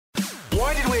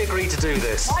we agree to do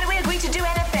this? Why do we agree to do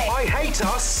anything? I hate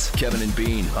us. Kevin and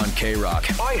Bean on K-Rock.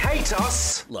 I hate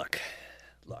us. Look.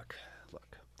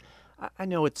 I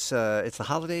know it's the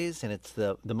holidays and it's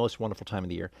the most wonderful time of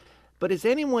the year, but is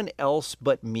anyone else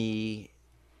but me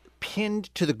pinned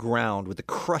to the ground with the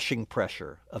crushing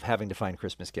pressure of having to find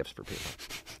Christmas gifts for people?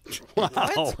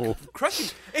 Wow. Crushing.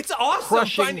 It's awesome.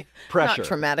 Crushing pressure. Not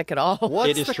traumatic at all.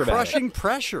 What's It is the traumatic. crushing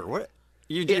pressure? What?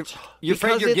 You're It's- afraid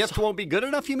because your it's- gift won't be good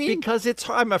enough, you mean? Because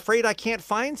I'm afraid I can't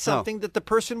find something that the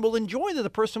person will enjoy, that the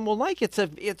person will like. It's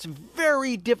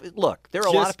very difficult. Look, there are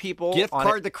a lot of people gift on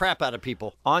card the crap out of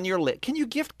people. on your list. Can you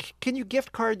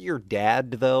gift card your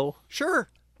dad though? Sure.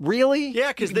 Really? Yeah,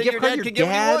 because You then gift your card dad can get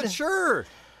what he wants. Sure.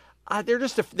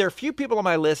 There are a few people on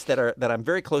my list that I'm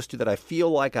very close to that I feel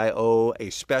like I owe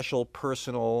a special,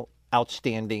 personal,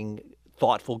 outstanding,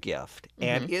 thoughtful gift.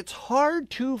 And it's hard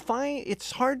to find.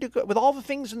 It's hard to go with all the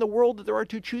things in the world that there are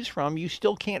to choose from. You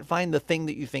still can't find the thing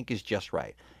that you think is just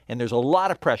right. And there's a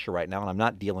lot of pressure right now, and I'm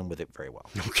not dealing with it very well.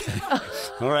 Okay.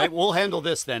 All right, we'll handle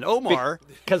this then. Omar.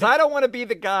 Because I don't want to be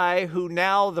the guy who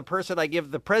now the person I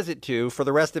give the present to for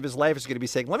the rest of his life is going to be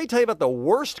saying, let me tell you about the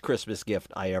worst Christmas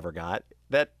gift I ever got.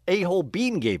 That a-hole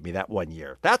Bean gave me that one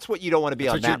year. That's what you don't want to be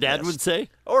on That's that what your dad list. would say?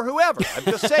 Or whoever. I'm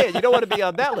just saying, you don't want to be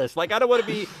on that list. Like, I don't want to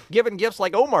be giving gifts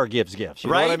like Omar gives gifts. You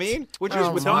know what I Right. mean? Which is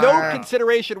with Omar. no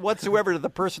consideration whatsoever to the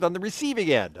person on the receiving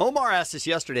end. Omar asked us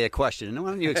yesterday a question, and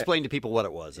why don't you explain to people what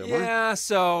it was, Omar? Yeah,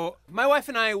 so my wife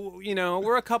and I,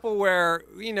 we're a couple where,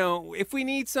 if we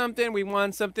need something, we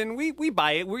want something, we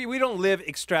buy it. We don't live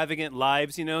extravagant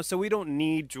lives, so we don't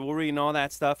need jewelry and all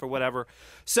that stuff or whatever.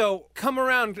 So come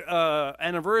around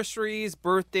anniversaries,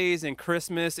 birthdays, and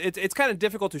Christmas, it's kind of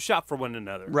difficult to shop for one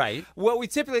another. Right. What we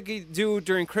typically do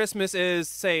during Christmas is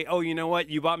say, oh, you know what,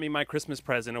 you bought me my Christmas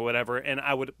present or whatever, and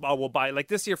I will buy, like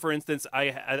this year, for instance,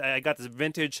 I got this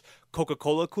vintage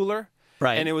Coca-Cola cooler.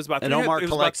 Right. And it was about And Omar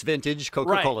collects vintage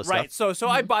Coca-Cola stuff. Right. So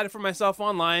I bought it for myself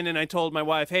online, and I told my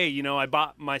wife, hey, I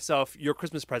bought myself your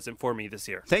Christmas present for me this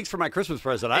year. Thanks for my Christmas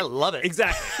present. I love it.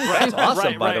 Exactly. Right. That's awesome,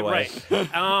 right, by the way. Right.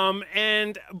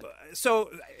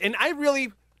 And I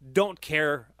really don't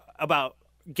care about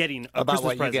getting a About Christmas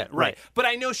what you present. get, right. But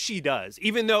I know she does.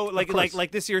 Even though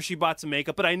like this year she bought some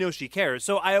makeup, but I know she cares.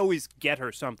 So I always get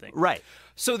her something. Right.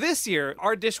 So this year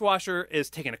our dishwasher is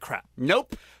taking a crap.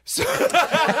 Nope. So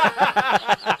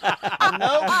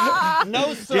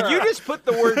No, sir. Did you just put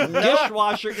the word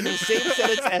dishwasher in the same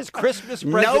sentence as Christmas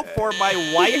present for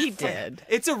my wife? He did.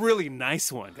 it's a really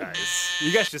nice one, guys.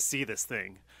 You guys should see this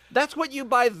thing. That's what you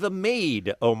buy the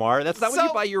maid, Omar. That's not what you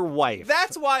So, buy your wife.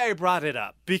 That's why I brought it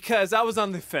up, because I was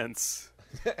on the fence.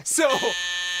 So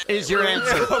is your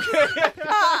answer.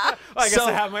 I guess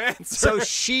I have my answer. So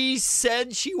she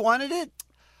said she wanted it?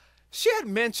 She had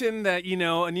mentioned that,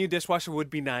 a new dishwasher would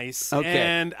be nice. Okay.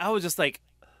 And I was just like,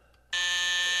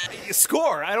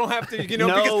 score. I don't have to,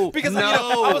 No, because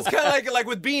no. I was kind of like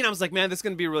with Bean, I was like, man, this is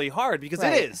going to be really hard, because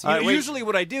Right. it is. All right, wait. Usually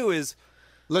what I do is,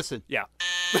 Listen. yeah.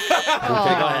 Okay, go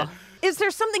ahead. Is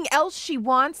there something else she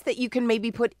wants that you can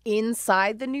maybe put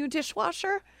inside the new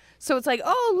dishwasher? So it's like,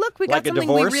 oh, look, we got Like a something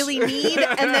we divorce? really need.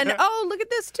 And then, oh, look at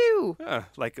this too.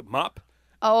 Like a mop.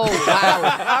 Oh,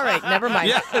 wow. All right, never mind.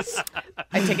 Yes.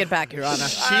 I take it back, Your Honor.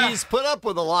 She's put up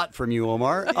with a lot from you,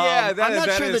 Omar. Yeah, I'm not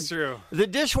that sure is true. The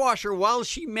dishwasher, while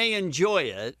she may enjoy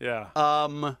it, Yeah.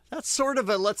 that's sort of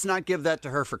a let's not give that to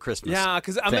her for Christmas. Yeah,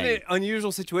 because I'm in thing. an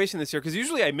unusual situation this year, because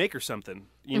usually I make her something,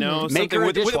 something Make her a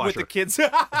with dishwasher. the kids.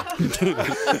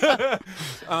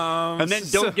 And then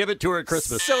don't give it to her at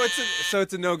Christmas. So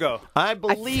it's a no-go. I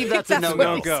believe think that's a that's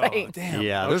no-no. what he's saying. Damn.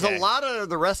 Yeah, Okay. there's a lot of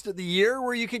the rest of the year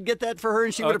where you could get that for her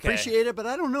and she would Okay. appreciate it, but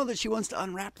I don't know that she wants to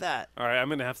unwrap that. All right, I'm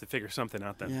going to have to figure something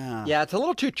out then. Yeah. Yeah, it's a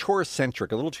little too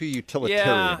chore-centric, a little too utilitarian,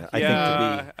 Yeah, I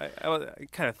think, to be. I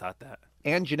kind of thought that.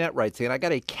 And Jeanette writes in, I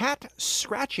got a cat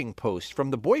scratching post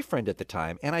from the boyfriend at the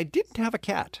time, and I didn't have a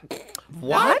cat.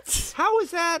 What? How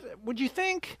is that, would you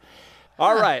think?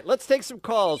 All right, let's take some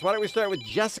calls. Why don't we start with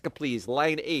Jessica, please?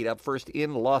 Line 8, up first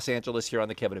in Los Angeles here on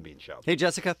the Kevin and Bean Show. Hey,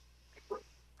 Jessica.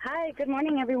 Hi, good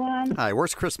morning, everyone. Hi,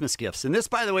 worst Christmas gifts. And this,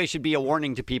 by the way, should be a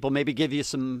warning to people, maybe give you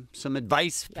some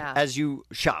advice as you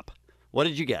shop. What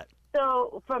did you get?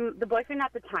 So, from the boyfriend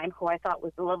at the time, who I thought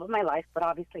was the love of my life, but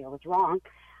obviously I was wrong,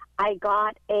 I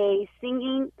got those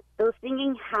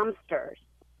singing hamsters.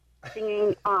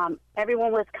 Singing,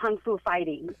 everyone was kung fu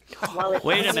fighting. While it's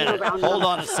Wait a singing minute. around Hold them.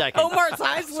 on a second. Omar's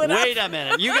eyes lit up. Wait a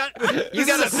minute. You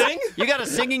got a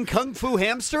singing kung fu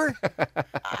hamster?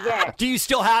 Yes. Do you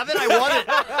still have it? I want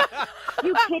it.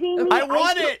 You kidding me? I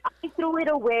want it. I threw it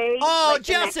away. Oh, like,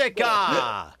 the next day.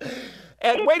 Jessica!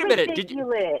 And It's wait a minute,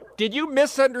 ridiculous. did you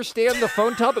misunderstand the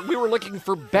phone topic? We were looking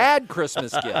for bad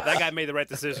Christmas gifts. That guy made the right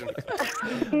decision.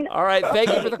 All right, thank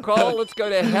you for the call. Let's go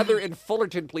to Heather in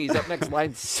Fullerton, please. Up next,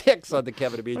 line 6 on the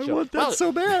Kevin and Bean Show. want that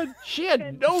so bad. She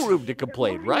had no room to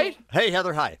complain, right? Hey,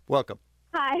 Heather, hi. Welcome.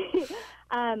 Hi.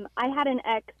 I had an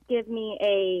ex give me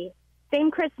a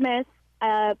same Christmas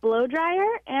blow dryer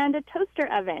and a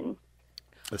toaster oven.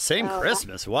 The same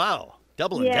Christmas. Wow.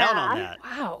 Doubling Yeah. down on that.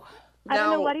 Wow. I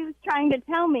don't know what he was trying to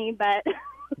tell me, but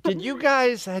Did you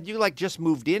guys, had you like just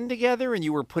moved in together and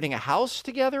you were putting a house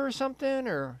together or something,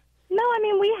 or? no, I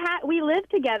mean we lived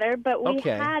together, but we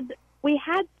Okay. had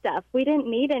stuff. We didn't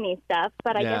need any stuff,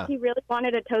 but I Yeah. guess he really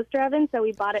wanted a toaster oven, so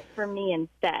we bought it for me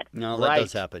instead. No, that Right.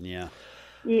 does happen, yeah.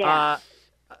 Yeah.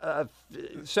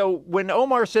 So when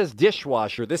Omar says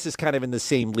dishwasher, this is kind of in the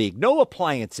same league. No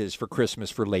appliances for Christmas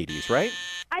for ladies, right?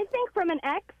 I think from an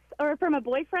ex or from a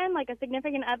boyfriend, like a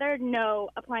significant other, no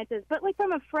appliances. But like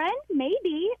from a friend,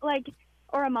 maybe, like,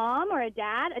 or a mom or a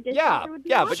dad, a dishwasher would be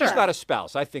Yeah, awesome. but she's not a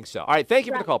spouse. I think so. All right, thank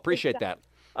you for the call. Appreciate that.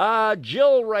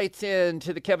 Jill writes in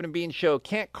to the Kevin and Bean Show,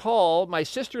 can't call. My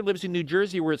sister lives in New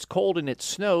Jersey where it's cold and it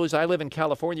snows. I live in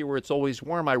California where it's always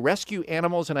warm. I rescue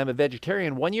animals and I'm a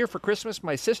vegetarian. One year for Christmas,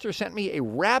 my sister sent me a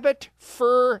rabbit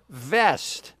fur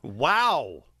vest.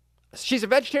 Wow. She's a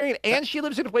vegetarian and she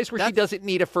lives in a place where she doesn't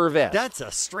need a fur vest. That's a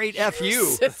straight FU.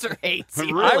 Sister hates It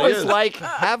you. really I was is. like,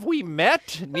 have we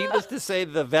met? Needless to say,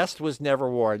 the vest was never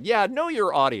worn. Yeah, know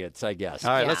your audience, I guess.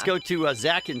 All right, Yeah. let's go to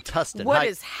Zach in Tustin. What Hi.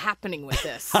 is happening with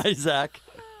this? Hi, Zach.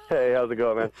 Hey, how's it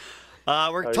going,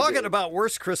 man? We're talking about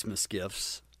worst Christmas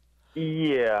gifts.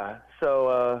 Yeah.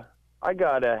 So I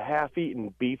got a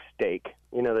half-eaten beefsteak.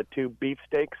 You know, the 2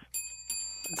 beefsteaks?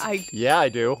 Yeah, I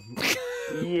do.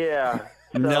 Yeah.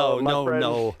 So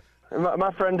No.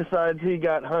 My friend decides he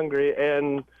got hungry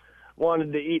and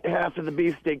wanted to eat half of the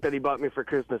beefsteak that he bought me for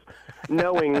Christmas,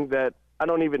 knowing that I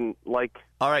don't even like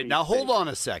All right, now beefsteak. hold on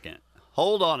a second.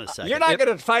 Hold on a second. You're not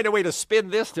going to find a way to spin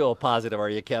this to a positive, are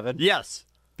you, Kevin? Yes,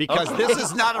 because this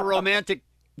is not a romantic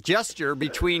gesture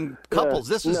between couples.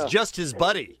 This is no. just his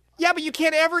buddy. Yeah, but you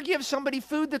can't ever give somebody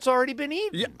food that's already been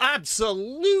eaten. Yeah,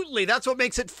 absolutely. That's what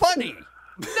makes it funny.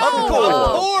 No. Of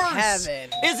course. Kevin.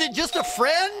 Is it just a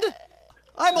friend?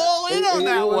 I'm all in on It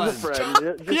that was one. a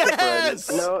friend. Just Yes.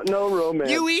 a friend. No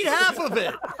romance. You eat half of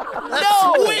it. That's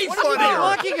No! way What are you funnier.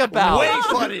 talking about? Way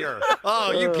funnier.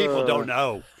 Oh, you people don't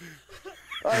know.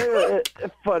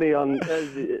 It's funny on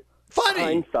Funny.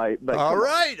 hindsight. But All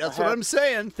right, that's what I'm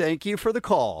saying. Thank you for the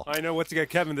call. I know what to get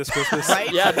Kevin this Christmas.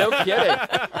 Yeah, no kidding.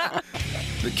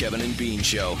 The Kevin and Bean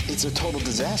Show It's a total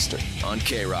disaster. on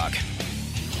K-Rock.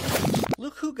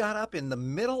 Look who got up in the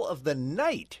middle of the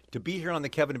night to be here on the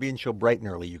Kevin and Bean Show bright and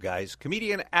early, you guys.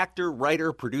 Comedian, actor,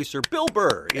 writer, producer, Bill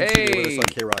Burr in studio with us on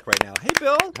K-Rock right now. Hey,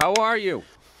 Bill. How are you?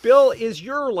 Bill, is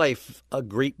your life a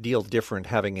great deal different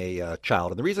having a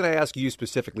child? And the reason I ask you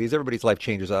specifically is everybody's life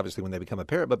changes, obviously, when they become a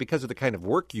parent, but because of the kind of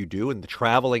work you do and the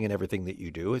traveling and everything that you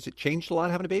do, has it changed a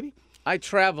lot having a baby? I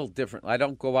travel different. I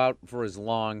don't go out for as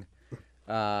long.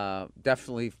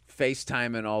 Definitely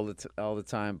FaceTiming all the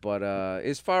time. But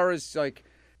as far as like,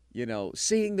 you know,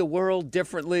 seeing the world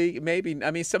differently, maybe.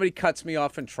 I mean, somebody cuts me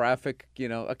off in traffic. You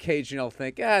know, occasionally I'll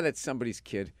think, that's somebody's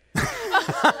kid.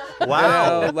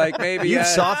 Wow. You know, like maybe You've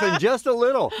softened just a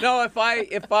little. No, if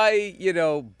I you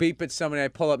know, beep at somebody, I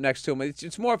pull up next to them.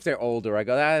 It's more if they're older. I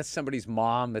go, that's somebody's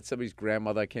mom, that's somebody's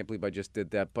grandmother. I can't believe I just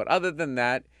did that. But other than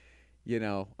that, you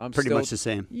know, I'm Pretty still, much the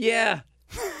same. Yeah.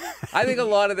 I think a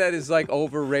lot of that is like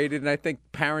overrated, and I think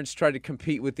parents try to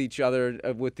compete with each other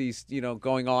with these, you know,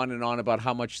 going on and on about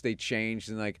how much they changed,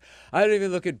 and like, I don't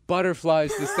even look at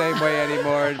butterflies the same way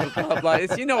anymore. And blah, blah, blah.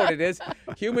 It's, you know what it is?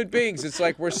 Human beings. It's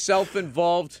like we're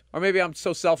self-involved, or maybe I'm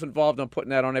so self-involved I'm putting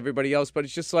that on everybody else. But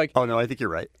it's just like, Oh, no, I think you're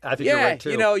right. I think yeah, you're right,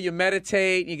 too. you know, you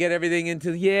meditate, you get everything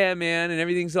into, man, and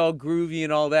everything's all groovy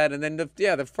and all that. And then,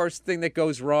 the first thing that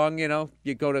goes wrong, you know,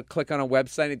 you go to click on a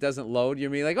website, it doesn't load. You're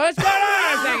like, what's going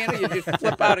on? And you just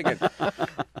flip out again.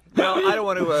 Well, I don't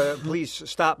want to, please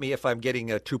stop me if I'm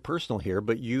getting too personal here,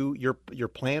 but your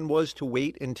plan was to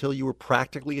wait until you were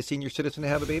practically a senior citizen to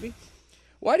have a baby?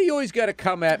 Why do you always got to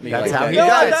come at me That's like how that? he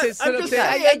does. It's I'm little just thing.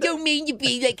 saying I don't mean to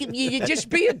be like, you just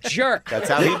be a jerk. That's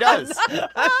how he does.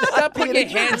 Stop putting your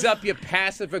hands up, you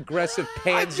passive-aggressive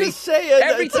pansy. I'm just saying.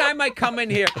 Every time I come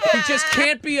in here, you just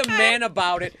can't be a man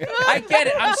about it. I get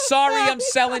it. I'm sorry I'm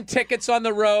selling tickets on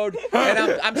the road, and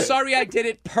I'm sorry I did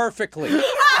it perfectly.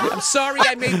 I'm sorry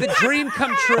I made the dream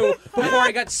come true before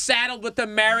I got saddled with a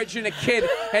marriage and a kid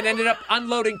and ended up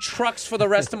unloading trucks for the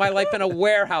rest of my life in a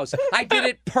warehouse. I did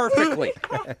it perfectly.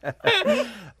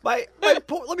 Let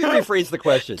me rephrase the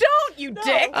question. Don't, you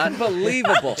dick.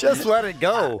 Unbelievable. Just let it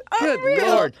go. Good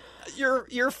Lord.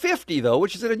 You're 50, though,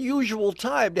 which is an unusual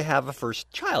time to have a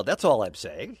first child. That's all I'm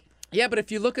saying. Yeah, but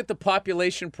if you look at the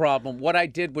population problem, what I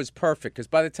did was perfect. Because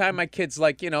by the time my kid's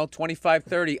 25,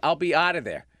 30, I'll be out of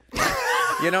there.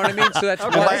 You know what I mean? So that's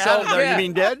By out of there, yeah. you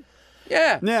mean dead?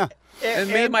 Yeah. Yeah. And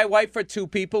me and my wife are two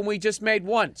people, and we just made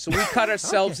one. So we cut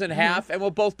ourselves in half, and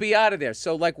we'll both be out of there.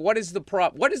 So, what is the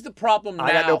problem? What is the problem now?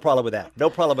 I got no problem with that.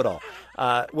 No problem at all.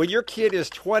 When your kid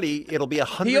is 20, it'll be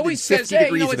 150 he always says, hey,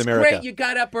 degrees it's in America. great. You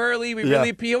got up early.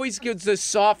 He always gives this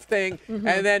soft thing,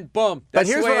 and then, boom. But That's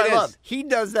here's the way what it I is. love. He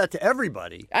does that to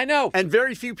everybody. I know. And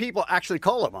very few people actually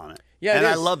call him on it. Yeah, and it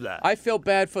I is. love that. I feel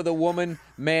bad for the woman,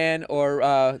 man,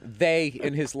 or they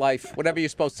in his life, whatever you're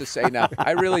supposed to say now.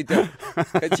 I really do.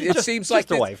 It seems like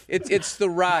the wife. It's the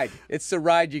ride. It's the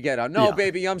ride you get on. No, Yeah.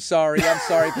 baby, I'm sorry.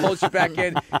 Pulls you back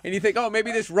in, and you think, oh,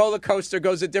 maybe this roller coaster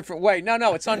goes a different way.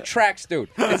 No, it's on tracks, dude.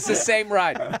 It's the same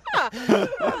ride.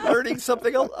 I'm learning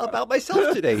something about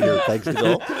myself today here, thanks to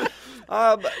Bill.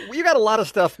 You got a lot of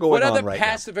stuff going What on other right now.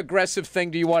 passive-aggressive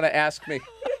thing do you want to ask me?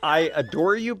 I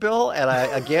adore you, Bill, and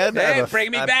Hey,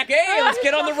 bring me back. Hey, let's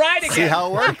get on the ride again. See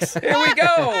how it works? Here we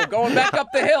go. Going back up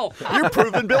the hill. You're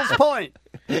proving Bill's point.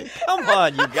 Come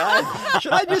on, you guys.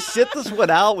 Should I just sit this one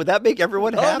out? Would that make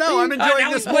everyone happy? Oh, no, I'm enjoying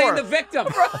now this he's playing more. the victim.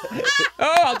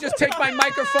 Oh, I'll just take my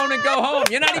microphone and go home.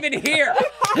 You're not even here.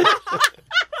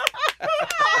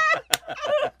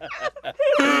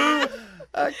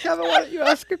 Kevin, why don't you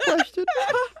ask a question?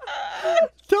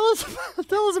 Tell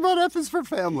us about F is for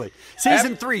Family.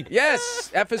 Season 3.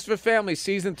 Yes, F is for Family,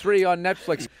 Season 3 on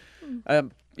Netflix. I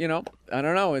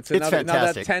don't know. It's another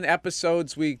fantastic. 10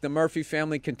 episodes. The Murphy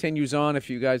family continues on. If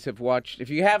you guys have watched, if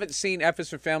you haven't seen F is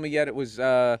for Family yet,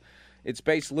 it's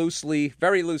based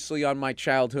very loosely on my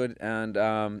childhood,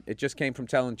 and it just came from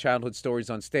telling childhood stories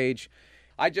on stage.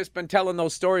 I just been telling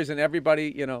those stories, and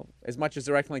everybody, as much as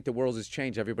they're acting like the world has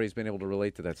changed, everybody's been able to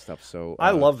relate to that stuff. So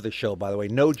I love the show, by the way.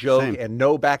 No joke Same. and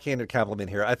no backhanded compliment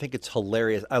here. I think it's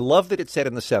hilarious. I love that it's set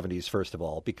in the 70s, first of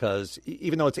all, because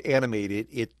even though it's animated,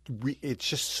 it's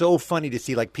just so funny to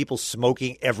see people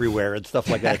smoking everywhere and stuff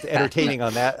like that. It's entertaining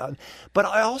on that. But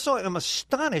I also am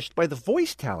astonished by the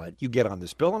voice talent you get on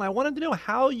this, Bill, and I wanted to know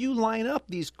how you line up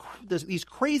these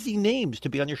crazy names to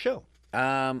be on your show.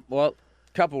 Well,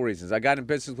 couple reasons. I got in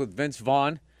business with Vince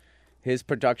Vaughn, his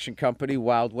production company,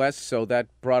 Wild West, so that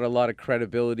brought a lot of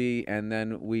credibility. And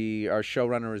then our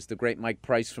showrunner is the great Mike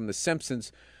Price from The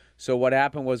Simpsons. So what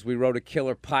happened was we wrote a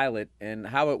killer pilot, and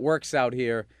how it works out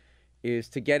here is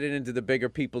to get it into the bigger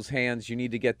people's hands, you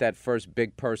need to get that first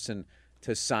big person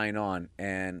to sign on.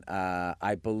 And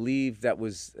I believe it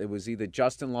was either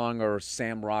Justin Long or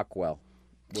Sam Rockwell.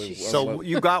 So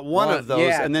you got one of those,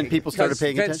 yeah, and then people started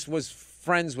paying Vince attention? was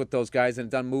friends with those guys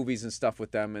and done movies and stuff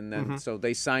with them, and then so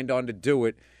they signed on to do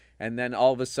it, and then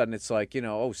all of a sudden it's like,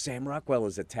 Sam Rockwell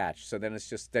is attached, so then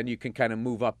then you can kind of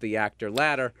move up the actor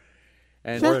ladder.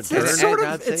 And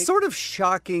It's sort of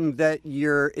shocking that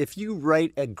if you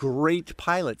write a great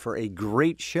pilot for a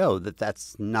great show,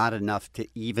 that's not enough to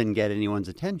even get anyone's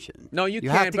attention. No, you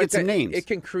can't. have to but get some names. It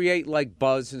can create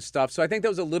buzz and stuff. So I think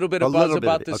there was a little bit of buzz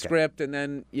about the script, and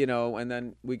then and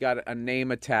then we got a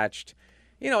name attached.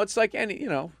 It's like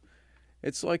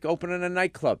it's like opening a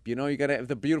nightclub. You got to, if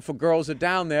the beautiful girls are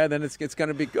down there, then it's going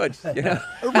to be good.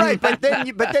 Right, but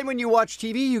then when you watch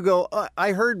TV, you go,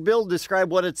 I heard Bill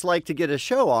describe what it's like to get a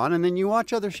show on, and then you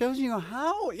watch other shows, and you go,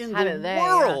 how in the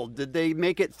world did they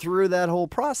make it through that whole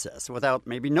process without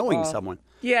maybe knowing someone?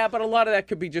 Yeah, but a lot of that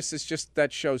could be it's just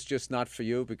that show's just not for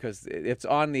you because it's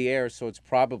on the air, so it's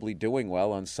probably doing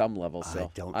well on some level. So I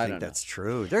don't think that's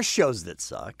true. There's shows that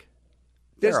suck.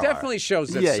 There's definitely shows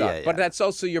that suck, yeah. but that's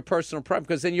also your personal preference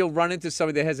because then you'll run into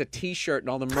somebody that has a T-shirt and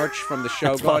all the merch from the show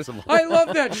That's going, possible. I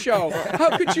love that show.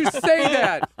 How could you say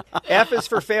that? F is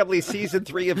for Family Season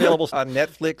 3 available on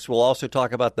Netflix. We'll also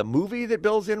talk about the movie that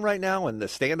Bill's in right now and the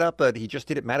stand-up that he just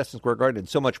did at Madison Square Garden and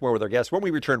so much more with our guests when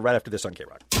we return right after this on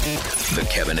K-Rock. The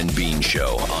Kevin and Bean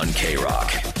Show on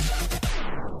K-Rock.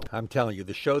 I'm telling you,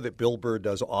 the show that Bill Burr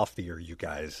does off the air, you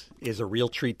guys, is a real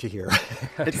treat to hear.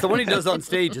 It's the one he does on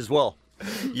stage as well.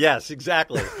 Yes,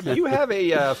 exactly. You have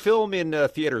a film in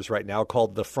theaters right now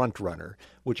called The Front Runner,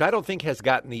 which I don't think has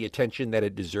gotten the attention that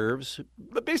it deserves,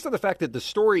 but based on the fact that the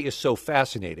story is so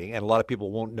fascinating and a lot of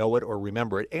people won't know it or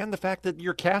remember it, and the fact that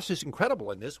your cast is incredible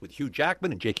in this with Hugh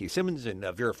Jackman and J.K. Simmons and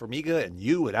Vera Farmiga and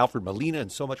you and Alfred Molina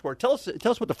and so much more. Tell us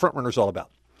what The Front Runner is all about.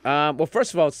 Well,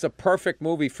 first of all, it's the perfect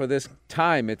movie for this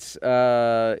time. It's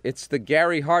the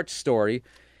Gary Hart story,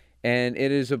 and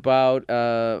it is about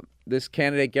this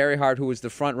candidate, Gary Hart, who was the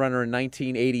front runner in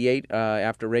 1988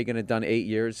 after Reagan had done 8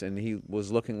 years, and he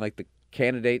was looking like the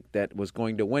candidate that was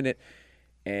going to win it.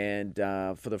 And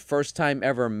for the first time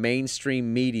ever,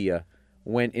 mainstream media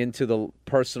went into the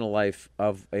personal life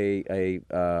of a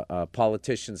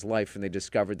politician's life, and they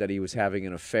discovered that he was having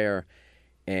an affair,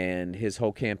 and his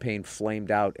whole campaign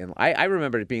flamed out. And I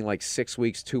remember it being like 6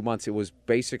 weeks, 2 months. It was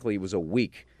a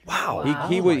week. Wow.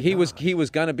 He was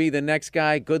going to be the next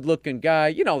guy, good-looking guy.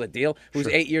 You know the deal. It was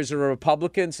 8 years of a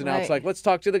Republican, so now it's like, let's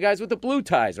talk to the guys with the blue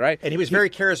ties, right? And he was very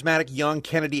charismatic, young,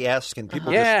 Kennedy-esque, and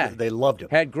people just, they loved him.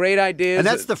 Had great ideas. And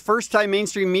that's the first time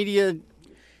mainstream media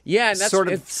and that's,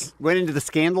 sort of went into the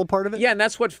scandal part of it? Yeah, and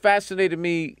that's what fascinated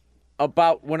me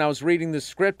about when I was reading the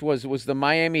script was the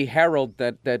Miami Herald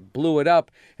that blew it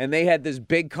up, and they had this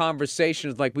big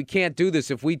conversation like, we can't do this.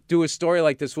 If we do a story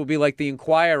like this, we'll be like the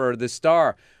Inquirer or the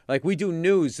Star. Like, we do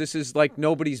news. This is like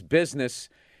nobody's business.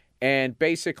 And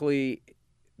basically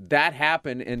that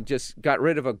happened and just got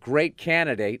rid of a great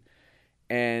candidate.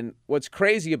 And what's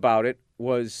crazy about it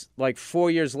was like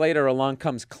 4 years later, along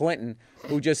comes Clinton,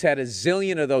 who just had a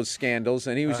zillion of those scandals,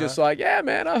 and he was just like, yeah,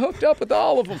 man, I hooked up with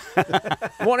all of them.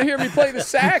 Want to hear me play the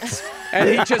sax? And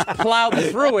he just plowed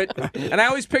through it. And I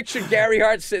always pictured Gary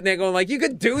Hart sitting there going like, you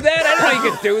could do that? I didn't know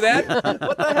you could do that.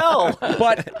 What the hell?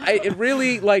 But it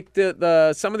really, like,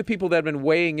 some of the people that have been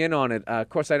weighing in on it, of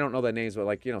course, I don't know their names, but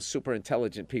like, super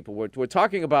intelligent people. We're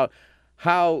talking about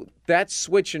how that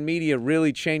switch in media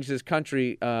really changed this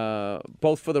country,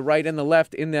 both for the right and the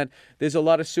left, in that there's a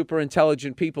lot of super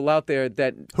intelligent people out there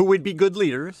that who would be good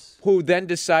leaders, who then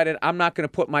decided, I'm not going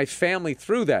to put my family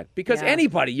through that, because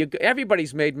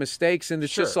everybody's made mistakes, and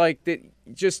it's just like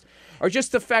just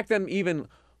the fact that I'm even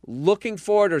looking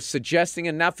for it or suggesting,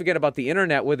 and not forget about the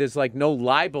internet where there's like no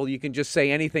libel. You can just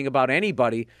say anything about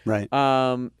anybody. Right.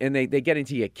 And they get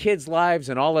into your kids' lives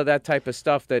and all of that type of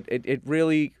stuff that it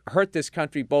really hurt this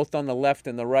country, both on the left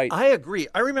and the right. I agree.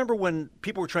 I remember when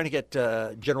people were trying to get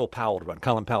Colin Powell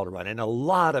to run, and a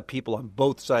lot of people on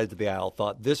both sides of the aisle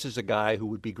thought this is a guy who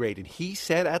would be great. And he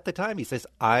said at the time, he says,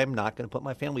 I'm not going to put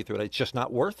my family through it. It's just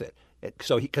not worth it.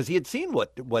 So because he had seen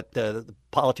what the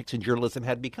politics and journalism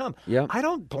had become. Yeah. I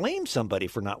don't blame somebody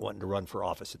for not wanting to run for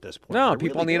office at this point. No,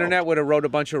 people on the internet would have wrote a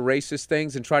bunch of racist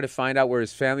things and tried to find out where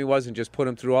his family was and just put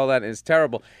him through all that, and it's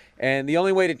terrible. And the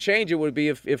only way to change it would be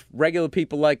if regular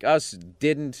people like us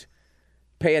didn't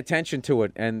pay attention to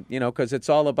it, and because it's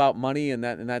all about money and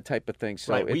that type of thing.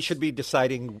 So we should be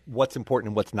deciding what's important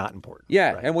and what's not important.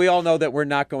 Yeah, right. And we all know that we're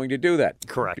not going to do that.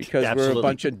 Correct. Because Absolutely. we're a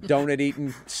bunch of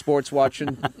donut-eating,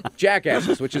 sports-watching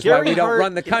jackasses, which is why we don't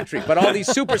run the country. But all these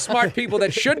super smart people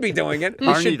that should be doing it,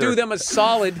 we should do them a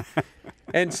solid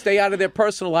and stay out of their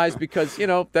personal lives, because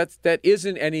that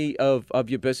isn't any of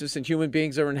your business, and human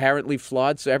beings are inherently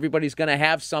flawed. So everybody's going to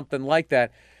have something like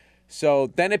that.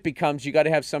 So then it becomes, you got to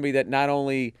have somebody that not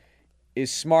only is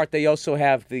smart, they also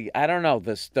have the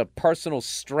personal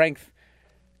strength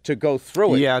to go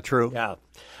through it. Yeah, true. Yeah.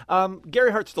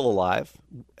 Gary Hart's still alive.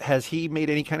 Has he made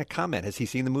any kind of comment? Has he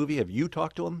seen the movie? Have you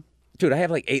talked to him? Dude, I have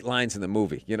like 8 lines in the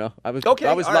movie, I was lucky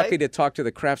right. to talk to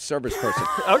the craft service person.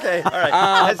 Okay, all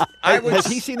right. Has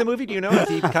he seen the movie? Do you know? Has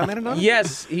he commented on it?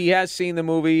 Yes, he has seen the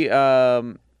movie.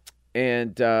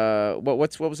 And what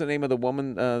was the name of the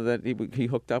woman that he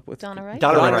hooked up with? Donna Rice.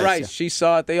 Donna Rice. Yeah. She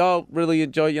saw it. They all really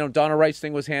enjoyed. Donna Rice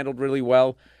thing was handled really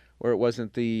well, where it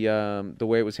wasn't the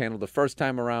way it was handled the first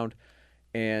time around.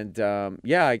 And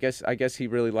I guess he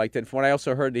really liked it. And from what I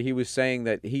also heard, that he was saying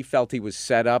that he felt he was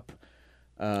set up.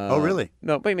 Oh, really?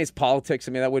 No, but I mean, it's politics.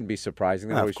 I mean, that wouldn't be surprising.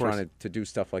 They're always trying to do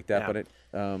stuff like that. Yeah.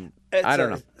 But I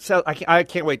don't know. So I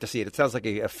can't wait to see it. It sounds like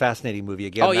a fascinating movie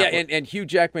again. Oh, yeah, and Hugh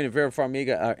Jackman and Vera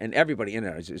Farmiga and everybody in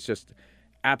it is just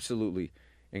absolutely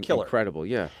incredible.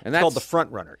 Yeah, and that's called The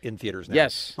Front Runner in theaters now.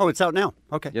 Yes. Oh, it's out now.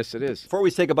 Okay. Yes, it is. Before we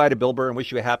say goodbye to Bill Burr and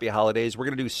wish you a happy holidays, we're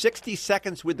going to do 60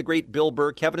 seconds with the great Bill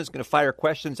Burr. Kevin is going to fire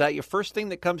questions at you. First thing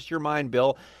that comes to your mind,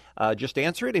 Bill, just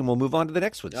answer it, and we'll move on to the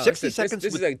next one. 60 seconds.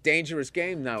 This is a dangerous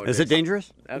game nowadays. Is it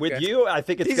dangerous? Okay. With you, I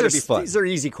think it's going to be fun. These are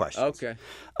easy questions. Okay.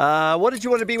 What did you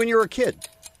want to be when you were a kid?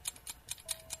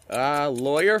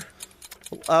 Lawyer.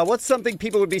 What's something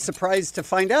people would be surprised to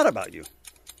find out about you?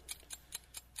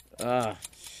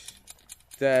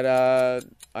 That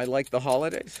I like the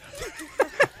holidays.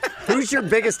 Who's your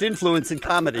biggest influence in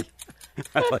comedy?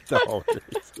 I like the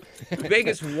holidays.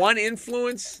 Biggest one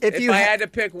influence? If I had to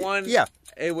pick one, yeah,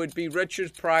 it would be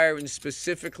Richard Pryor, and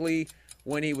specifically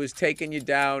when he was taking you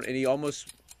down and he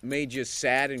almost made you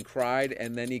sad and cried,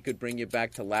 and then he could bring you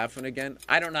back to laughing again.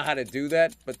 I don't know how to do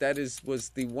that, but that was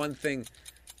the one thing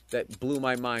that blew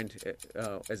my mind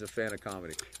as a fan of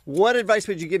comedy. What advice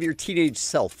would you give your teenage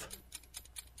self?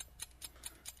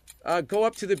 Go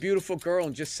up to the beautiful girl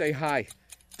and just say hi.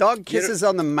 Dog kisses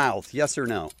on the mouth, yes or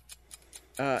no?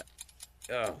 Oh,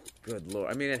 good Lord.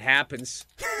 I mean, it happens.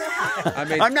 I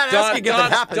mean, I'm not asking if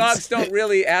it happens. Dogs don't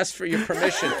really ask for your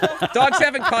permission. Dogs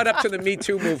haven't caught up to the Me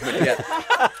Too movement yet.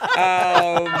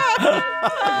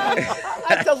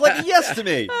 That sounds like a yes to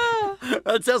me.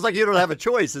 That sounds like you don't have a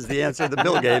choice is the answer that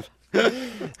Bill gave.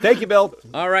 Thank you, Bill.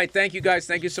 All right. Thank you, guys.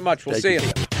 Thank you so much. We'll see you.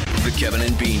 The Kevin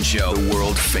and Bean Show,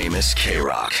 world famous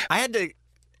K-Rock. I had to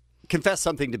confess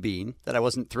something to Bean that I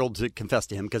wasn't thrilled to confess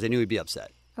to him because I knew he'd be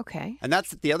upset. Okay. And that's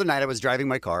the other night I was driving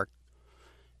my car,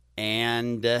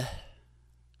 and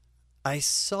I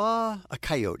saw a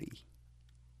coyote,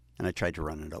 and I tried to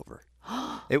run it over.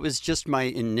 It was just my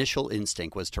initial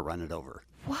instinct was to run it over.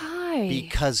 Why?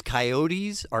 Because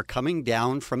coyotes are coming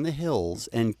down from the hills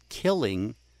and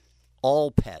killing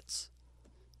all pets.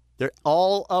 They're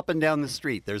all up and down the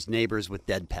street. There's neighbors with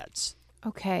dead pets.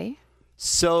 Okay.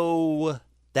 So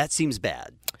that seems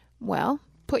bad. Well,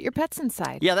 put your pets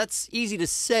inside. Yeah, that's easy to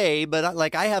say, but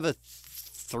I have a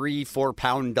 3-4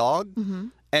 pound dog,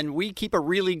 and we keep a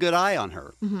really good eye on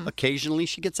her. Occasionally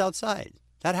she gets outside.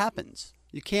 That happens.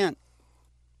 You can't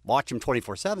watch him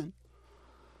 24/7.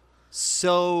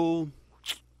 So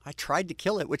I tried to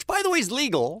kill it, which, by the way, is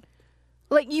legal.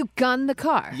 Like you gunned the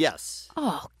car? Yes.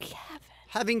 Oh, Kevin.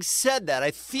 Having said that,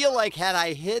 I feel like had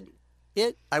I hit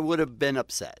it, I would have been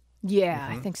upset. Yeah,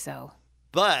 I think so.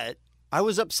 But I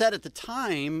was upset at the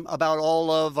time about all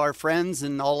of our friends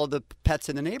and all of the pets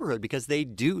in the neighborhood because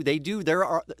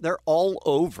they're all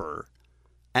over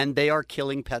and they are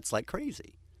killing pets like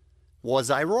crazy. Was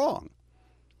I wrong?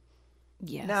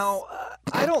 Yes. Now,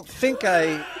 I don't think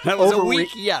I That was a weak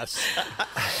yes.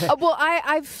 Well,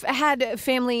 I've had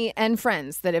family and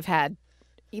friends that have had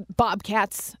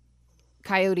bobcats,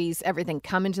 coyotes, everything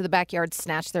come into the backyard,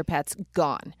 snatch their pets,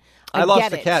 gone. I lost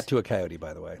get a it. cat to a coyote,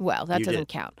 by the way. Well, that You doesn't did.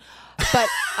 count. But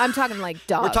I'm talking like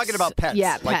dogs. We're talking about pets,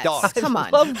 Yeah, like pets. dogs. Come on.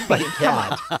 Loved my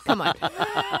cat. Come on.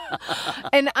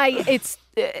 And it's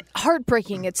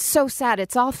heartbreaking. It's so sad.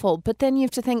 It's awful. But then you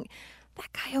have to think,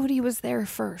 that coyote was there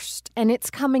first, and it's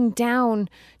coming down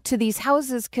to these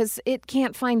houses because it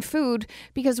can't find food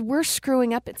because we're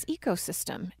screwing up its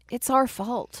ecosystem. It's our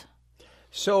fault.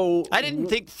 So I didn't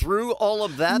think through all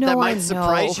of that. No, that I might know.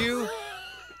 surprise you.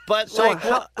 But So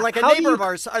like a how do neighbor you- of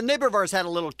ours, a neighbor of ours had a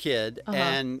little kid,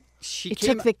 and she It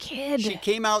came. took the kid. She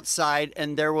came outside,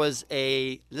 and there was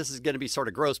this is going to be sort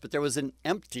of gross, but there was an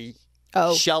empty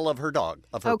shell of her dog,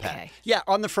 of her pet. Okay. Yeah,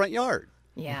 on the front yard.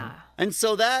 Yeah. And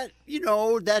so that,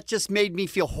 that just made me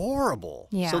feel horrible.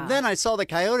 Yeah. So then I saw the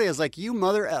coyote. I was like, you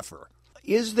mother effer.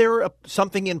 Is there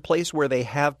something in place where they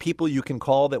have people you can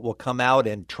call that will come out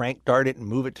and trank dart it and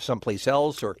move it to someplace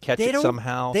else or catch it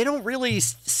somehow? They don't really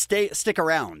stick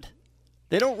around.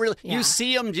 They don't really. Yeah. You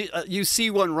see them. You see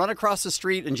one run across the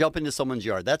street and jump into someone's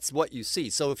yard. That's what you see.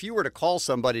 So if you were to call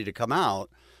somebody to come out,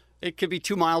 it could be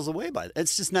 2 miles away.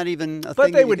 It's just not even a thing.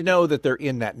 But they would know that they're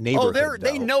in that neighborhood.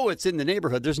 They though. know it's in the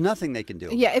neighborhood. There's nothing they can do.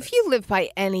 Yeah, if you live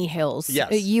by any hills,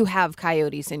 Yes. you have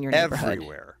coyotes in your neighborhood.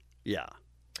 Everywhere. Yeah,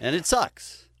 and it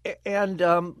sucks. And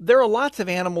there are lots of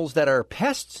animals that are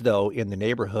pests, though, in the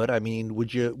neighborhood. I mean,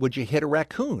 would you hit a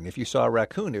raccoon if you saw a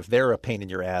raccoon, if they're a pain in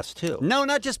your ass, too? No,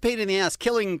 not just pain in the ass.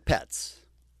 Killing pets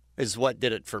is what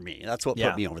did it for me. That's what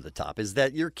put me over the top, is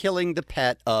that you're killing the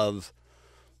pet of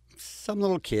some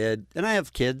little kid. And I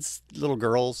have kids, little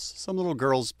girls, some little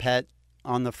girl's pet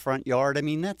on the front yard. I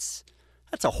mean, that's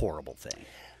a horrible thing.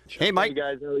 Hey, Mike. Hey,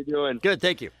 guys. How are you doing? Good,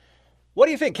 thank you. What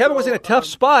do you think? Kevin was in a tough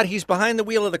spot. He's behind the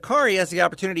wheel of the car. He has the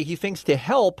opportunity, he thinks, to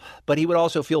help, but he would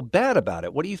also feel bad about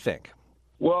it. What do you think?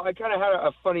 Well, I kind of had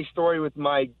a funny story with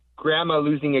my grandma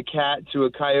losing a cat to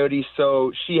a coyote.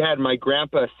 So she had my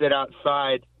grandpa sit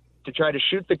outside to try to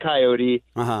shoot the coyote,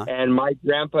 and my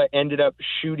grandpa ended up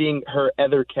shooting her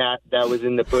other cat that was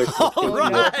in the bush. All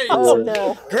right. Oh,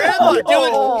 no.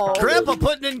 Grandpa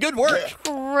putting in good work.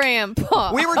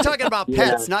 Grandpa. We were talking about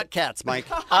pets, not cats, Mike.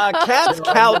 Cats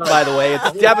count, by the way.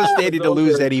 It's devastating to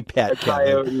lose any pet, Kevin.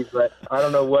 Coyote, but I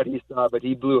don't know what he saw, but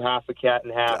he blew half a cat in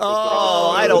half.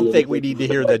 Oh, I don't think we need to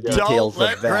hear the details Don't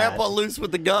let of that. Grandpa loose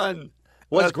with the gun.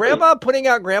 Was Grandma putting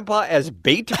out Grandpa as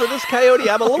bait for this coyote?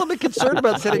 I'm a little bit concerned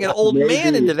about sending an old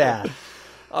man into that.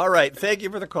 All right. Thank you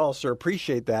for the call, sir.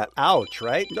 Appreciate that. Ouch,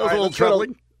 right? That was a little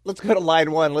troubling. Let's go to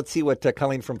line one. Let's see what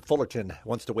Colleen from Fullerton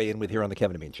wants to weigh in with here on the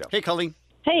Kevin and Bean Show. Hey, Colleen.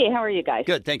 Hey, how are you guys?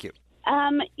 Good, thank you.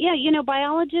 Yeah,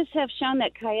 biologists have shown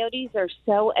that coyotes are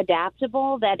so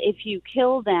adaptable that if you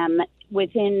kill them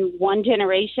within one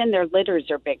generation, their litters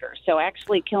are bigger. So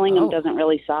actually killing them doesn't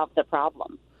really solve the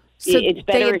problem. So it's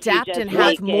better they adapt and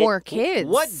have more kids.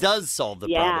 What does solve the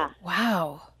problem?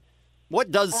 Wow.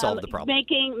 What does solve the problem?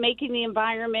 Making the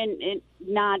environment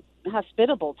not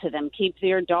hospitable to them. Keep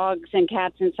their dogs and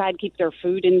cats inside, keep their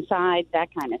food inside, that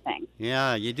kind of thing.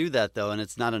 Yeah, you do that, though, and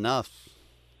it's not enough.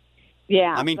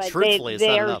 Yeah. I mean, truthfully, it's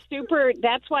not enough.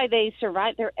 That's why they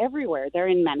survive. They're everywhere. They're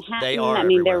in Manhattan. They are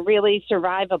everywhere. They're really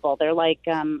survivable. They're like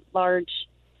large,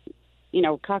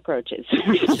 cockroaches.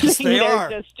 Yes, they are.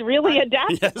 They're just really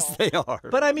adaptable. Yes, they are.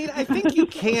 But I mean, I think you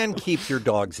can keep your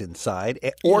dogs inside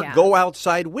or go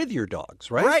outside with your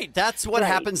dogs, right? Right. That's what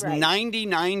happens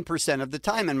 99% of the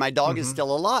time. And my dog is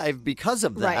still alive because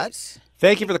of that. Right.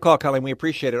 Thank you for the call, Colleen. We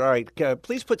appreciate it. All right.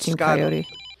 Please put Team Scott. Coyote.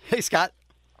 Hey, Scott.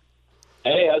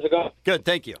 Hey, how's it going? Good,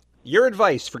 thank you. Your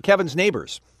advice for Kevin's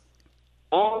neighbors.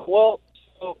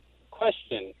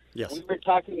 Question. Yes. We were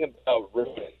talking about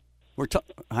rodents.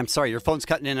 I'm sorry, your phone's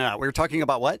cutting in and out. We were talking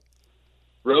about what?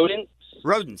 Rodents?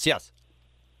 Rodents, yes.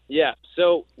 Yeah,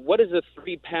 so what is a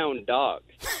 3-pound dog?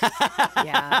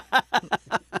 Yeah.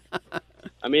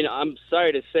 I mean, I'm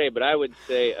sorry to say, but I would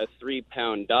say a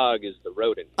 3-pound dog is the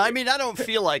rodent. I mean, I don't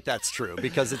feel like that's true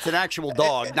because it's an actual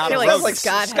dog, not I a feel rodent. like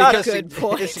Scott has a good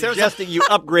point. It's suggesting you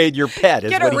upgrade your pet.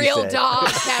 Get is a what he real said. dog,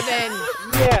 Kevin.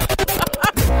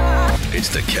 It's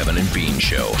the Kevin and Bean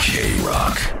Show.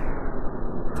 K-Rock.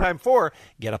 Time for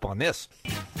Get Up on This.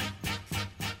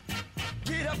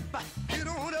 Get up, get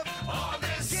on up on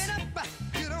this. Get up,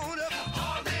 get on up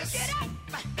on this. Get up,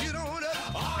 get on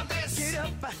up on this. Get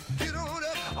up, get on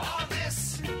up on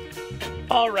this.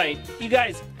 All right, you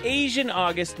guys, Asian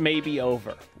August may be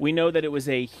over. We know that it was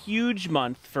a huge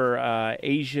month for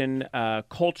Asian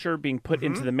culture being put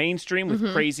into the mainstream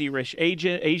with Crazy Rich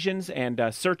Asians and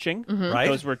Searching. Right.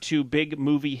 Those were two big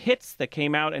movie hits that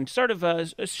came out and sort of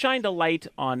shined a light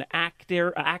on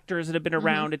actors that have been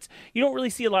around. You don't really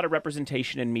see a lot of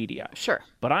representation in media. Sure.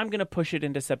 But I'm going to push it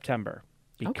into September.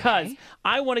 Because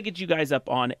I want to get you guys up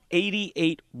on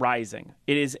 88 Rising.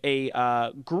 It is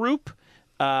a group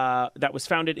that was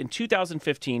founded in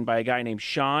 2015 by a guy named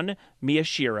Sean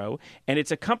Miyashiro, and it's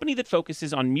a company that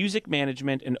focuses on music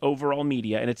management and overall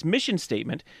media, and its mission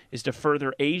statement is to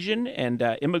further Asian and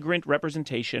immigrant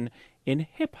representation in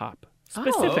hip-hop.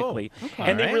 Specifically.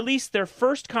 And they released their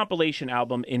first compilation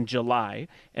album in July,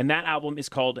 and that album is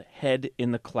called Head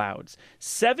in the Clouds.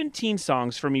 17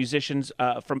 songs from musicians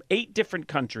from 8 different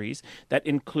countries that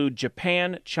include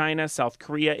Japan, China, South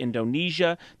Korea,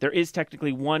 Indonesia. There is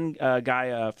technically one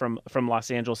guy from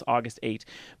Los Angeles, August 8.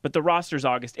 But the roster's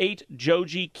August 8,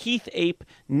 Joji, Keith Ape,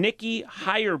 Nikki,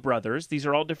 Higher Brothers. These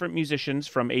are all different musicians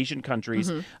from Asian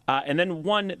countries. And then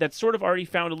one that's sort of already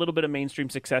found a little bit of mainstream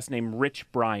success named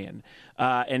Rich Brian.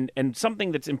 And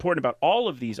something that's important about all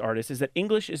of these artists is that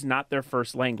English is not their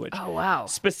first language. Oh, wow.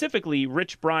 Specifically,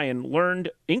 Rich Brian learned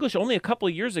English only a couple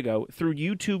of years ago through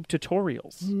YouTube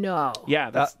tutorials. No. Yeah,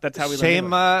 that's how we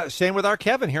learned English. Same with our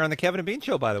Kevin here on the Kevin and Bean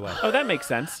Show, by the way. Oh, that makes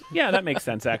sense. Yeah, that makes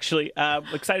sense, actually.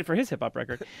 Excited for his hip-hop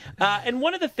record. And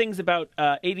one of the things about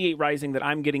 88 Rising that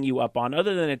I'm getting you up on,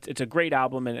 other than it's a great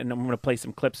album, and I'm going to play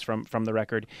some clips from the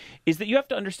record, is that you have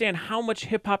to understand how much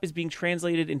hip-hop is being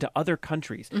translated into other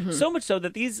countries. So much so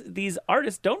that these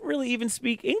artists don't really even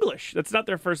speak English. That's not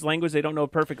their first language. They don't know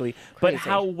it perfectly. But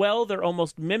how well they're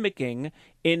almost mimicking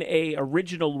in a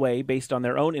original way based on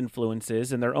their own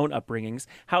influences and their own upbringings,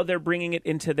 how they're bringing it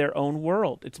into their own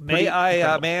world. It's May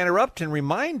I interrupt and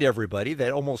remind everybody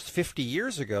that almost 50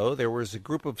 years ago, there was a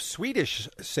group of Swedish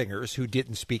singers who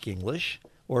didn't speak English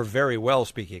or very well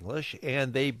speak English,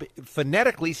 and they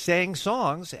phonetically sang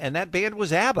songs, and that band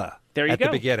was ABBA. There you at go.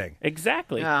 the beginning.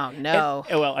 Exactly. Oh, no.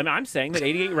 And, I'm saying that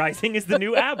 88 Rising is the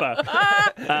new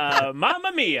ABBA.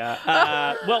 Mamma mia.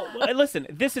 Well, listen,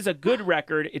 this is a good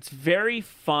record. It's very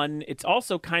fun. It's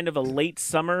also kind of a late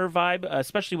summer vibe,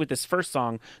 especially with this first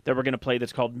song that we're going to play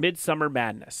that's called Midsummer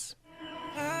Madness.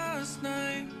 Last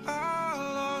night I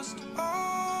lost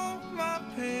all my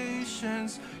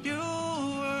patience. You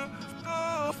were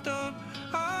puffed up,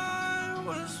 I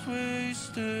was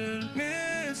wasted.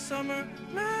 Midsummer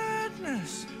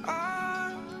madness,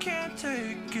 I can't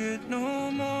take it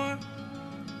no more.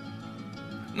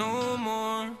 No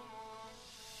more.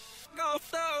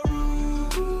 Off the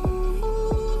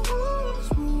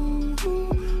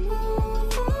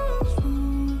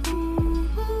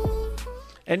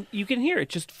And you can hear it.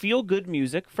 Just feel-good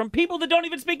music from people that don't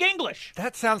even speak English.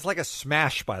 That sounds like a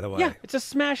smash, by the way. Yeah, it's a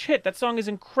smash hit. That song is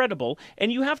incredible.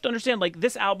 And you have to understand, like,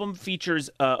 this album features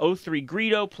 03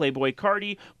 Greedo, Playboy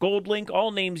Cardi, Goldlink,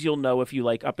 all names you'll know if you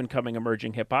like up-and-coming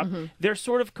emerging hip-hop. They're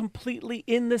sort of completely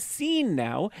in the scene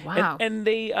now. Wow. And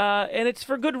it's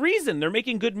for good reason. They're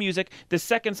making good music. The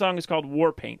second song is called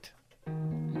War Paint. Every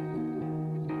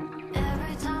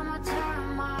time I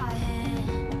turn my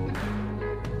head,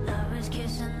 love is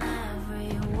kissing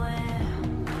everywhere.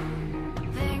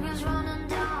 Fingers running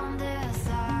down their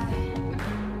thigh.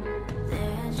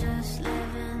 They're just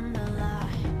living the lie.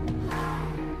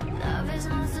 Love is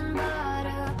nothing but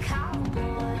a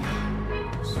cowboy,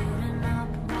 shooting up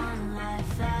one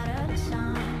life at a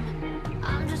time.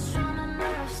 I'm just trying to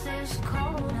nurse this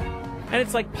cold heart. And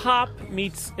it's like pop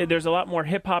meets. There's a lot more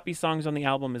hip hoppy songs on the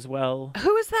album as well.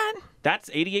 Who is that? That's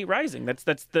 88 Rising. That's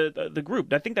the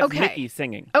group. I think that's Okay. Nicki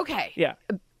singing. Okay. Yeah.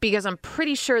 Because I'm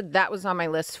pretty sure that was on my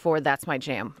list for That's My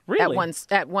Jam. Really?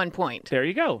 At one point. There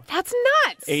you go. That's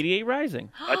nuts. 88 Rising.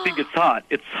 I think it's hot.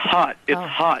 It's hot. It's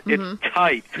hot. It's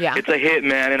tight. Yeah. It's a hit,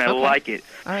 man, and I like it.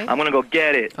 All right. I'm going to go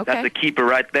get it. Okay. That's a keeper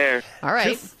right there. All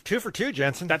right. Two for two,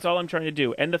 Jensen. That's all I'm trying to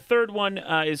do. And the third one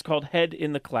is called Head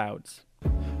in the Clouds.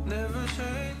 Never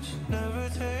change, never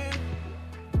take.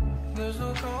 There's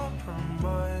no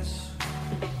compromise.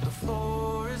 The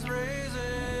floor is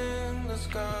raising, the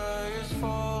sky is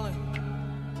falling.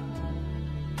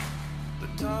 The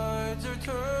tides are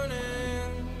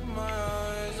turning, my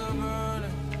eyes are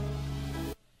burning.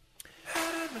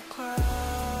 Head in the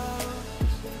clouds,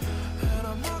 and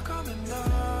I'm not coming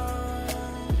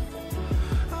down.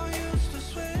 I used to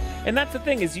swim. And that's the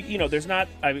thing is, you know, there's not,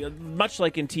 much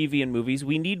like in TV and movies,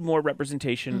 we need more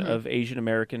representation of Asian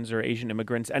Americans or Asian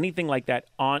immigrants, anything like that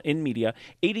in media.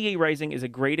 88 Rising is a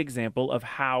great example of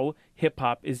how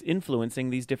hip-hop is influencing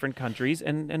these different countries,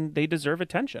 and they deserve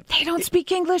attention. They don't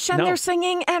speak English, and No. they're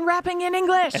singing and rapping in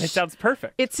English. And it sounds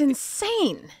perfect. It's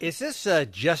insane. Is this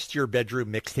just your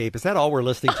bedroom mixtape? Is that all we're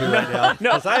listening to right now?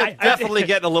 No, 'Cause I'm definitely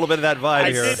getting a little bit of that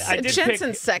vibe here. I did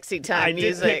Jensen's sexy time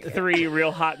music. pick 3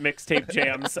 real hot mixtape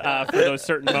jams for those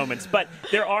certain moments, but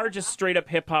there are just straight up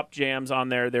hip hop jams on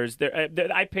there.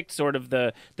 I picked sort of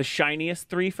the shiniest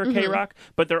 3 for K-Rock,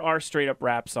 but there are straight up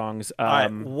rap songs. All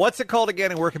right, what's it called again,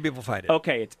 and where can people find it?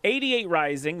 Okay, it's 88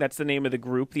 Rising. That's the name of the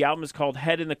group. The album is called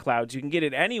Head in the Clouds. You can get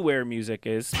it anywhere music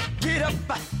is. Get up,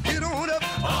 get on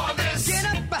up, all this. Get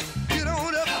up, get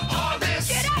on up, all this.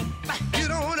 Get up, get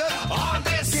on up, all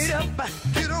this. Get up,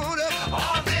 get on up,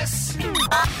 all this.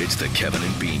 It's the Kevin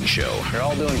and Bean Show. They're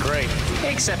all doing great,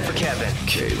 except for Kevin.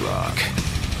 K-Rock.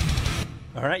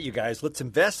 All right, you guys, let's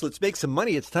invest. Let's make some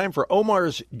money. It's time for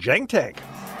Omar's Jank Tank.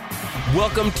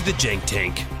 Welcome to the Jank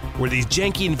Tank, where these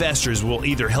janky investors will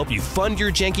either help you fund your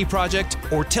janky project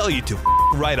or tell you to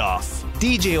right off.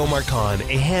 DJ Omar Khan,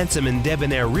 a handsome and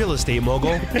debonair real estate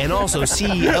mogul, and also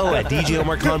CEO at DJ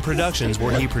Omar Khan Productions,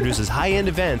 where he produces high-end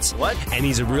events. What? And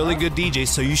he's a really good DJ,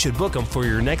 so you should book him for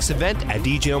your next event at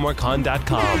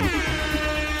DJOmarKhan.com.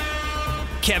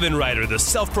 Kevin Ryder, the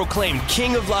self-proclaimed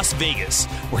king of Las Vegas,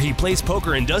 where he plays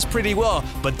poker and does pretty well,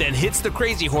 but then hits the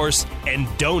crazy horse and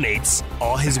donates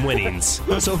all his winnings.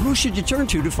 So who should you turn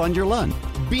to fund your LUN?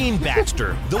 Bean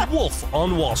Baxter, the wolf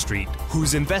on Wall Street,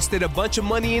 who's invested a bunch of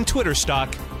money in Twitter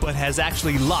stock, but has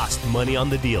actually lost money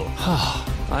on the deal.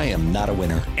 I am not a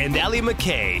winner. And Allie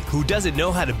McKay, who doesn't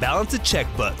know how to balance a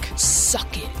checkbook.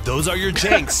 Suck it. Those are your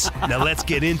janks. Now let's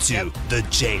get into the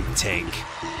Jank Tank.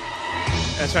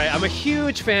 That's right. I'm a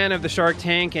huge fan of the Shark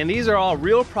Tank, and these are all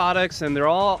real products, and they're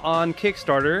all on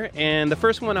Kickstarter. And the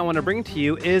first one I want to bring to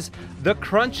you is the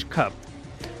Crunch Cup,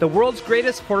 the world's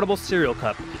greatest portable cereal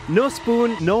cup. No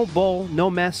spoon, no bowl, no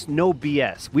mess, no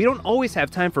BS. We don't always have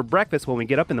time for breakfast when we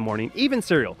get up in the morning, even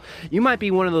cereal. You might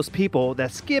be one of those people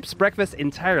that skips breakfast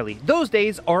entirely. Those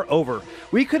days are over.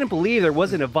 We couldn't believe there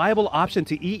wasn't a viable option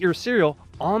to eat your cereal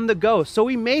on the go, so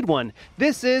we made one.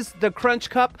 This is the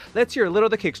Crunch Cup. Let's hear a little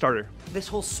of the Kickstarter. This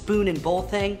whole spoon and bowl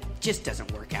thing just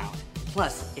doesn't work out.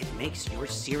 Plus, it makes your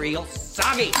cereal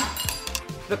soggy.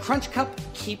 The Crunch Cup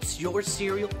keeps your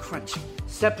cereal crunchy,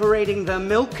 separating the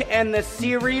milk and the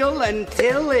cereal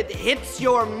until it hits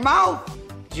your mouth.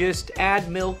 Just add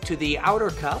milk to the outer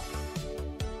cup,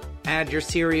 add your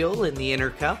cereal in the inner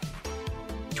cup,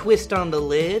 twist on the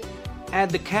lid,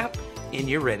 add the cap, and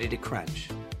you're ready to crunch.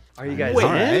 Are you guys Wait,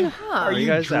 in? Are you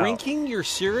guys out? drinking your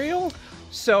cereal?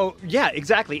 So, yeah,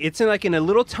 exactly. It's in a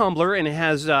little tumbler, and it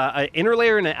has an inner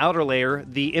layer and an outer layer.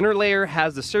 The inner layer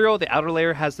has the cereal, the outer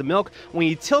layer has the milk. When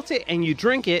you tilt it and you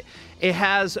drink it, it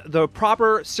has the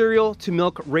proper cereal to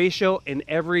milk ratio in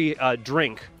every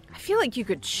drink. I feel like you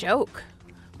could choke.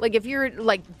 Like if you're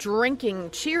like drinking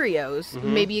Cheerios,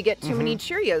 maybe you get too many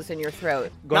Cheerios in your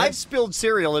throat. I've spilled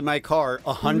cereal in my car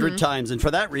 100 times, and for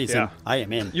that reason, I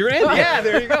am in. You're in? Yeah,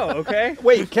 there you go. Okay.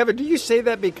 Wait, Kevin, do you say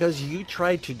that because you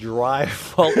tried to drive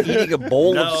while eating a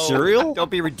bowl of cereal?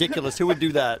 Don't be ridiculous. Who would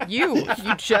do that? You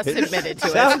just admitted to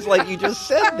it. Sounds like you just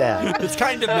said that. It's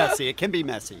kind of messy. It can be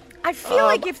messy. I feel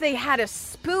like if they had a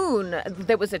spoon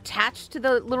that was attached to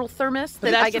the little thermos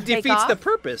that I could take defeats off. the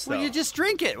purpose, though. Well, you just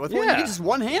drink it. With one, you can just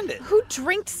one-hand it. Who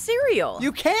drinks cereal?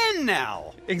 You can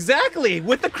now. Exactly.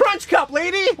 With the crunch cup,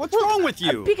 lady. What's wrong with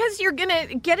you? Because you're going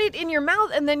to get it in your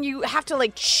mouth and then you have to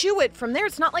like chew it from there.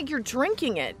 It's not like you're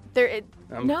drinking it.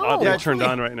 No. I'm turned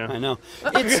on right now. I know.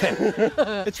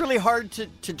 It's really hard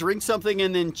to drink something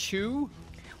and then chew.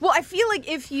 Well, I feel like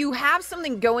if you have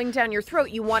something going down your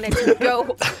throat, you want it to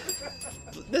go.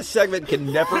 This segment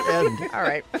can never end. All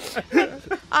right.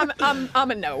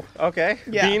 I'm a no. Okay.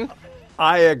 Yeah. Bean?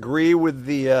 I agree with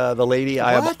the lady.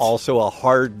 I am What? also a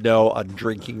hard no on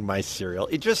drinking my cereal.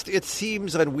 It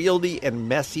seems unwieldy and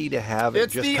messy to have it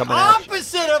It's just the coming out.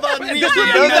 opposite of unwieldy.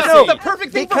 This No. is the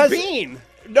perfect thing Because- for Bean.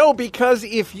 No, because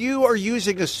if you are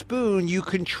using a spoon, you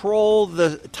control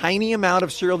the tiny amount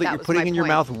of cereal that you're was putting my in your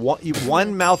point. mouth,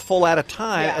 one mouthful at a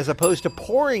time, Yeah. as opposed to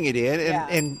pouring it in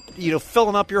and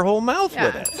filling up your whole mouth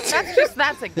with it.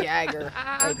 That's a gagger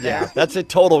right there. That's a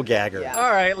total gagger. Yeah.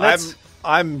 All right, let's...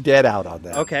 I'm dead out on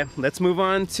that. Okay, let's move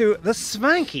on to the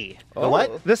Swanky. The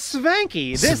what? The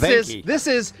Swanky. This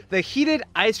is the heated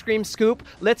ice cream scoop.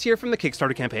 Let's hear from the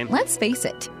Kickstarter campaign. Let's face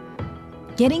it,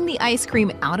 getting the ice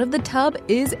cream out of the tub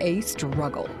is a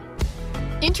struggle.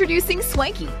 Introducing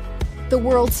Swanky, the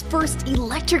world's first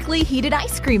electrically heated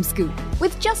ice cream scoop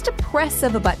with just a press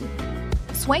of a button.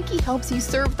 Swanky helps you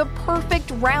serve the perfect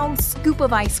round scoop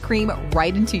of ice cream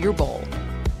right into your bowl.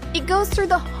 It goes through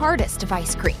the hardest of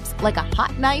ice creams, like a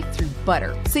hot knife through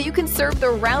butter, so you can serve the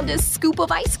roundest scoop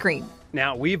of ice cream.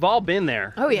 Now, we've all been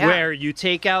there. Oh, yeah. Where you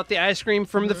take out the ice cream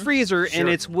from the freezer and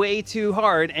it's way too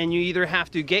hard, and you either have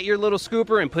to get your little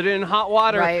scooper and put it in hot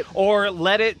water Right. or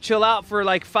let it chill out for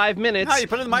like 5 minutes. No, you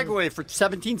put it in the microwave for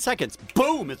 17 seconds.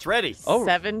 Boom, it's ready. Oh.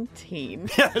 17.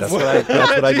 That's what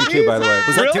I do too, by the way.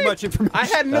 Was that too much information? I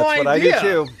had no That's idea. what I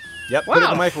do too. Yep, put it in Wow.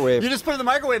 the microwave. You just put it in the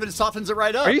microwave and it softens it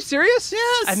right up. Are you serious?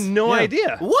 Yes. I had no Yeah.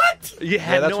 idea. What? You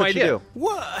had that's no what idea. you do.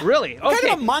 What? Really? Okay. What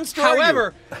kind of a monster are you?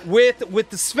 However, with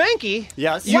the Swanky,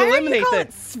 Yes. you Why eliminate do you call the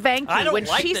it Swanky I don't when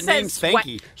like she the says name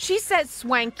Swanky. She says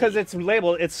swanky. because it's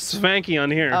labeled. It's Swanky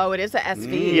on here. Oh, it is a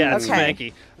SV. yeah, it's okay.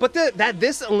 Swanky. But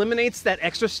this eliminates that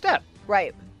extra step.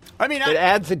 Right. I mean, It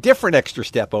adds a different extra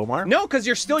step, Omar. No, because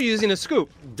you're still using a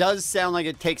scoop. does sound like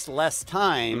it takes less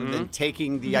time than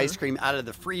taking the ice cream out of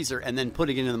the freezer and then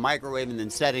putting it in the microwave and then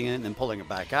setting it and then pulling it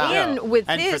back out. And with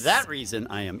and for this- that reason,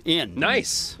 I am in.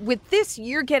 Nice. With this,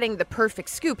 you're getting the perfect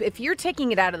scoop. If you're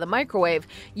taking it out of the microwave,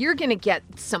 you're going to get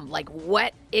some like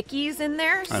wet ickies in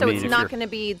there, I so mean, it's if not you're- going to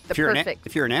be the if you're perfect.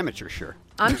 if you're an amateur, sure.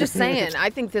 I'm just saying, I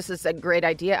think this is a great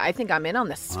idea. I think I'm in on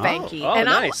the Spanky. Oh, and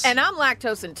nice. I'm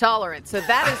lactose intolerant, so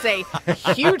that is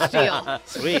a huge deal.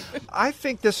 Sweet. I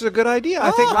think this is a good idea.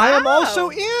 I think I am also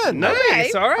in. Nice.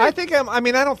 Okay. All right. I think I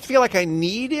don't feel like I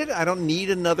need it. I don't need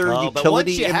another Oh, but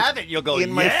utility once you have it, you'll go,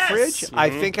 in my "Yes!" fridge.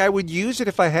 I think I would use it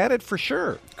if I had it for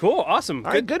sure. Cool. Awesome.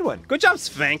 All right, good one. Good job,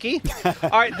 Spanky.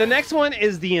 All right, the next one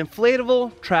is the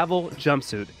inflatable travel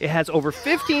jumpsuit. It has over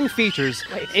 15 features,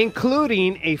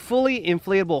 including a fully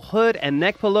inflatable hood and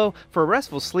neck pillow for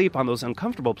restful sleep on those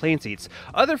uncomfortable plane seats.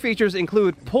 Other features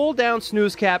include pull-down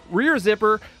snooze cap, rear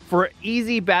zipper for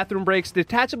easy bathroom breaks,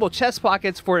 detachable chest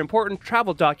pockets for important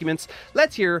travel documents.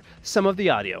 Let's hear some of the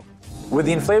audio. With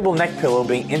the inflatable neck pillow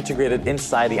being integrated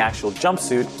inside the actual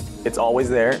jumpsuit, it's always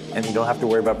there and you don't have to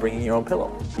worry about bringing your own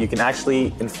pillow. You can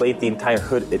actually inflate the entire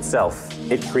hood itself.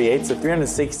 It creates a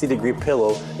 360-degree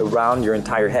pillow around your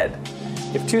entire head.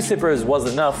 If 2 zippers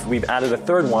wasn't enough, we've added a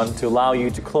third one to allow you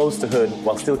to close the hood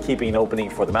while still keeping an opening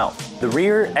for the mouth. The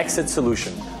rear exit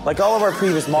solution. Like all of our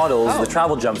previous models, the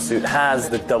travel jumpsuit has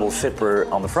the double zipper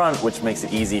on the front, which makes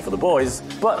it easy for the boys.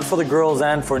 But for the girls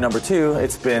and for number 2,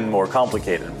 it's been more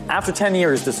complicated. After 10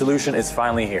 years, the solution is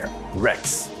finally here.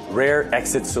 Rex, rear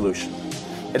exit solution.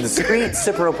 A discreet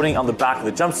zipper opening on the back of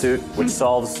the jumpsuit, which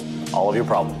solves all of your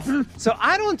problems. So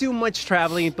I don't do much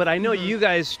traveling, but I know you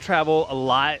guys travel a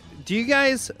lot. Do you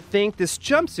guys think this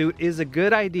jumpsuit is a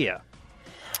good idea?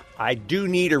 I do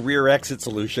need a rear exit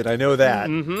solution. I know that.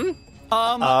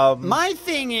 My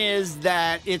thing is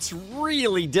that it's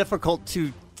really difficult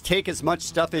to take as much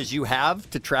stuff as you have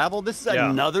to travel. This is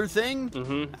another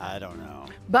thing. I don't know.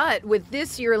 But with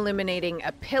this, you're eliminating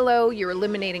a pillow. You're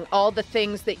eliminating all the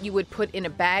things that you would put in a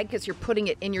bag because you're putting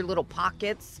it in your little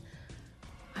pockets.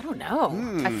 I don't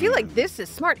know. I feel like this is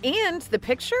smart. And the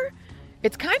picture,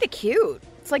 it's kind of cute.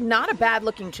 It's like not a bad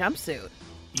looking jumpsuit.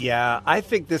 Yeah, I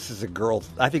think this is a girl.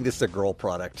 I think this is a girl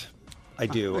product. I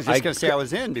do. I was just going to say I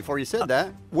was in before you said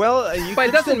that. Well, but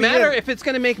it doesn't matter if it's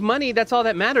going to make money. That's all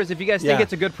that matters. If you guys think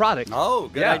it's a good product. Oh,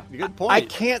 good point. I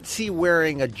can't see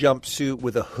wearing a jumpsuit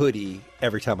with a hoodie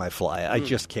every time I fly. I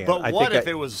just can't. But what if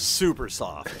it was super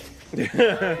soft?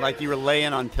 Like you were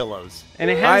laying on pillows.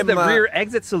 And it has the rear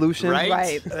exit solution.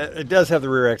 Right. It does have the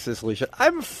rear exit solution.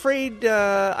 I'm afraid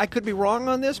I could be wrong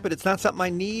on this, but it's not something I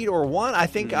need or want. I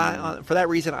think for that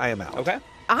reason, I am out. Okay.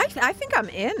 I think I'm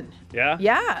in. Yeah?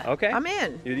 Yeah. Okay. I'm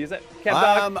in. You use it? Cat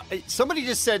dog? Somebody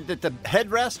just said that the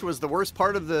headrest was the worst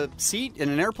part of the seat in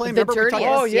an airplane. The Remember we talked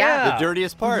dirtiest, about- yeah. The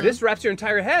dirtiest part. This wraps your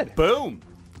entire head. Boom.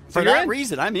 For you're that in?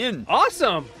 reason, I'm in.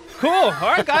 Awesome. Cool. All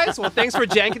right, guys. Well, thanks for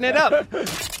janking it up.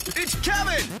 It's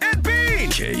Kevin and Bean.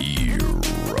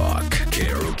 K-Rock.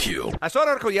 KROQ. I saw an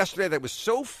article yesterday that was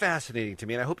so fascinating to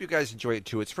me, and I hope you guys enjoy it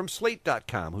too. It's from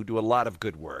Slate.com, who do a lot of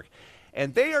good work.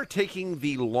 And they are taking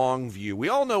the long view. We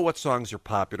all know what songs are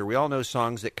popular. We all know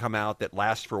songs that come out that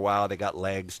last for a while. They got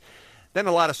legs. Then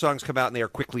a lot of songs come out and they are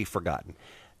quickly forgotten.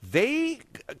 They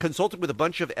consulted with a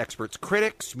bunch of experts,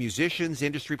 critics, musicians,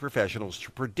 industry professionals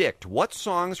to predict what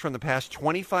songs from the past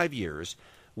 25 years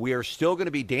we are still going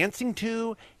to be dancing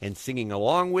to and singing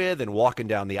along with and walking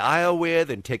down the aisle with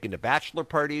and taking to bachelor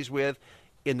parties with.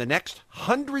 In the next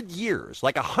 100 years,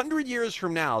 like 100 years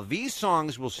from now, these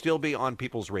songs will still be on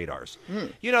people's radars.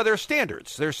 You know, they're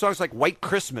standards. There's songs like White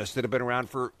Christmas that have been around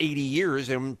for 80 years,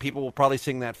 and people will probably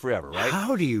sing that forever, right?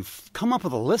 How do you come up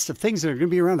with a list of things that are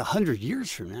going to be around 100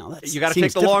 years from now? You got to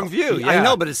take the long view. Yeah. I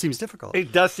know, but it seems difficult.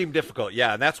 It does seem difficult,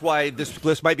 yeah. And that's why this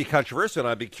list might be controversial, and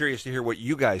I'd be curious to hear what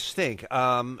you guys think.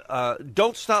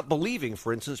 Don't Stop Believing,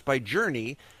 for instance, by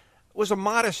Journey, was a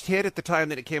modest hit at the time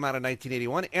that it came out in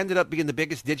 1981, ended up being the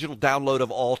biggest digital download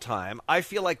of all time. I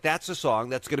feel like that's a song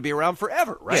that's going to be around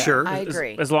forever, right? Sure. I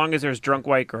agree. As long as there's drunk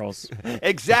white girls.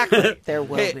 Exactly. There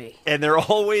will be. And there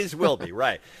always will be,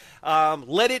 right.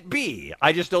 Let It Be.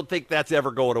 I just don't think that's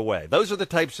ever going away. Those are the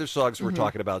types of songs we're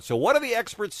talking about. So what do the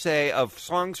experts say of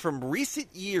songs from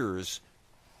recent years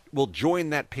will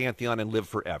join that pantheon and live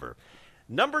forever?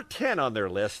 Number 10 on their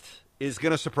list is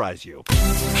going to surprise you.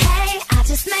 Hey, I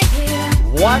just met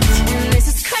you. What? This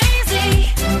is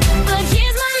crazy, but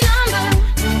here's my number,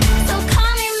 so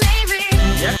call me maybe.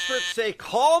 The experts say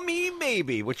Call Me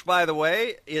Maybe, which, by the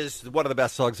way, is one of the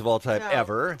best songs of all time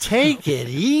ever. Take it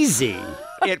easy.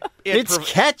 It's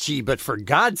catchy, but for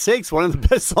God's sakes, one of the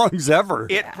best songs ever.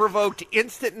 It provoked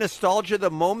instant nostalgia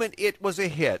the moment it was a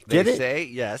hit. They say,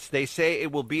 yes, they say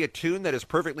it will be a tune that is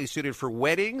perfectly suited for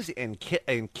weddings and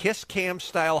kiss cam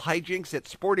style hijinks at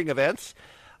sporting events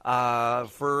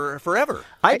for forever.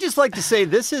 I'd just like to say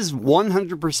this is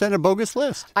 100% a bogus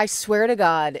list. I swear to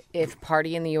God, if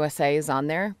Party in the USA is on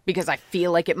there, because I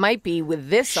feel like it might be with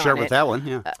this on it. Sure, with that one,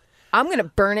 yeah. I'm going to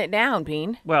burn it down,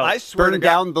 Bean. Well, I swear burn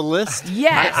down the list?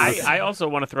 Yes. I also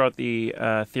want to throw out the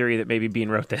theory that maybe Bean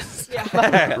wrote this.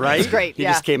 Right? It's great, He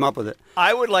just came up with it.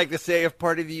 I would like to say if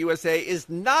Party of the USA is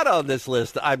not on this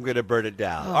list, I'm going to burn it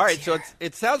down. All right, so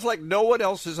it sounds like no one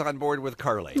else is on board with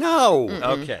Carly. No.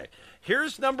 Okay.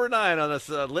 Here's number 9 on this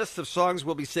list of songs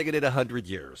we'll be singing in 100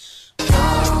 years.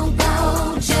 Don't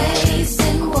go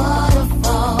chasing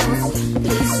waterfalls.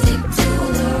 Please stick to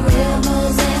the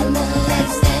rivers and the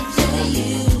lakes that you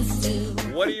used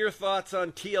to. What are your thoughts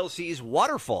on TLC's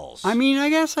Waterfalls? I mean,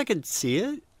 I guess I could see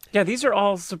it. Yeah, these are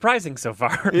all surprising so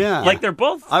far. Yeah. Like they're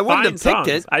both I wouldn't fine have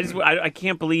picked songs. it. I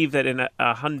can't believe that in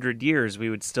 100 years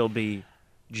we would still be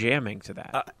jamming to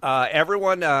that.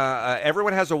 Everyone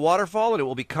has a waterfall, and it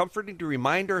will be comforting to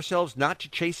remind ourselves not to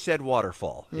chase said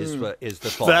waterfall. Is the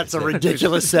thought? That's a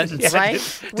ridiculous sentence, right?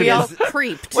 We all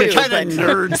creeped. What kind of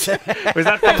nerds Was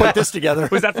that from, put this together?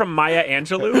 Was that from Maya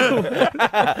Angelou?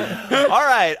 All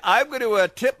right, I'm going to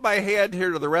tip my hand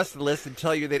here to the rest of the list and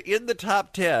tell you that in the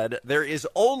top 10 there is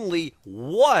only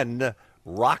one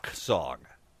rock song,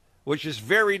 which is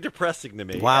very depressing to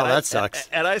me. Wow, And that sucks.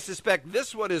 And I suspect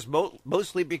this one is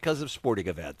mostly because of sporting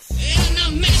events.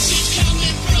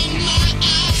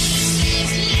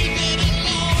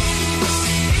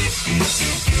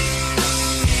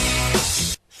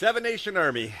 Seven Nation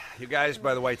Army. You guys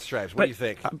by the White Stripes. What do you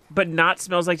think? But not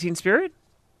Smells Like Teen Spirit?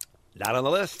 Not on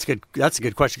the list. That's a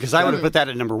good question because I would have put that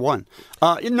at number one.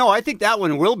 No, I think that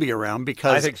one will be around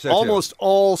because I think so, too. almost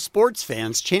all sports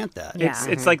fans chant that.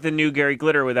 It's like the new Gary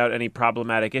Glitter without any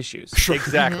problematic issues.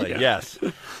 Exactly, yes.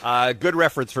 Good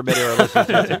reference for many of our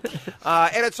listeners.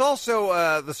 And it's also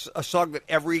a song that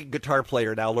every guitar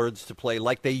player now learns to play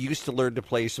like they used to learn to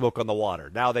play Smoke on the Water.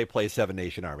 Now they play Seven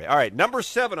Nation Army. All right, number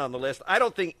 7 on the list. I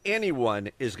don't think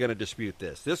anyone is going to dispute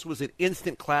this. This was an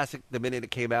instant classic the minute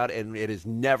it came out, and it has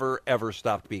never, ever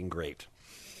stopped being great.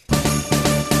 Don't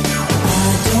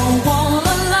want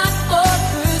a lot for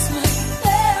Christmas.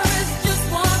 There is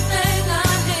just one thing I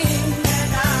need.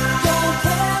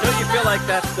 Don't you feel like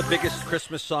that's the biggest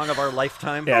Christmas song of our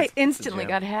lifetime? I instantly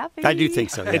got happy. I do think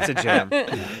so. It's a jam.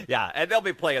 Yeah, and they'll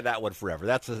be playing that one forever.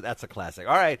 That's a classic.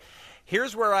 All right.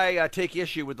 Here's where I take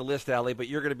issue with the list, Allie, but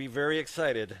you're going to be very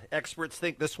excited. Experts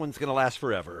think this one's going to last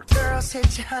forever. Girls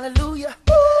hit you hallelujah.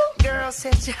 Girls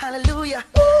hit you hallelujah.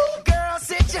 Girls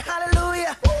hit you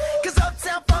hallelujah. Cause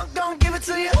Uptown Funk don't give it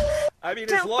to you. I mean,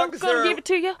 as long as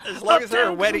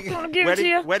they're wedding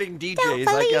DJs,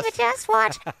 I guess. Just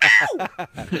watch.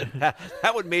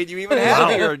 That would made you even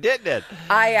happier, didn't it?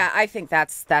 I think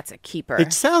that's a keeper.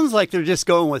 It sounds like they're just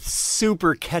going with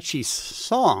super catchy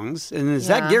songs, and is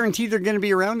that guaranteed they're going to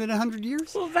be around in 100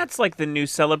 years? Well, that's like the new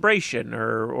Celebration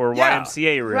or Yeah.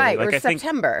 YMCA, really. Right, like, or I think,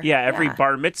 September. every Yeah.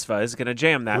 bar mitzvah is going to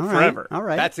jam that All right, forever. all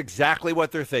right. That's exactly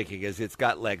what they're thinking, is it's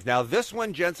got legs. Now, this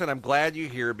one, Jensen, I'm glad you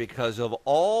hear because of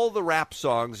all the rap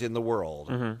songs in the world.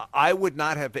 I would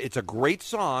not have. It's a great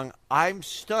song. I'm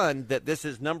stunned that this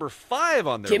is number 5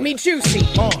 on their Give me list. Juicy.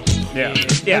 Yeah.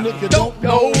 And if you don't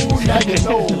know, now you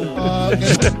know.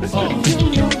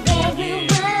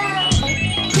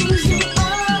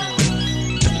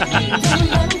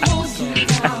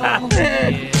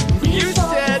 You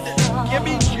said, give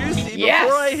me Juicy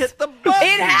before I hit the button.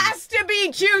 It has to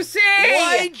be Juicy.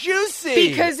 Why Juicy?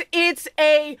 Because it's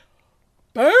a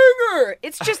banger.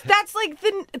 It's just that's like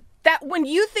that when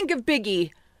you think of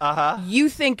Biggie, you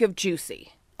think of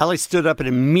Juicy. Allie stood up and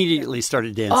immediately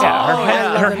started dancing.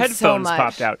 Her headphones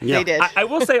popped out. Yeah. They did. I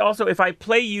will say also, if I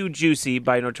play you Juicy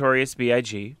by Notorious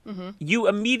B.I.G., you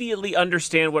immediately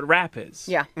understand what rap is.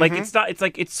 Yeah. Like, it's not, it's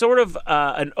like, it's sort of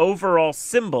an overall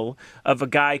symbol of a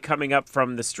guy coming up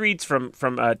from the streets, from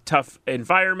a tough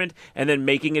environment, and then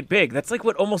making it big. That's like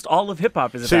what almost all of hip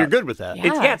hop is about. So you're good with that?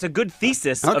 It's a good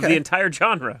thesis of the entire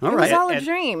genre. All It right. was all a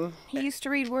dream. He used to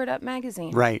read Word Up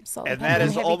magazine. Right. So And that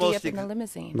is Heavy D almost up in the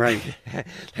limousine. Right.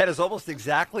 That is almost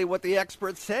exactly what the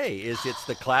experts say. It's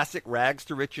the classic rags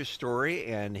to riches story,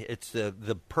 and it's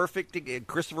the perfect.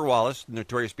 Christopher Wallace,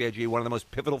 Notorious B.I.G., one of the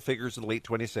most pivotal figures of the late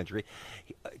 20th century,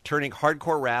 turning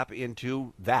hardcore rap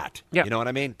into that. Yeah. You know what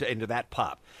I mean? Into that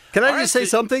pop. Can I All just right, say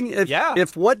something?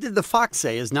 If What Did the Fox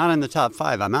Say is not in the top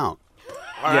 5, I'm out.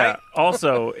 All yeah. right.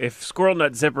 Also, if Squirrel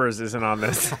Nut Zippers isn't on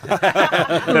this,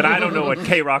 then I don't know what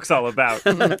K-Rock's all about.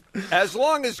 As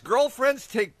long as girlfriends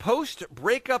take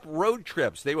post-breakup road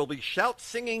trips, they will be shout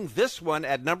singing this one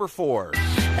at number 4.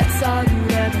 That's all you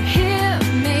ever hear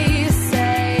me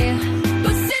say.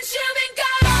 But since you've been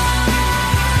gone,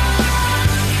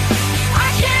 I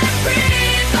can't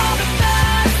breathe for the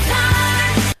first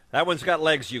time. That one's got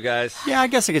legs, you guys. Yeah, I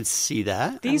guess I could see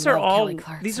that. These are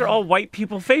all white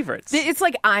people favorites. It's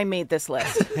like I made this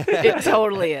list. It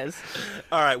totally is.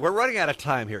 All right, we're running out of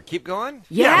time here. Keep going?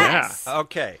 Yes.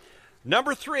 Okay.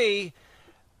 Number 3,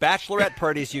 bachelorette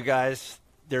parties, you guys.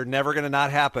 They're never going to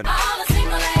not happen. All the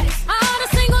single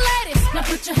ladies, now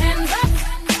put your hands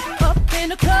up in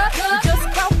the club, just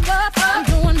broke up, I'm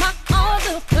doing my own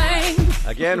little thing.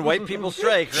 Again, white people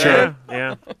strike, right? Sure.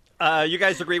 Yeah. You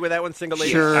guys agree with that one, single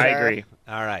ladies? Sure. I agree.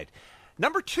 All right.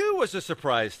 Number 2 was a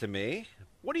surprise to me.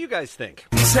 What do you guys think?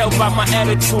 Tell by my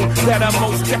attitude that I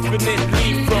most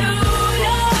definitely from.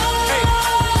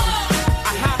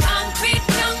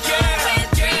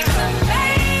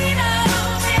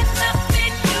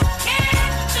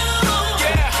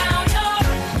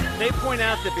 They point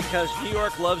out that because New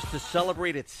York loves to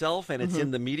celebrate itself and it's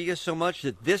in the media so much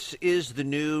that this is the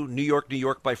new New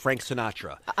York by Frank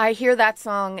Sinatra. I hear that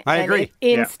song I and agree. it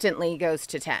instantly goes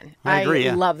to 10. I agree,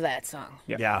 yeah. love that song.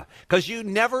 Yeah, because you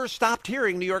never stopped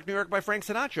hearing New York by Frank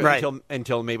Sinatra Right.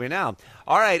 until maybe now.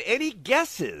 All right, any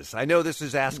guesses? I know this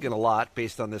is asking a lot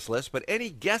based on this list, but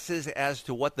any guesses as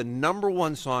to what the number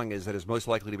 1 song is that is most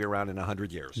likely to be around in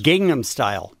 100 years? Gangnam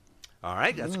Style. All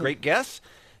right, that's a great guess.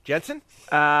 Jensen?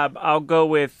 I'll go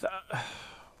with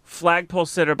Flagpole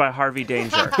Sitter by Harvey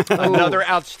Danger. Another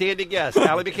outstanding guess.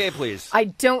 Allie McKay, please. I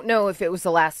don't know if it was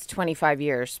the last 25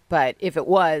 years, but if it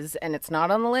was and it's not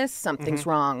on the list, something's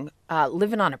wrong.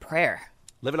 Living on a Prayer.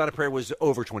 Living on a Prayer was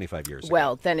over 25 years ago.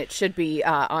 Well, then it should be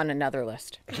on another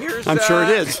list. I'm sure it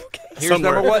is. Here's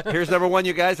number one. Here's number one,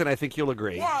 you guys, and I think you'll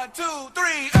agree. 1, 2, 3,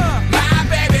 my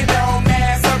baby don't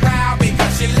mess around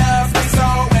because she loves me so,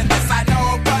 and this I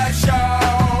know for sure.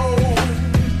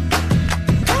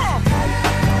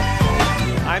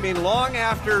 I mean, long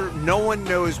after no one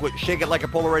knows what Shake It Like a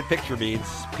Polaroid Picture means,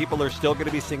 people are still going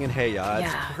to be singing Hey Ya.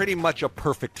 It's pretty much a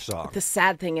perfect song. The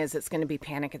sad thing is it's going to be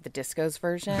Panic at the Disco's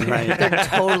version. Right. They're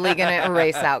totally going to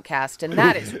erase Outkast, and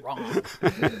that is wrong.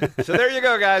 So there you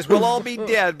go, guys. We'll all be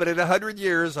dead, but in 100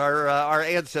 years, our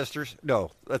ancestors,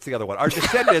 no, that's the other one. Our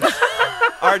descendants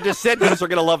are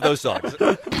going to love those songs.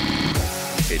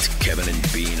 It's Kevin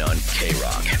and Bean on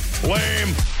K-Rock.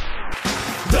 Lame.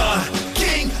 The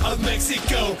king of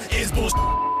Mexico is bullshit.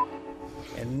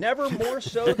 And never more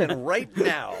so than right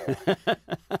now.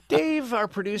 Dave, our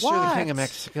producer, the King of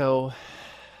Mexico,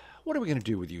 what are we going to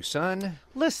do with you, son?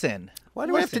 Listen. Why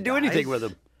do we have to do anything with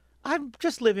him? I'm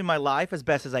just living my life as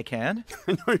best as I can.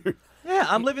 Yeah,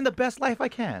 I'm living the best life I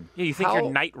can. Yeah, you think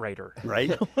you're Knight Rider.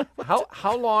 Right?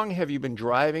 How long have you been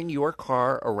driving your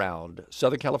car around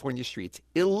Southern California streets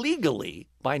illegally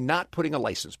by not putting a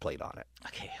license plate on it?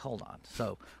 Okay, hold on.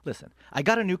 So, listen, I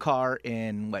got a new car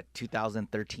in,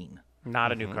 2013.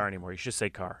 Not a new car anymore. You should say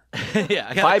car. Yeah,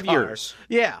 I got 5 a car. years.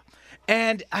 Yeah.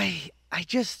 And I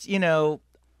just, I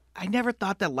never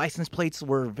thought that license plates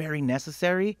were very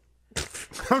necessary.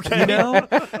 Okay.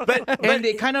 And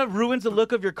it kind of ruins the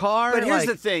look of your car. But here's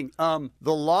the thing.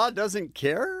 The law doesn't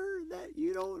care that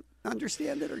you don't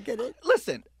understand it or get it.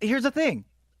 Listen, here's the thing.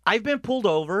 I've been pulled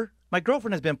over. My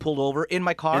girlfriend has been pulled over in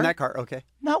my car. In that car, okay.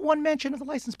 Not one mention of the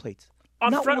license plates.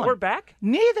 On Not front one. or back?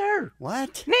 Neither.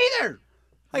 What? Neither.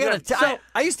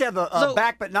 I used to have a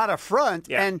back but not a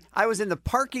front, and I was in the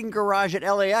parking garage at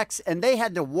LAX, and they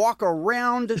had to walk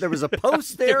around. There was a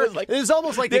post there. It was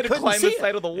almost like they had to couldn't climb see the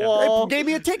side it. of the wall. They gave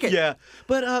me a ticket. Yeah,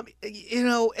 but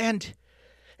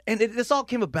this all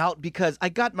came about because I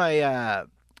got my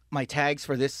my tags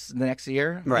for the next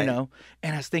year, Right. and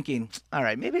I was thinking, all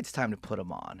right, maybe it's time to put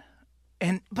them on.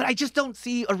 But I just don't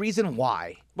see a reason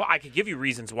why. Well, I could give you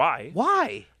reasons why.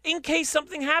 Why? In case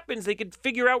something happens, they could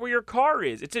figure out where your car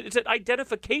is. It's an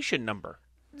identification number.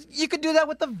 You could do that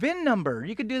with the VIN number.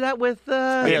 You could do that with.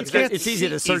 It's easy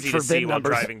to search for see VIN while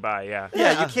numbers. driving by. Yeah.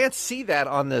 Yeah, you can't see that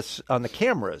on the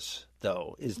cameras,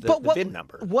 though, is the VIN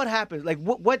number. What happens? Like,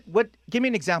 what? Give me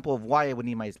an example of why I would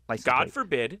need my license God plate.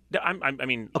 forbid. I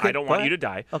mean, Okay, I don't go want ahead. you to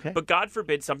die. Okay. But God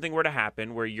forbid something were to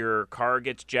happen where your car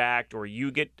gets jacked or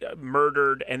you get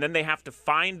murdered, and then they have to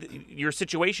find your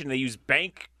situation. They use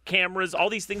bank cameras, all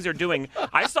these things they're doing.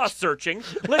 I saw searching.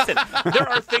 Listen, there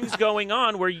are things going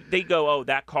on where they go, oh,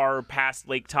 that car passed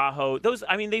Lake Tahoe.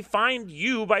 They find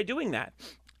you by doing that.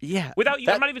 Yeah. Without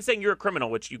you, I'm not even saying you're a criminal,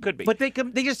 which you could be. But they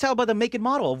just tell by the make and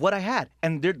model of what I had,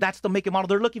 and that's the make and model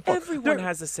they're looking for. Everyone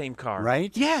has the same car.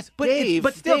 Right? Yes, but Dave,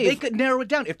 but still, Dave. they could narrow it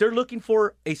down. If they're looking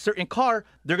for a certain car,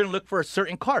 they're going to look for a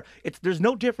certain car. There's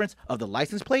no difference of the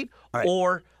license plate Right.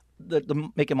 or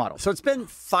the make and model. So it's been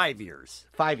 5 years.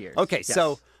 5 years. Okay, Yes.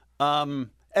 so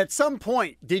at some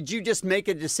point, did you just make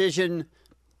a decision,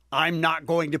 I'm not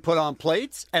going to put on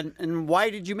plates? And why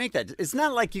did you make that? It's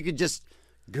not like you could just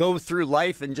go through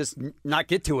life and just not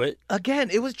get to it. Again,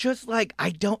 it was just like I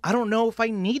don't know if I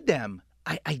need them.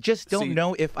 I just don't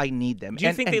know if I need them. Do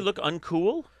you think they look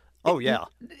uncool? Oh yeah.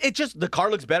 It just the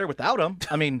car looks better without them.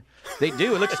 I mean, they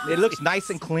do. It looks nice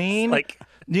and clean. I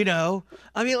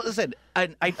mean, listen.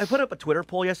 I put up a Twitter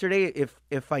poll yesterday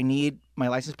if I need my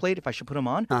license plate, if I should put them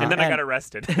on. And then I got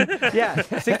arrested. Yeah,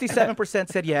 67%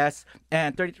 said yes,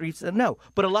 and 33% said no.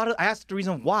 But I asked the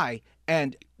reason why,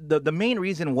 and the main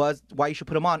reason was why you should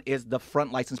put them on is the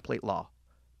front license plate law.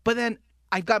 But then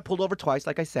I got pulled over twice,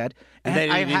 like I said. And they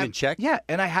didn't even check? Yeah,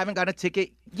 and I haven't got a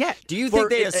ticket yet. Do you think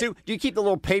they assume? Do you keep the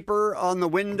little paper on the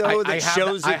window that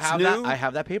shows it's new? I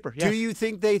have that paper. Yes. Do you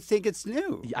think they think it's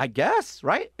new? I guess,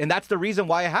 right? And that's the reason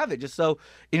why I have it, just so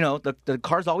the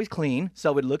car's always clean,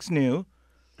 so it looks new.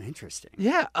 Interesting.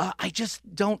 Yeah, I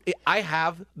just don't. I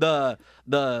have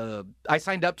I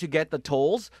signed up to get the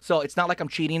tolls, so it's not like I'm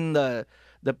cheating the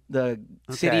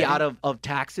city out of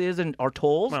taxes or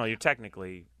tolls. Well, you're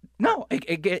technically. No,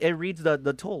 it reads the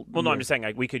toll. Well, no, I'm just saying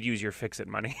we could use your fix-it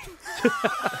money.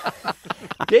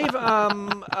 Dave,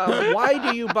 why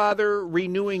do you bother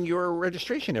renewing your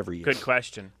registration every year? Good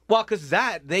question. Well, because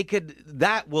that's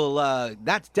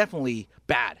definitely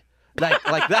bad.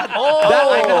 Like that.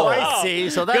 I see.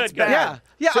 So that's bad.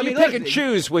 Yeah. So I mean, you pick and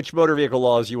choose which motor vehicle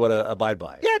laws you want to abide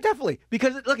by. Yeah, definitely.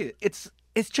 Because look, it's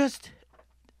just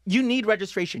you need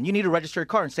registration. You need to register a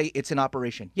car and say it's in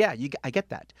operation. Yeah, I get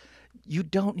that. You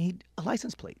don't need a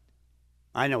license plate.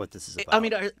 I know what this is about.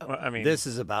 I mean, this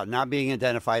is about not being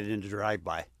identified in a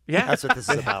drive-by. Yeah. That's what this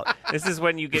is about. This is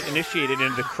when you get initiated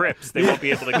into the crypts. They won't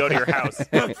be able to go to your house.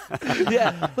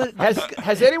 Yeah. But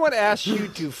has anyone asked you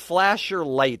to flash your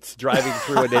lights driving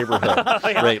through a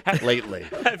neighborhood lately?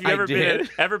 Have you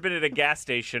ever been at a gas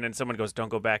station and someone goes, "Don't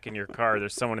go back in your car.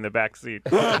 There's someone in the back seat."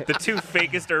 The two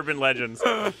fakest urban legends.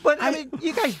 But I mean,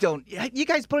 you guys don't. You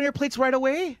guys put on your plates right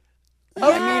away.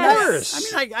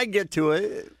 I get to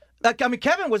it. I mean,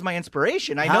 Kevin was my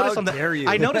inspiration. How dare you.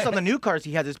 I noticed on the new cars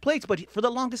he has his plates, but for the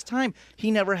longest time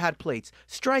he never had plates.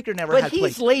 Stryker never had plates. But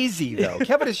he's lazy, though.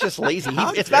 Kevin is just lazy.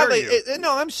 No,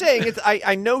 I'm saying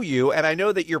I know you, and I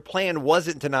know that your plan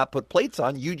wasn't to not put plates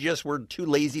on. You just were too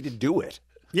lazy to do it.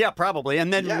 Yeah, probably.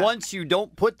 And then once you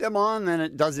don't put them on, then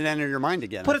it doesn't enter your mind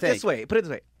again. Put it this way.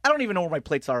 I don't even know where my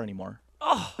plates are anymore.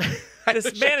 Oh,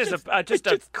 this man is just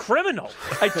a criminal.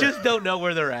 I just don't know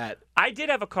where they're at. I did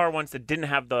have a car once that didn't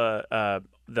have the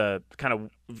kind of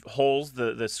holes,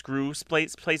 the screw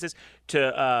places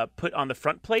to put on the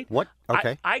front plate. What?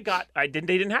 Okay. They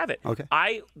didn't have it. Okay.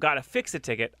 I got a fix-it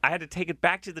ticket. I had to take it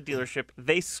back to the dealership.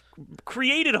 They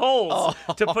created holes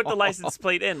to put the license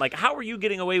plate in. Like, how are you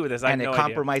getting away with this? And it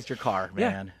compromised your car,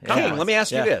 man. Yeah. King, let me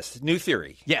ask you this. New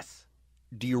theory. Yes.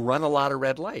 Do you run a lot of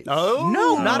red lights? Oh,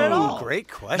 no, not at all. Great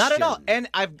question. Not at all.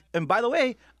 And by the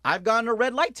way, I've gotten a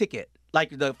red light ticket,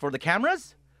 like for the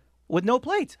cameras, with no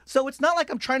plates. So it's not like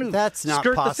I'm trying to That's not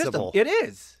skirt possible. the system. It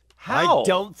is. How? I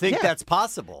don't think that's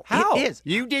possible. How? It is.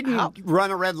 You didn't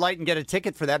run a red light and get a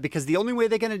ticket for that because the only way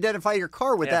they can identify your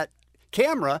car with that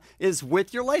camera is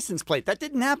with your license plate. That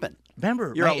didn't happen.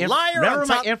 Remember, you're a liar. Remember,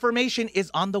 my information is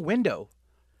on the window.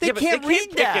 They can't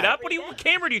read pick it up. What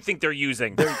camera do you think they're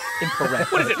using? They're infrared.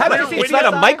 What is it? It's not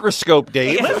a microscope,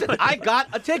 Dave. Listen, I got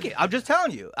a ticket. I'm just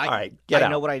telling you. All right, get out.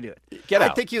 I know what I do. Get out.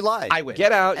 I think you lied. I win.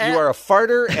 Get out. You are a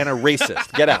farter and a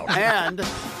racist. Get out. And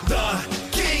the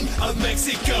king of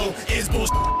Mexico is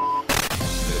bullshit.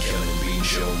 The Kevin and Bean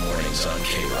Show mornings on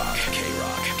K-Rock.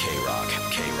 K-Rock. K-Rock.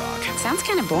 K-Rock. Sounds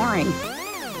kind of boring.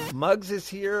 Muggs is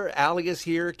here. Allie is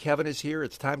here. Kevin is here.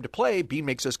 It's time to play. Bean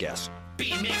Makes Us Guess.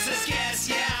 Bean makes us guess,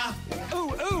 yeah.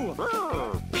 Ooh.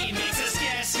 Bean makes us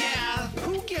guess, yeah.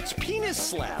 Who gets penis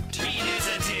slapped? Bean is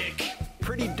a dick.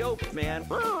 Pretty dope, man.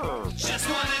 Just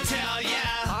want to tell ya.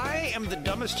 I am the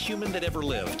dumbest human that ever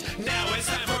lived. Now it's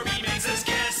time for Bean makes us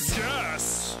guess.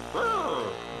 Yes.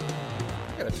 I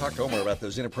got to talk to Omar about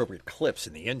those inappropriate clips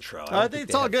in the intro. I think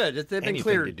it's all good. They've been anything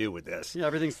cleared. To do with this. Yeah,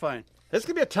 everything's fine. This is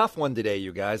going to be a tough one today,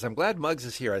 you guys. I'm glad Muggs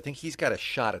is here. I think he's got a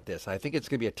shot at this. I think it's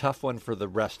going to be a tough one for the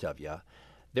rest of you.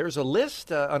 There's a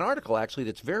list, an article actually,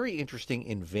 that's very interesting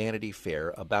in Vanity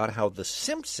Fair about how The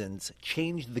Simpsons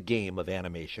changed the game of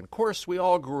animation. Of course, we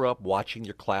all grew up watching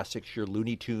your classics, your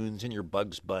Looney Tunes and your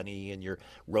Bugs Bunny and your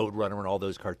Roadrunner and all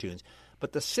those cartoons.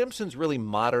 But The Simpsons really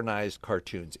modernized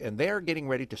cartoons, and they're getting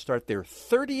ready to start their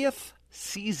 30th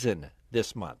season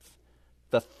this month.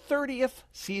 The 30th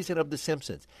season of The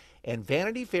Simpsons. And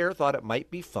Vanity Fair thought it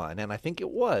might be fun, and I think it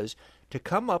was, to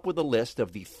come up with a list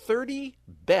of the 30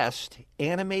 best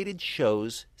animated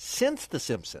shows since The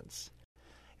Simpsons.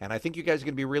 And I think you guys are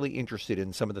going to be really interested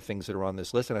in some of the things that are on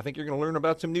this list, and I think you're going to learn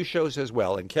about some new shows as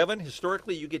well. And Kevin,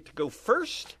 historically, you get to go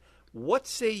first. What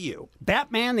say you?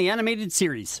 Batman, the animated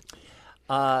series.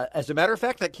 As a matter of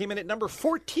fact, that came in at number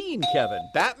 14, Kevin.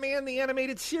 Batman, the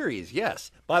animated series, yes.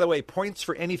 By the way, points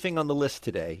for anything on the list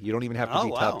today. You don't even have to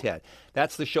be top 10.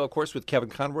 That's the show, of course, with Kevin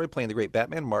Conroy playing the great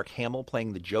Batman, Mark Hamill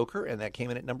playing the Joker, and that came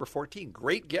in at number 14.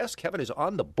 Great guess. Kevin is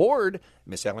on the board.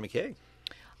 Miss Allie McKay.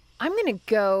 I'm going to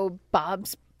go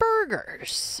Bob's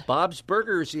Burgers. Bob's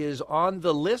Burgers is on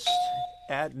the list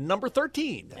at number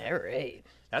 13. All right.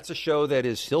 That's a show that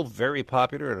is still very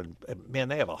popular, and man,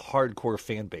 they have a hardcore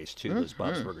fan base, too, those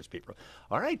Bob's Burgers people.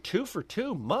 All right, 2 for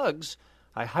 2. Muggs,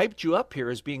 I hyped you up here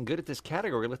as being good at this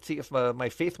category. Let's see if my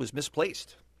faith was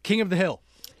misplaced. King of the Hill.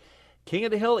 King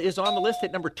of the Hill is on the list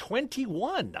at number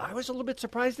 21. I was a little bit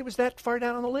surprised it was that far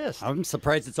down on the list. I'm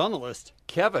surprised it's on the list.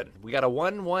 Kevin, we got a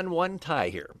 1-1-1 tie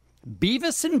here.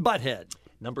 Beavis and Butthead.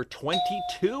 Number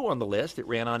 22 on the list. It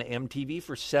ran on MTV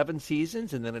for 7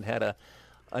 seasons, and then it had a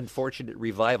unfortunate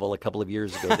revival a couple of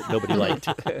years ago that nobody liked.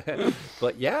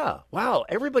 But yeah, wow,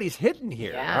 everybody's hitting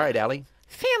here. Yeah. All right, Allie.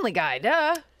 Family Guy,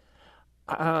 duh.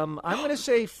 I'm going to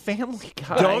say Family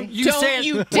Guy. Don't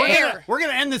you dare. We're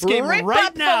going to end this game Rip right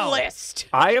up now. The list.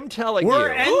 I am telling you.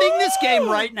 We're ending this game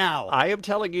right now. I am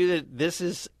telling you that this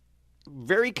is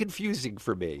very confusing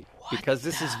for me. because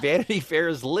this is Vanity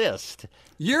Fair's list.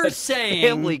 You're But saying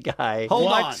Family Guy.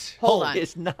 Hold on.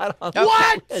 Is not on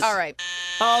What? the list. All right.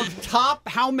 Of top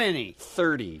how many?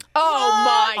 30. Oh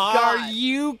my Are God.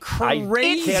 you I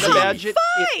crazy? can't imagine.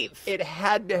 Five. It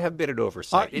had to have been an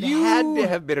oversight. It had to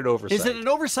have been an oversight. Is it an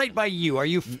oversight by you? Are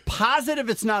you positive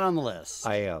it's not on the list?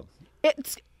 I am.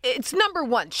 It's number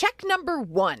one. Check number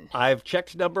one. I've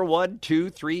checked number 1, 2,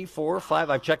 3, 4, 5.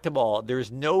 I've checked them all.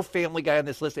 There's no Family Guy on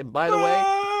this list. And by the way,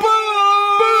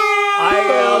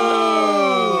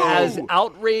 I am as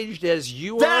outraged as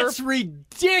you are. That's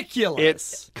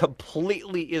ridiculous. It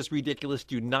completely is ridiculous.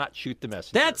 Do not shoot the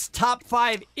messenger. That's top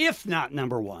 5, if not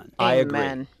number 1. I agree.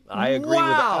 Amen. I agree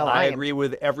Wow. with. I agree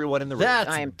with everyone in the room. That's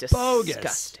I am bogus.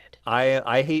 disgusted.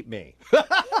 I hate me.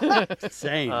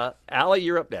 Same. Allie,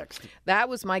 you're up next. That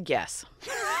was my guess.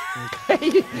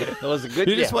 That was a good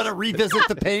You guess. just want to revisit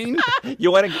the pain?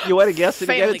 You want to guess it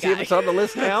again Family and see if Guy. it's on the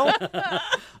list now?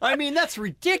 I mean, that's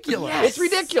ridiculous. Yes. It's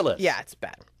ridiculous. Yeah, it's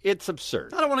bad. It's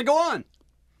absurd. I don't want to go on.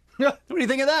 What do you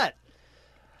think of that?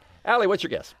 Allie, what's your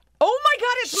guess? Oh my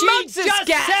God, it's Mugs' just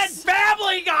guess. said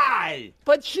Family Guy.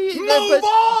 But she Move but,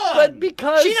 on. But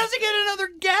because She doesn't get another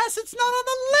guess. It's not on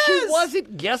the list. she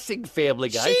wasn't guessing Family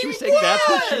Guy. She was saying that's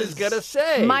what she was was. gonna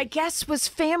say. My guess was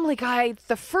Family Guy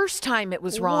the first time it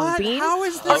was wrong, What? Bean. How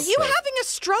is Are this? you having a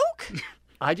stroke?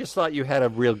 I just thought you had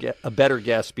a better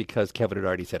guess because Kevin had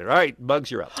already said it. All right,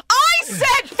 Bugs, you're up. I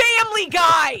said Family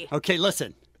Guy. Okay,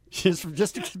 listen.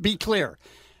 Just to be clear,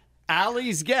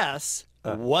 Allie's guess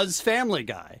was Family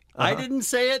Guy. I didn't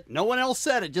say it. No one else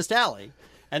said it, just Allie.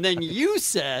 And then you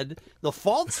said the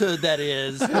falsehood that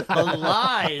is, the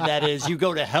lie that is, you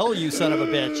go to hell, you son of a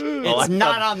bitch. It's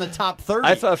not on the top 30.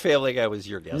 I thought Family Guy was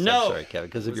your guess. No. I'm sorry, Kevin,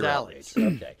 because of It your was outrage.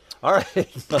 Okay. All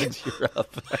right, Bugs, you're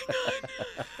up.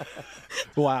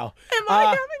 Wow. Am I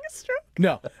having a stroke?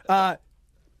 No.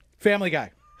 Family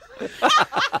Guy.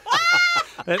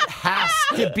 It has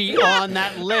to be on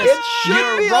that list. It should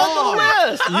You're be wrong. on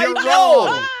the list. You're I know.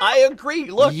 wrong. I agree.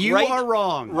 Look, You are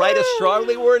wrong. Write a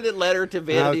strongly worded letter to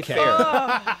Vanity Okay. Fair.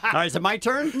 All right, is it my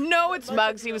turn? No, it's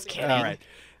Mugs. He was kidding. All right.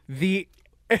 The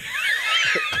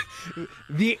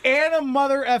the Anna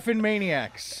Mother Effin'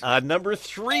 Maniacs. Number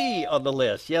 3 on the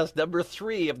list. Yes, number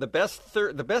 3 of the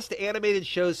best animated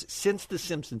shows since The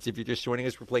Simpsons. If you're just joining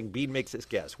us, we're playing Bean Makes His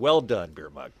Guess. Well done, Beer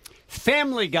Mug.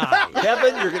 Family Guy.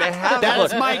 Kevin, you're going to have to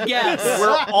That's look. my guess.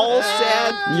 We're all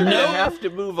sad. You're going Nope. to have to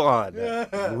move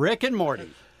on. Rick and Morty.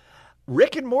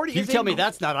 Rick and Morty You is tell in- me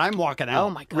that's not. I'm walking out. Oh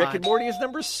my God. Rick and Morty is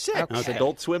number 6. Okay.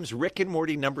 Adult Swim's Rick and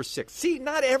Morty number 6. See,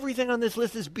 not everything on this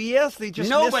list is BS. They just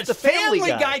No, missed but the Family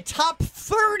Guy top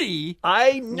 30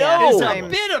 I know. is a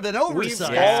bit of an We've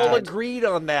oversight. all agreed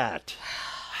on that.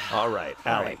 All right,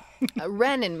 Allie.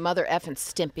 Ren and Mother Effin'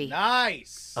 Stimpy.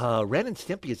 Nice. Ren and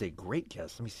Stimpy is a great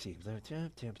guess. Let me see.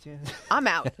 I'm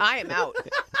out. I am out.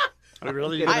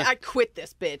 Really? I quit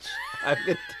this bitch. I'm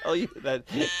going to tell you that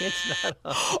it's not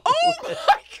on the Oh list.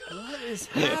 my God. What is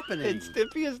happening? And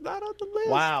Stimpy is not on the list.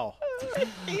 Wow.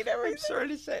 I'm sorry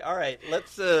to say. All right,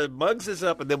 let's Muggs is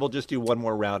up, and then we'll just do one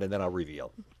more round, and then I'll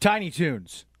reveal. Tiny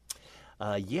Toons.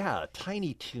 Yeah,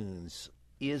 Tiny Toons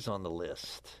is on the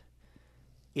list.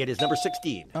 It is number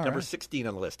 16. All Number right. 16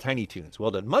 on the list. Tiny Toons.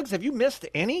 Well done. Muggs, have you missed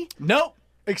any? Nope.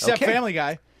 Except Okay. Family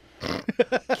Guy.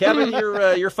 Kevin,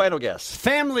 your final guess.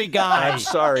 Family Guy. I'm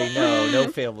sorry. No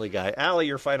Family Guy. Allie,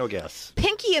 your final guess.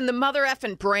 Pinky and the Mother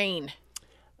Effin' Brain.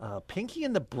 Pinky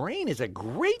and the Brain is a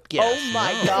great guess. Oh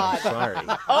my No, God. I'm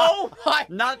sorry. Oh my.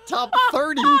 Not top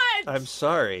 30. I'm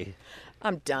sorry.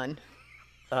 I'm done.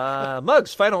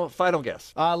 Muggs, final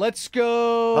guess. Let's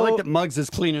go. I like that Muggs is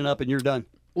cleaning up and you're done.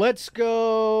 Let's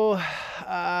go.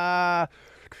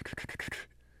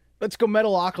 Let's go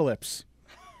Metalocalypse.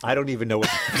 I don't even know what.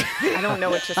 I don't know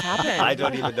what just happened. I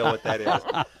don't even know what that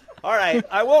is. All right,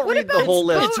 I won't read the whole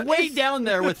list. It's way down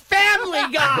there with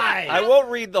Family Guy. I won't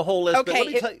read the whole list. But let me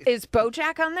Okay, tell you, is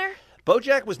BoJack on there?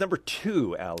 BoJack was number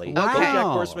 2, Allie. Wow.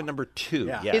 BoJack Horseman number 2.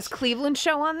 Yeah. Yes, Is Cleveland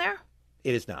Show on there?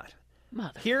 it is not.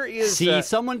 Mother. Here is. See,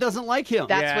 someone doesn't like him.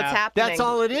 That's Yeah. what's happening. That's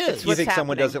all it is. It's you what's think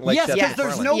someone happening. doesn't like yes, Seth because there's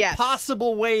MacFarlane? no Yes.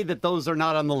 possible way that those are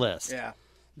not on the list. Yeah.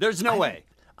 There's no way.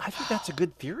 I think that's a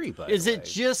good theory, but Is it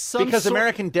just some because sort-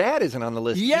 American Dad isn't on the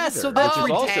list? Yes, either, so that's which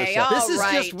is also okay. Seth. This is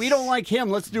All just right. we don't like him.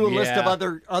 Let's do a list of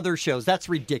Yeah. other shows. That's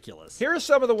ridiculous. Here are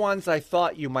some of the ones I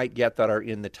thought you might get that are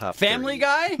in the top. Family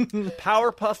 30. Guy.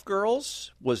 Powerpuff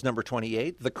Girls was number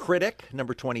 28. The Critic,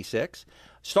 number 26.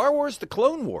 Star Wars: The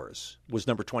Clone Wars was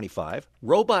number 25.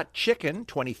 Robot Chicken,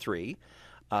 23.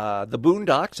 The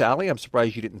Boondocks, Allie, I'm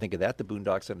surprised you didn't think of that. The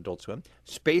Boondocks on Adult Swim.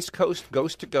 Space Coast,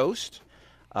 Ghost to Ghost.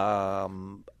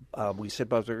 We said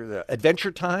about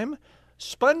Adventure Time.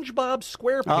 SpongeBob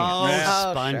SquarePants.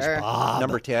 Oh, SpongeBob.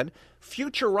 Number 10.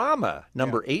 Futurama.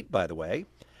 Number 8, by the way.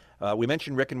 We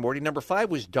mentioned Rick and Morty. Number 5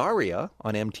 was Daria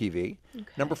on MTV. Okay.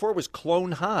 Number 4 was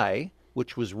Clone High,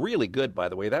 which was really good, by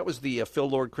the way. That was the Phil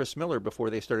Lord, Chris Miller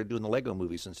before they started doing the Lego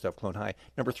movies and stuff, Clone High.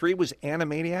 Number 3 was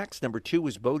Animaniacs. Number 2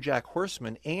 was BoJack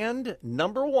Horseman. And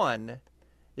number 1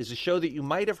 is a show that you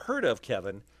might have heard of,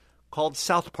 Kevin, called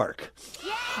South Park.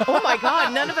 Oh, my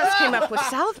God. None of us came up with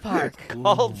South Park.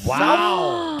 Called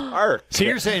South Park. So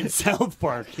you're saying South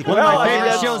Park. One of my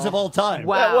favorite shows of all time.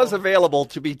 Wow. That was available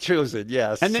to be chosen,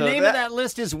 yes. And the name of that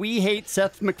list is We Hate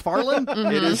Seth MacFarlane?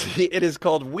 It is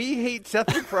called We Hate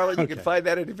Seth MacFarlane. You can find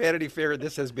that at Vanity Fair. And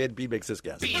this has been B Makes Us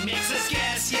Guess. B Makes Us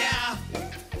Guess, yeah.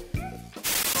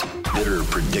 Bitter,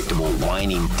 predictable,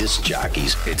 whining disc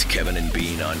jockeys. It's Kevin and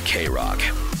Bean on K-Rock.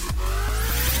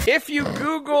 If you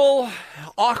Google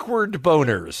awkward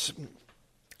boners,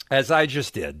 as I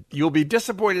just did, you'll be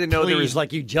disappointed to know there is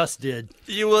like you just did.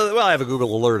 You will. Well, I have a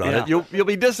Google alert on it. You'll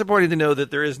be disappointed to know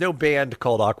that there is no band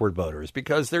called Awkward Boners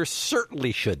because there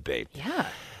certainly should be. Yeah.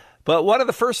 But one of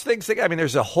the first things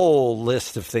there's a whole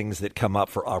list of things that come up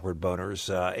for Awkward Boners,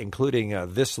 including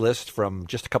this list from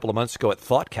just a couple of months ago at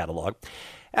Thought Catalog.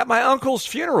 At my uncle's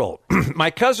funeral, my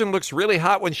cousin looks really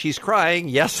hot when she's crying.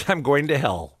 Yes, I'm going to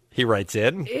hell. He writes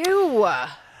in. Ew.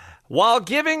 While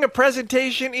giving a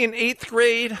presentation in 8th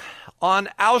grade on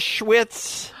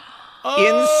Auschwitz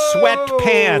in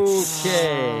sweatpants.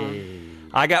 Okay.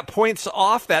 I got points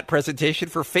off that presentation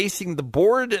for facing the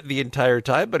board the entire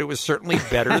time, but it was certainly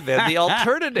better than the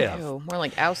alternative. Ew, more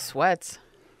like Aus sweats,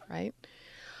 right?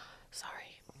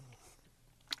 Sorry.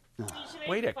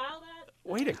 Way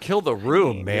to kill the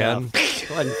room, man. Yeah.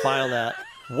 Go ahead and file that.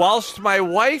 Whilst my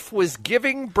wife was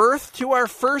giving birth to our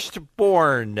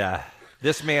firstborn,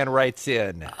 this man writes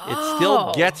in, it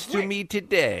still gets to me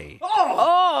today.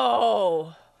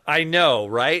 Oh! I know,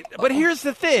 right? But here's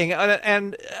the thing,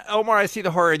 and Omar, I see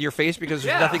the horror in your face because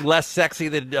there's nothing less sexy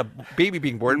than a baby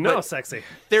being born. No, sexy.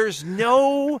 There's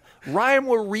no rhyme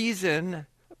or reason,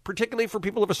 particularly for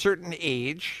people of a certain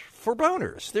age, for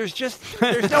boners.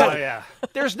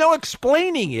 There's no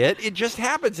explaining it. It just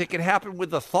happens. It can happen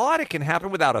with a thought. It can happen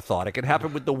without a thought. It can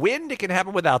happen with the wind. It can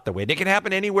happen without the wind. It can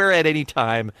happen anywhere at any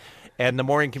time. And the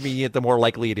more inconvenient, the more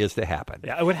likely it is to happen.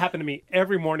 Yeah, it would happen to me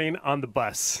every morning on the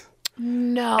bus.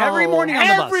 No. Every morning on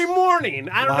the bus. Every morning.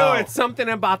 I don't know. It's something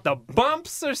about the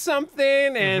bumps or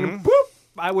something. And boop.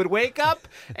 I would wake up,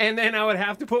 and then I would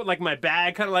have to put, like, my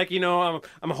bag, kind of like, I'm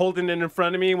holding it in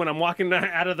front of me when I'm walking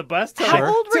out of the bus. How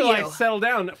old were you? Till I settle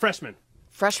down. Freshman.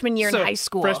 Freshman year in high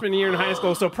school. Freshman year in high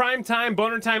school. So prime time,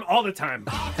 boner time, all the time.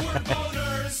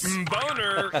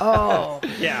 Boner. Oh.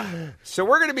 Yeah. So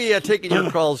we're going to be taking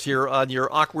your calls here on your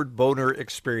awkward boner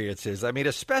experiences. I mean,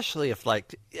 especially if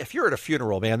you're at a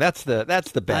funeral, man, that's the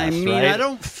best, I mean, right?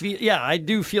 I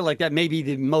do feel like that may be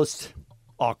the most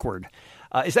awkward.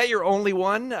 Is that your only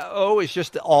one? It's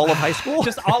just all of high school?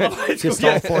 Just all of high school. Just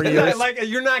all 4 years. Like,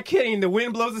 you're not kidding. The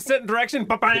wind blows a certain direction.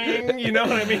 Ba-bang. You know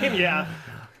what I mean? Yeah.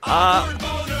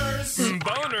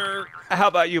 Boner. How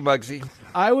about you, Muggsy?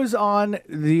 I was on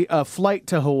the flight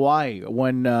to Hawaii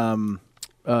when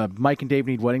Mike and Dave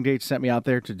Need Wedding Dates sent me out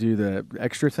there to do the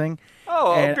extra thing.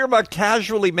 Oh, Beermug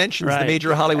casually mentions the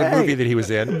major Hollywood movie that he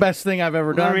was in. Best thing I've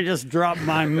ever done. Let me just drop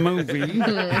my movie.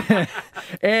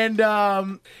 And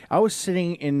I was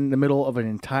sitting in the middle of an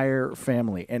entire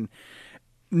family. And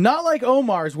not like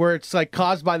Omar's where it's like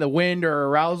caused by the wind or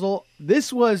arousal.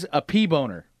 This was a pee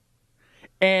boner.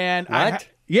 And what?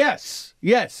 Yes.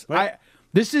 What?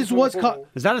 This is what's called.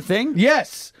 Is that a thing?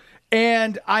 Yes.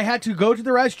 And I had to go to the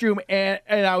restroom, and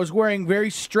I was wearing very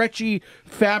stretchy,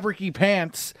 fabric-y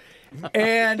pants.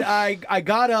 And I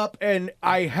got up, and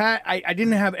I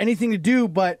didn't have anything to do,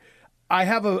 but I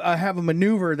have a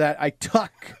maneuver that I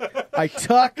tuck. What's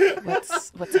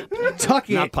happening? Tuck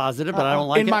it. Not positive, but I don't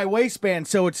like it. In my waistband,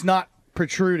 so it's not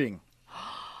protruding.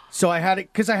 So I had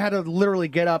it because I had to literally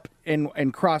get up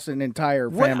and cross an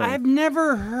entire family. I've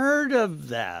never heard of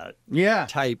that. Yeah.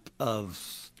 Type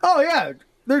of. Oh yeah,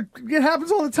 it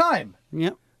happens all the time.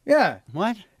 Yep. Yeah.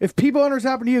 What? If pee boners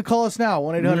happen to you, call us now.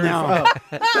 1-800.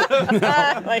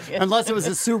 No. Unless it was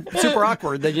a super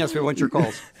awkward, then yes, we want your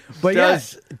calls. But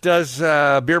does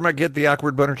Beerma get the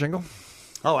awkward boner jingle?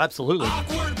 Oh, absolutely.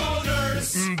 Awkward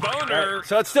boners. Boner.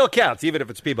 So it still counts, even if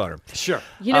it's pee boner. Sure.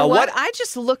 You know what? I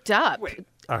just looked up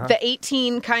Uh-huh. the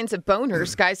 18 kinds of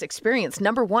boners guys experience.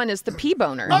 Number 1 is the pee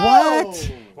boner.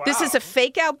 What? Wow. This is a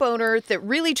fake out boner that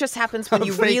really just happens when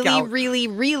you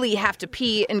really have to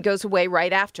pee and goes away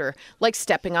right after, like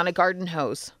stepping on a garden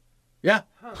hose. Yeah.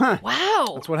 Huh.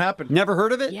 Wow. That's what happened. Never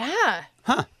heard of it? Yeah.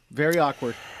 Huh. Very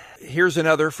awkward. Here's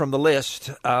another from the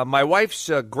list. My wife's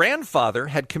grandfather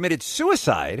had committed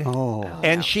suicide,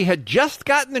 and she had just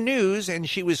gotten the news, and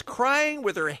she was crying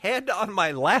with her head on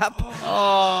my lap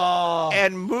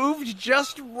and moved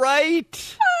just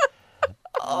right.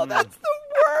 Oh, that's the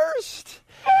worst.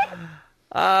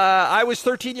 I was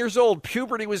 13 years old.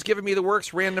 Puberty was giving me the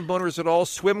works. Random boners at all.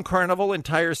 Swim carnival.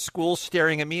 Entire school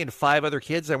staring at me and 5 other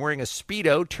kids. I'm wearing a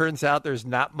Speedo. Turns out there's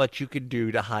not much you can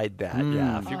do to hide that.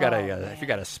 Yeah, if you got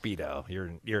a Speedo,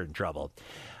 you're in trouble.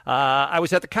 I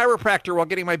was at the chiropractor while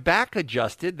getting my back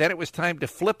adjusted. Then it was time to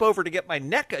flip over to get my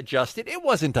neck adjusted. It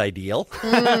wasn't ideal.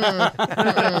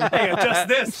 Hey, adjust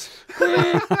this.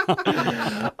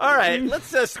 All right,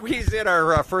 let's squeeze in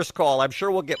our first call. I'm sure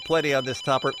we'll get plenty on this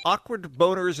topic. Awkward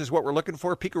boners is what we're looking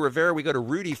for. Pico Rivera, we go to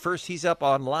Rudy first. He's up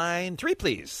on line 3,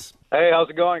 please. Hey, how's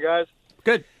it going, guys?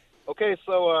 Good. Okay,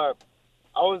 so I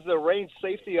was the range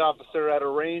safety officer at a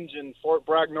range in Fort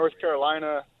Bragg, North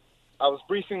Carolina. I was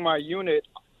briefing my unit.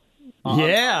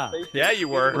 Yeah, you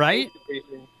were. Right?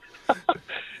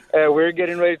 We were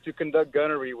getting ready to conduct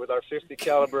gunnery with our 50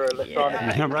 caliber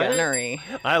electronic. Gunnery.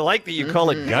 I like that you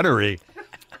call it gunnery.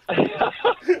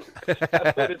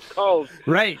 That's what it's called.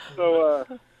 Right. So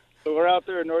we're out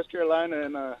there in North Carolina,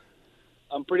 and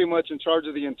I'm pretty much in charge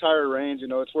of the entire range. You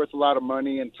know, it's worth a lot of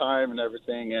money and time and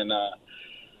everything. And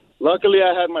luckily,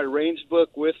 I had my range book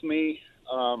with me,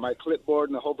 my clipboard,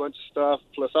 and a whole bunch of stuff.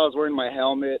 Plus, I was wearing my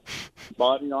helmet,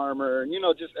 body armor, and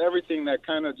just everything that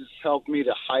kind of just helped me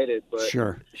to hide it. But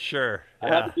Sure. I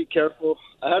had to be careful.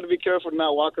 I had to be careful to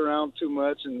not walk around too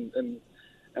much and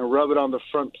rub it on the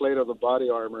front plate of the body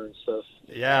armor and stuff.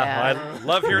 Yeah. I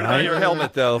love hearing about your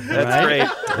helmet, though. That's great.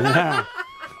 Yeah.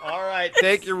 All right.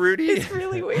 Thank you, Rudy. It's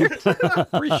really weird.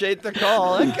 Appreciate the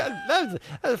call.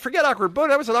 Forget awkward boner.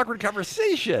 That was an awkward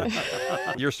conversation.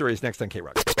 Your story is next on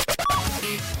K-Rock.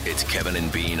 It's Kevin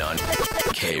and Bean on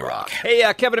K-Rock. Hey,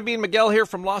 Kevin and Bean Miguel here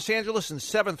from Los Angeles. In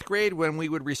 7th grade, when we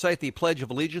would recite the Pledge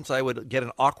of Allegiance, I would get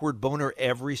an awkward boner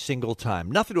every single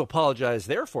time. Nothing to apologize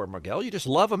there for, Miguel. You just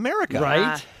love America.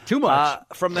 Right? Too much.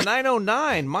 From the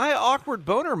 909, my awkward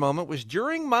boner moment was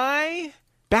during my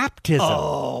baptism.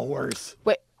 Oh, worse.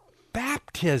 Wait.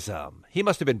 Baptism. He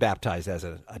must have been baptized as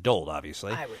an adult,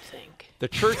 obviously. I would think. The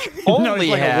church No, only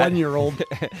he's like had a 1-year-old.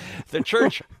 The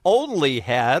church only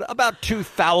had about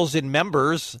 2,000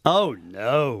 members. Oh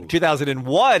no!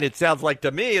 2001. It sounds like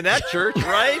to me in that church,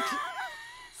 right?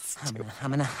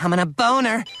 I'm gonna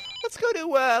boner. Let's go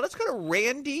to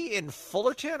Randy in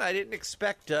Fullerton. I didn't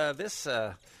expect this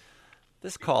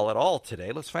call at all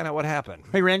today. Let's find out what happened.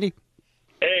 Hey, Randy.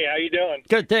 Hey, how you doing?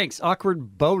 Good, thanks.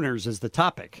 Awkward boners is the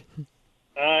topic.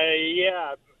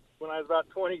 Yeah. When I was about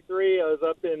 23, I was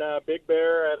up in Big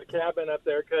Bear at a cabin up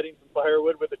there cutting some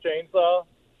firewood with a chainsaw.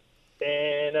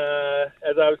 And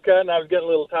as I was cutting, I was getting a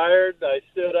little tired. I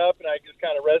stood up and I just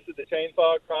kind of rested the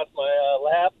chainsaw across my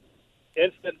lap.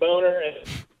 Instant boner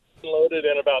and loaded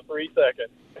in about 3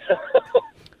 seconds.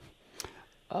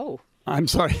 Oh. I'm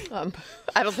sorry.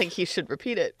 I don't think he should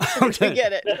repeat it. Okay.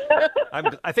 Get it.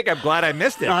 I think I'm glad I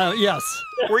missed it. Yes.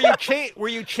 Were you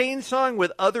chainsawing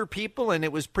with other people, and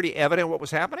it was pretty evident what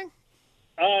was happening?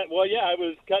 Well, yeah, I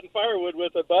was cutting firewood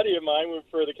with a buddy of mine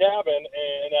for the cabin,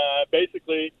 and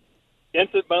basically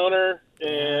instant boner,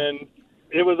 and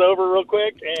it was over real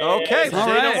quick. And Okay, say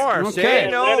no more. Okay. Say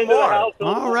no more.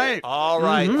 All right. All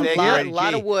right. Mm-hmm. Thank you, A Randy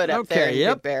lot G. of wood up there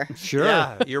in Big Bear. Sure.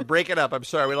 Yeah, you're breaking up. I'm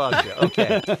sorry we lost you.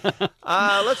 Okay.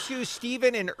 Let's do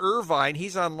Stephen in Irvine.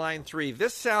 He's on line 3.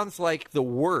 This sounds like the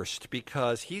worst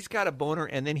because he's got a boner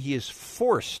and then he is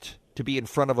forced to be in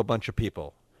front of a bunch of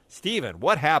people. Stephen,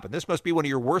 what happened? This must be one of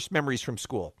your worst memories from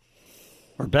school.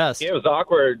 Or best. Yeah, it was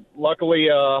awkward.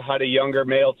 Luckily, I had a younger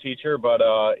male teacher, but,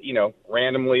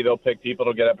 randomly they'll pick people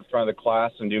to get up in front of the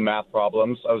class and do math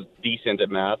problems. I was decent at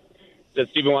math. He said,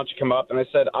 Stephen, why don't you come up? And I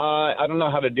said, I don't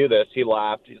know how to do this. He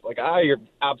laughed. He's like, you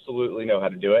absolutely know how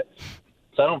to do it.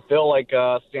 So I don't feel like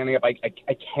standing up. I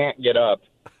can't get up.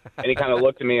 And he kind of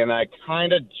looked at me, and I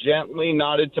kind of gently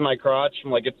nodded to my crotch.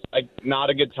 I'm like, it's not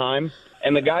a good time.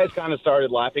 And the guys kind of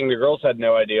started laughing. The girls had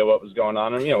no idea what was going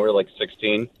on. And, we were like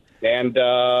 16. And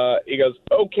he goes,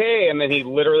 okay. And then he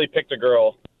literally picked a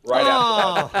girl right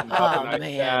after that.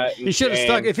 Man. He should have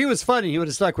stuck. If he was funny, he would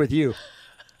have stuck with you.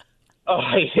 Oh,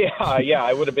 yeah.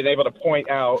 I would have been able to point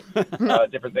out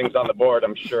different things on the board,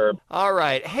 I'm sure. All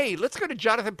right. Hey, let's go to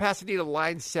Jonathan Pasadena,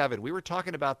 line 7. We were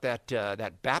talking about that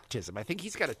baptism. I think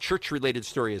he's got a church-related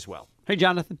story as well. Hey,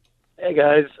 Jonathan. Hey,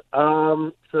 guys.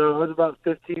 So I was about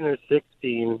 15 or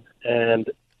 16, and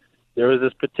there was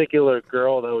this particular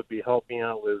girl that would be helping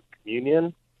out with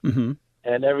communion. Mm-hmm.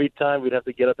 And every time we'd have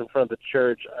to get up in front of the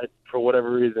church, I'd, for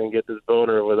whatever reason, get this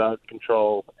boner without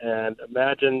control. And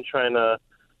imagine trying to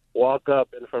walk up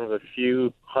in front of a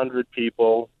few hundred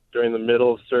people during the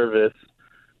middle of service,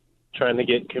 trying to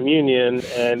get communion,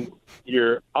 and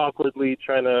you're awkwardly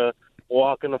trying to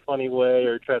walk in a funny way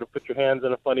or try to put your hands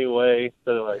in a funny way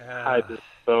to like hide this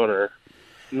boner.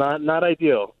 Not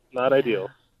ideal. Not ideal.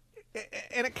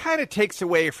 And it kind of takes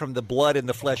away from the blood and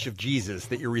the flesh of Jesus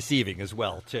that you're receiving as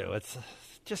well, too. It's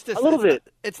just a little bit.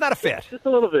 It's not a fit. Just a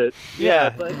little bit. Yeah.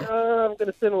 It's like, I'm going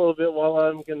to sin a little bit while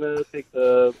I'm going to take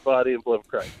the body and blood of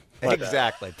Christ.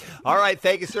 Exactly. All right.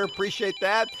 Thank you, sir. Appreciate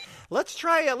that. Let's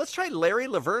try Larry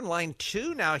Laverne, line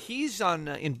 2. Now, he's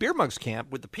in Beer Mugs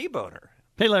Camp with the P-Boner.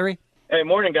 Hey, Larry. Hey,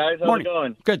 morning, guys. How's it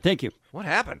going? Good, thank you. What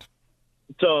happened?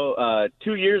 So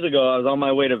 2 years ago, I was on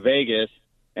my way to Vegas,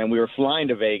 and we were flying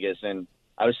to Vegas, and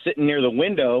I was sitting near the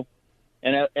window,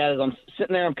 and as I'm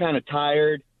sitting there, I'm kind of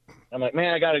tired. I'm like,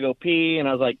 man, I got to go pee, and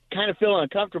I was like kind of feeling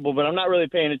uncomfortable, but I'm not really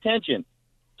paying attention.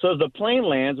 So as the plane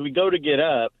lands, we go to get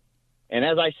up, and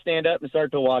as I stand up and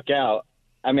start to walk out,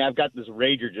 I mean, I've got this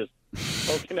rager just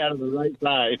poking out of the right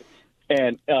side,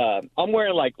 and I'm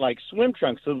wearing like swim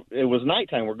trunks, so it was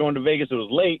nighttime. We're going to Vegas. It was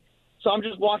late, so I'm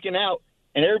just walking out,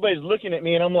 and everybody's looking at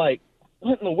me, and I'm like,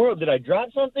 what in the world? Did I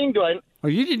drop something? Oh,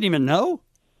 you didn't even know?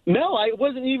 No, I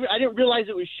didn't realize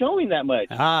it was showing that much.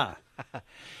 Ah.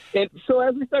 And so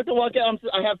as we start to walk out,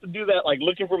 I have to do that, like,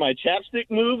 looking for my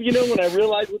chapstick move, when I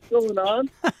realize what's going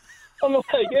on. I'm like,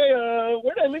 hey,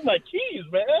 where did I leave my keys,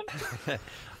 man?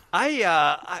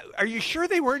 Are you sure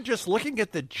they weren't just looking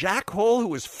at the jackhole who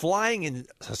was flying in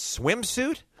a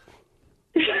swimsuit?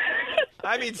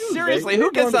 I mean, seriously,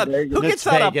 who gets on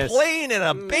a plane in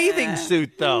a bathing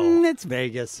suit, though? It's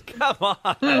Vegas. Come on.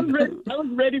 I was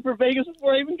ready for Vegas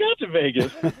before I even got to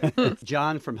Vegas.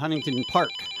 John from Huntington Park.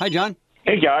 Hi, John.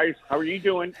 Hey, guys. How are you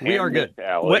doing? We are good.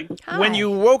 When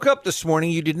you woke up this morning,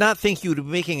 you did not think you would be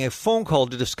making a phone call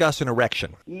to discuss an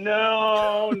erection.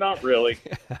 No, not really.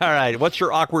 All right. What's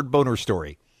your awkward boner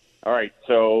story? All right.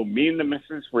 So me and the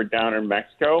missus were down in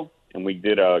Mexico, and we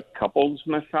did a couples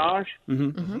massage,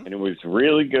 and it was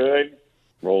really good.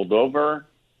 Rolled over.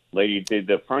 Lady did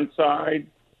the front side.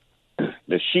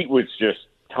 The sheet was just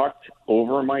tucked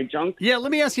over my junk. Yeah, let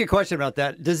me ask you a question about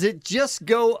that. Does it just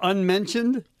go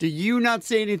unmentioned? Do you not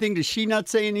say anything? Does she not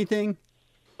say anything?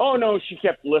 Oh, no, she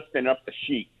kept lifting up the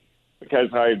sheet because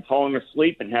I had fallen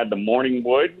asleep and had the morning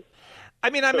wood. I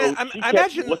mean, I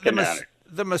imagine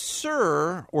the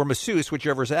masseur or masseuse,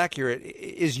 whichever is accurate,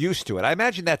 is used to it. I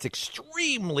imagine that's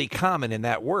extremely common in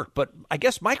that work. But I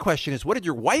guess my question is, what did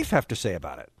your wife have to say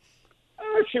about it?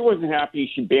 She wasn't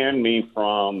happy. She banned me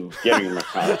from getting a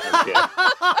massage.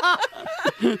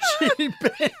 She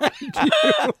banned you.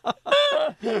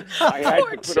 I had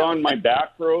to put on my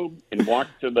bathrobe and walk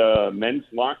to the men's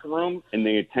locker room, and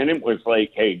the attendant was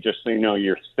like, hey, just so you know,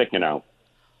 you're sticking out.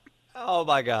 Oh,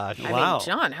 my gosh. I mean,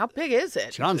 John, how big is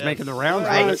it? John's making the rounds.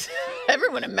 Right.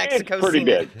 Everyone in Mexico's pretty seen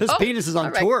big. it. His penis is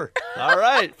on tour. All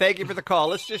right. Thank you for the call.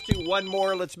 Let's just do one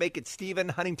more. Let's make it Stephen,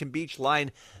 Huntington Beach,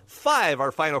 line 5,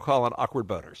 our final call on awkward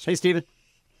boners. Hey, Stephen.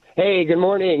 Hey, good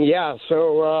morning. Yeah,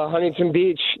 so Huntington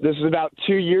Beach, this is about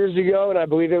 2 years ago, and I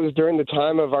believe it was during the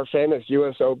time of our famous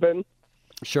U.S. Open.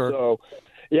 Sure. So,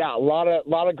 yeah, a lot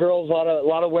of girls, a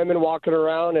lot of women walking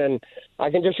around, and I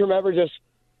can just remember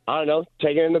I don't know,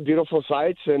 taking in the beautiful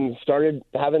sights and started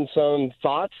having some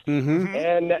thoughts.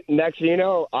 And next thing you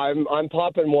know, I'm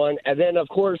popping one. And then, of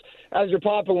course, as you're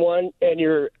popping one and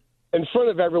you're in front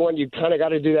of everyone, you kind of got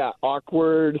to do that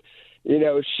awkward,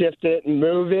 shift it and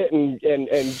move it and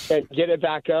get it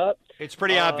back up. It's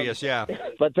pretty obvious, yeah.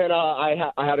 But then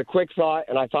I had a quick thought,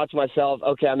 and I thought to myself,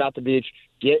 okay, I'm at the beach.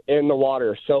 Get in the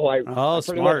water. So I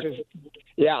smart.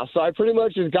 So I pretty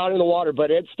much just got in the water, but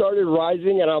it started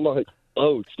rising, and I'm like,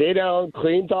 oh, stay down,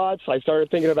 clean thoughts. I started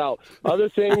thinking about other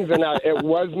things, and it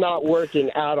was not working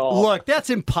at all. Look, that's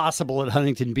impossible at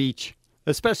Huntington Beach,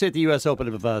 especially at the U.S.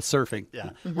 Open of surfing.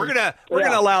 Yeah, we're gonna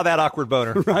allow that awkward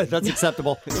boner. Right, that's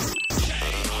acceptable.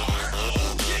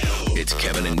 It's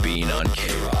Kevin and Bean on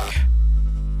K-Rock.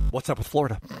 What's up with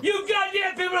Florida? You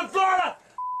goddamn people in Florida!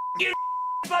 You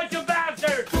bunch of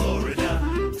bastards!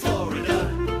 Florida,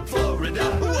 Florida, Florida.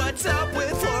 What's up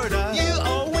with Florida? You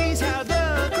always have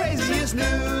the craziest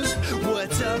news.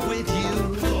 What's up with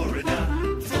you?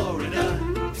 Florida,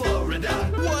 Florida, Florida.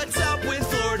 What's up with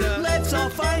Florida? Let's all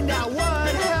find out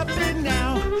what happened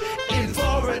now in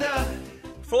Florida.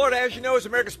 Florida, as you know, is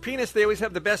America's penis. They always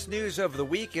have the best news of the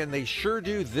week, and they sure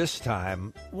do this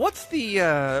time. What's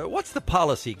the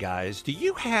policy, guys? Do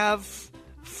you have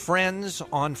friends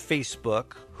on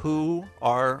Facebook who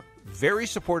are very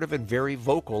supportive and very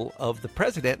vocal of the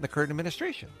president and the current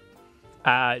administration.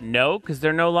 No, because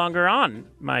they're no longer on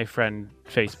my friend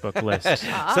Facebook list.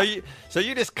 So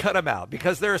you just cut them out,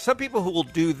 because there are some people who will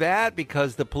do that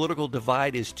because the political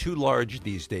divide is too large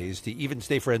these days to even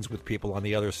stay friends with people on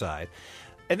the other side.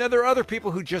 And then there are other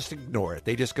people who just ignore it.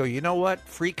 They just go, you know what?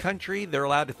 Free country. They're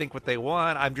allowed to think what they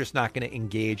want. I'm just not going to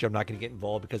engage. I'm not going to get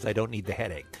involved because I don't need the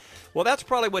headache. Well, that's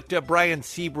probably what Brian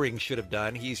Sebring should have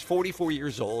done. He's 44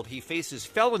 years old. He faces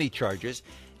felony charges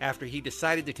after he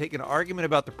decided to take an argument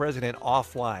about the president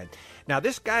offline. Now,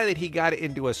 this guy that he got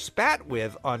into a spat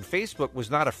with on Facebook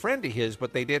was not a friend of his,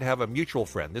 but they did have a mutual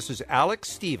friend. This is Alex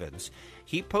Stevens.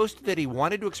 He posted that he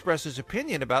wanted to express his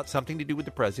opinion about something to do with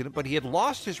the president, but he had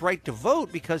lost his right to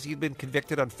vote because he'd been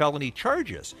convicted on felony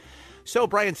charges. So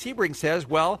Brian Sebring says,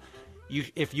 well,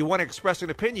 if you want to express an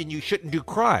opinion, you shouldn't do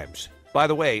crimes. By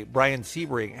the way, Brian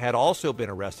Sebring had also been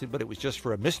arrested, but it was just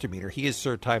for a misdemeanor. He has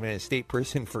served time in a state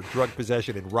prison for drug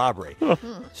possession and robbery.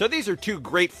 So these are two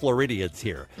great Floridians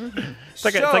here. It's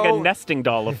like a nesting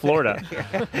doll of Florida.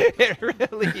 It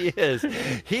really is.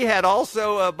 He had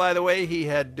also, by the way, he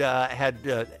had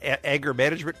anger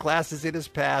management classes in his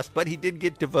past, but he did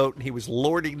get to vote, and he was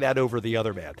lording that over the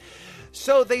other man.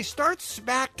 So they start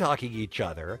smack-talking each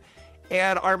other.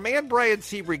 And our man Brian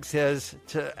Sebring says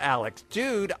to Alex,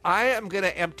 dude, I am going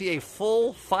to empty a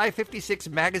full 556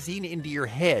 magazine into your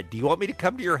head. Do you want me to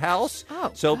come to your house?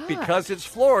 Oh, so God. Because it's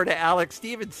Florida, Alex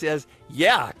Stevens says,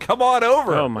 yeah, come on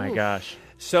over. Oh, my gosh.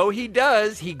 So he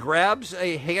does. He grabs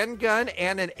a handgun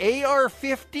and an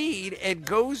AR-15 and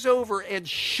goes over and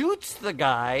shoots the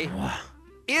guy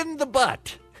in the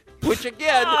butt. Which,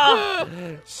 again,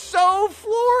 so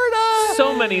Florida.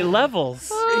 So many levels.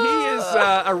 He is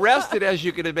arrested, as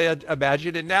you can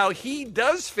imagine, and now he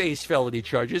does face felony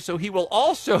charges, so he will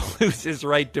also lose his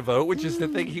right to vote, which is the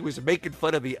thing he was making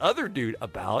fun of the other dude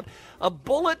about. A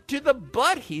bullet to the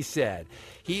butt, he said.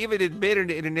 He even admitted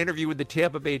in an interview with the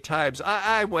Tampa Bay Times,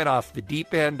 I went off the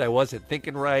deep end. I wasn't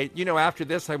thinking right. You know, after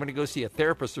this, I'm going to go see a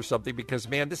therapist or something because,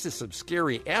 man, this is some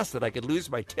scary ass that I could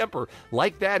lose my temper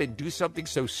like that and do something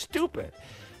so stupid.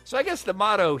 So I guess the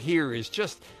motto here is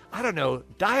just, I don't know,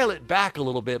 dial it back a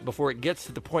little bit before it gets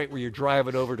to the point where you're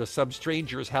driving over to some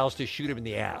stranger's house to shoot him in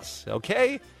the ass,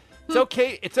 okay? It's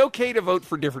okay. It's okay to vote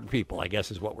for different people, I guess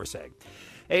is what we're saying.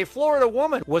 A Florida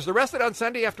woman was arrested on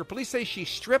Sunday after police say she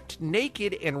stripped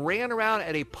naked and ran around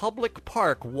at a public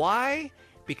park. Why?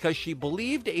 Because she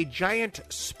believed a giant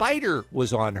spider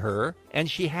was on her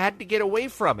and she had to get away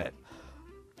from it.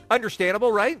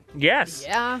 Understandable, right? Yes.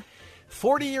 Yeah.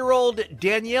 40-year-old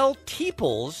Danielle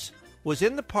Teeples was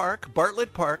in the park,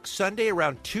 Bartlett Park, Sunday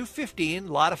around 2:15.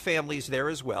 A lot of families there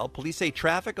as well. Police say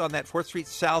traffic on that 4th Street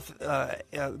South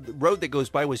road that goes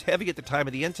by was heavy at the time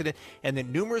of the incident, and that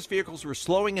numerous vehicles were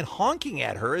slowing and honking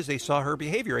at her as they saw her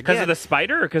behavior. Again, Because of the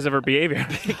spider or because of her behavior?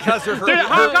 Because of her.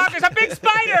 There's a big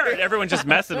spider! And everyone's just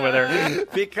messing with her.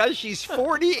 Because she's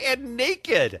 40 and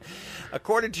naked.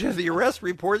 According to the arrest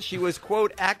report, she was,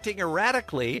 quote, acting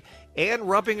erratically and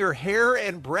rubbing her hair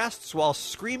and breasts while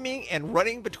screaming and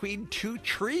running between two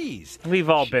trees. We've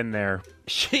all been there.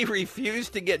 She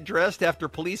refused to get dressed after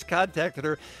police contacted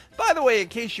her. By the way, in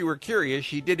case you were curious,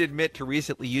 she did admit to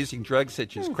recently using drugs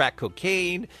such as crack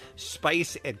cocaine,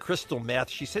 spice, and crystal meth.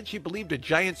 She said she believed a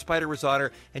giant spider was on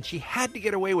her, and she had to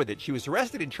get away with it. She was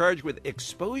arrested and charged with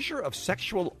exposure of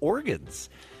sexual organs.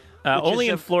 Only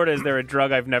in Florida is there a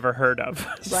drug I've never heard of.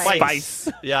 Spice.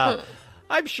 Yeah.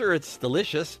 I'm sure it's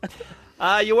delicious.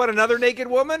 You want another naked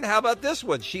woman? How about this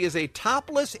one? She is a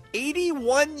topless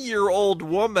 81-year-old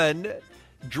woman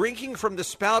drinking from the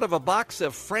spout of a box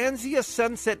of Franzia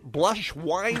Sunset Blush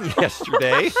wine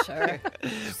yesterday. Sure.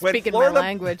 Speaking my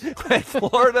language. When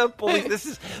Florida police, this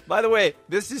is, by the way,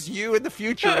 this is you in the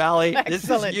future, Allie. This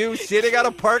is you sitting on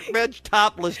a park bench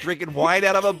topless drinking wine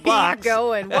out of a box. Keep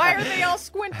going. Why are they all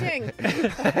squinting?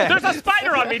 There's a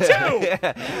spider on me,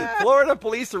 too! Florida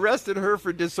police arrested her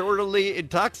for disorderly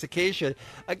intoxication.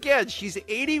 Again, she's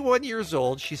 81 years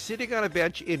old. She's sitting on a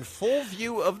bench in full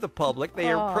view of the public.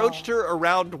 They approached her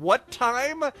around what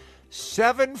time?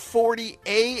 7:40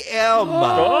 a.m.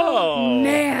 Oh,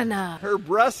 Nana. Her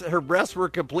breasts were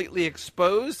completely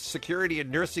exposed. Security and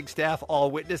nursing staff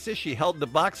all witnesses. She held the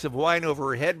box of wine over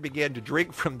her head and began to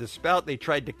drink from the spout. They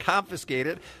tried to confiscate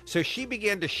it, so she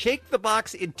began to shake the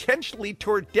box intentionally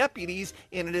toward deputies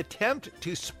in an attempt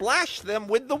to splash them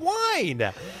with the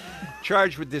wine.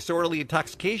 Charged with disorderly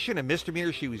intoxication and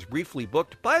misdemeanor, she was briefly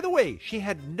booked. By the way, she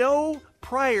had no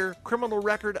prior criminal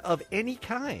record of any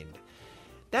kind.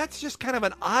 That's just kind of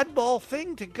an oddball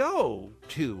thing to go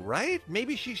to, right?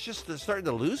 Maybe she's just starting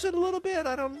to lose it a little bit.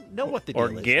 I don't know what the deal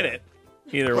is. Or get it.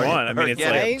 Either one. I mean, it's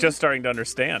like just starting to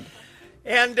understand.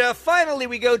 And finally,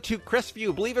 we go to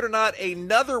Crestview. Believe it or not,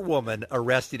 another woman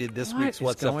arrested in this week's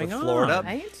What's Up with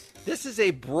Florida. This is a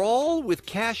brawl with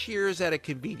cashiers at a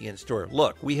convenience store.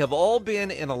 Look, we have all been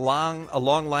in a long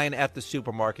line at the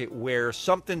supermarket where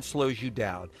something slows you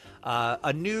down.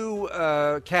 A new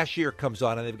cashier comes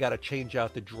on and they've got to change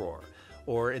out the drawer.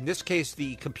 Or in this case,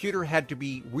 the computer had to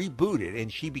be rebooted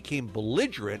and she became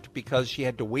belligerent because she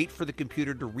had to wait for the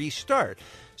computer to restart.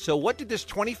 So what did this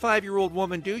 25-year-old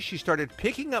woman do? She started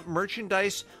picking up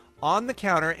merchandise on the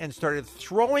counter and started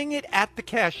throwing it at the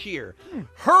cashier.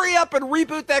 Hurry up and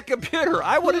reboot that computer.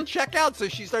 I want to check out. So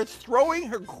she starts throwing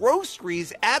her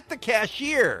groceries at the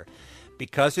cashier.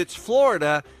 Because it's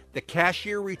Florida, the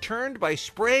cashier returned by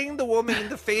spraying the woman in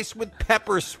the face with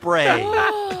pepper spray.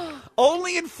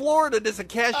 Only in Florida does a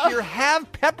cashier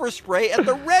have pepper spray at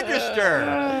the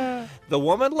register. The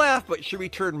woman left, but she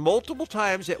returned multiple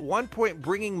times, at one point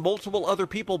bringing multiple other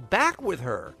people back with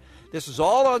her. This is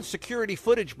all on security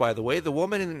footage, by the way. The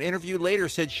woman in an interview later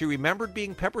said she remembered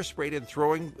being pepper sprayed and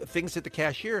throwing things at the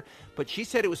cashier, but she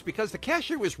said it was because the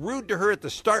cashier was rude to her at the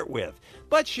start with.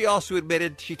 But she also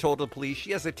admitted, she told the police,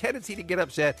 she has a tendency to get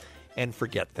upset and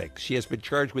forget things. She has been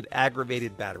charged with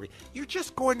aggravated battery. You're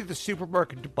just going to the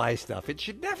supermarket to buy stuff. It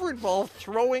should never involve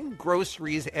throwing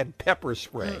groceries and pepper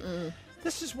spray.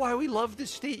 This is why we love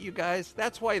this state, you guys.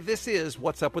 That's why this is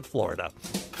What's Up with Florida.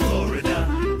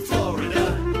 Florida,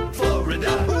 Florida,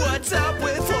 Florida. What's up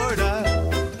with Florida?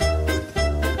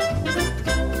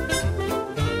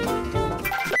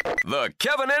 The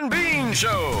Kevin and Bean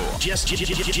Show.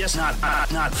 Just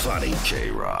not funny.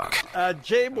 K-Rock.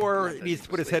 Jay Mohr needs to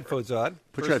put his headphones on.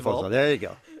 Put your headphones on. There you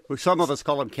go. Some of us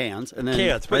call them cans. And then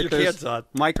Cans. Put your cans on.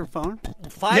 Microphone.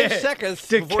 5 seconds.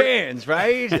 The before... cans,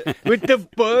 right? With the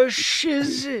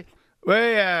bushes.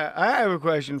 Well, I have a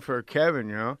question for Kevin,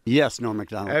 you know. Yes, Norm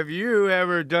MacDonald. Have you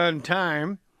ever done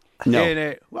time No. in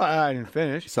a, well, I didn't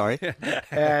finish. Sorry.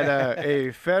 At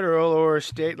a federal or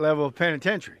state level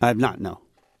penitentiary? I have not, no.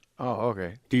 Oh,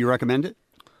 okay. Do you recommend it?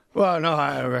 Well, no,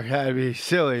 I had to be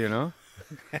silly, you know.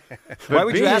 Why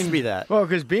would you ask me that? Well,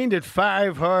 because Bean did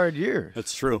 5 hard years.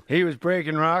 That's true. He was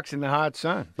breaking rocks in the hot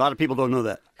sun. A lot of people don't know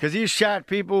that. Because he shot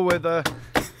people with a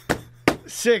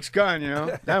 6 gun, you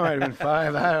know. That might have been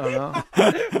 5. I don't know.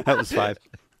 That was 5.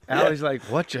 Allie's like,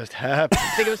 what just happened?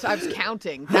 I think it was. I was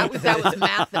counting. That was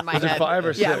math in my Was head. it 5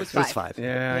 or 6? Yeah, it was 5. It was 5.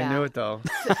 Yeah, I knew it though.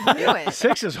 I knew it.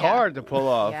 6 is hard to pull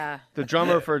off. Yeah. The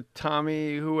drummer for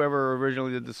Tommy, whoever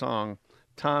originally did the song,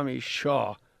 Tommy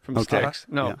Shaw from Okay. Styx.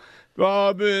 No. Yeah.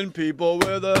 Robbing people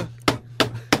with a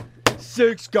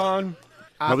 6 gun.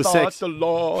 I That was thought 6. the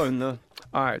law and the...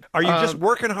 All right. Are you just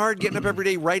working hard, getting up every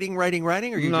day, writing? Or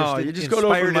you no, just you just go to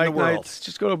inspired open in the mic world? nights.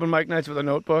 Just go to open mic nights with a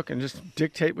notebook and just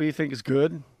dictate what you think is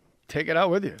good. Take it out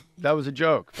with you. That was a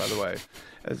joke, by the way.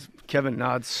 As Kevin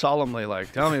nods solemnly,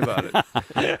 like, tell me about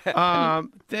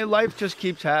it. Life just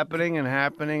keeps happening and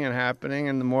happening and happening,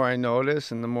 and the more I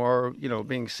notice, and the more, you know,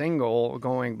 being single,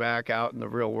 going back out in the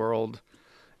real world,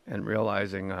 and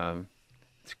realizing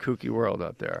it's a kooky world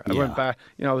out there. I went back,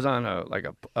 you know, I was on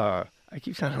I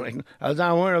keep sounding like I was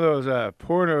on one of those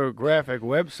pornographic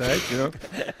websites, you know.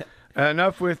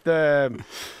 Enough with I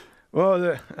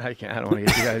can't. I don't want to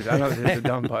get you guys. I don't hit the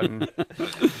dumb button.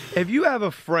 If you have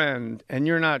a friend and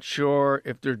you're not sure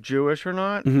if they're Jewish or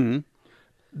not,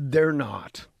 they're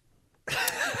not.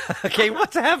 Okay,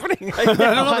 what's happening? I don't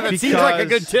know. That seems like a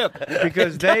good tip.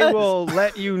 Because they will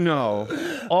let you know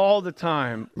all the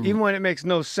time, even when it makes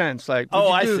no sense. Like,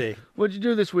 see. What'd you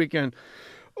do this weekend?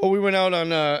 Oh, we went out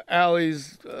on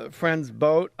Allie's friend's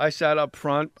boat. I sat up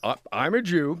front. I'm a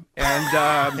Jew,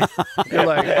 and you're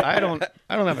like, I don't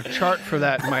have a chart for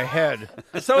that in my head.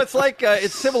 So it's like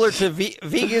it's similar to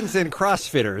vegans and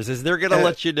CrossFitters. Is they're going to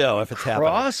let you know if it's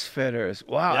happening? CrossFitters.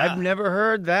 Wow, Yeah. I've never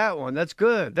heard that one. That's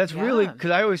good. That's really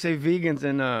because I always say vegans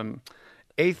and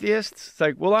atheists. It's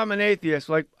like, well, I'm an atheist.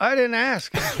 Like, I didn't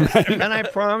ask. And I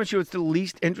promise you, it's the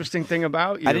least interesting thing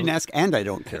about you. I didn't ask, and I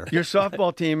don't care. Your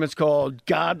softball team is called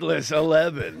Godless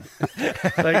 11.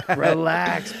 Like,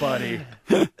 relax, buddy.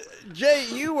 Jay,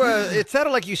 you it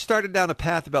sounded like you started down a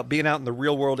path about being out in the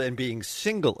real world and being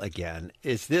single again.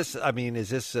 Is this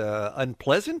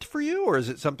unpleasant for you, or is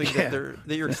it something that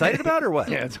you're excited about, or what?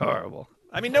 Yeah, it's horrible.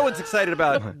 I mean, no one's excited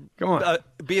about Come on.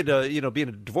 being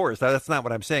a divorce. That's not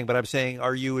what I'm saying. But I'm saying,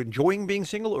 are you enjoying being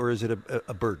single, or is it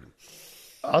a burden?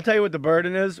 I'll tell you what the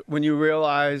burden is when you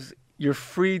realize your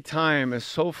free time is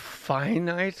so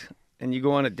finite, and you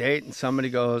go on a date and somebody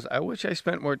goes, "I wish I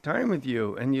spent more time with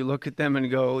you," and you look at them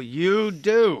and go, "You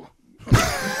do."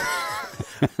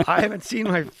 I haven't seen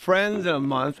my friends in a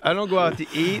month. I don't go out to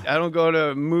eat. I don't go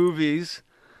to movies.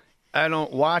 I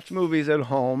don't watch movies at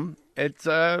home. It's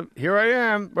here I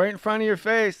am, right in front of your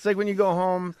face. It's like when you go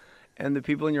home and the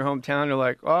people in your hometown are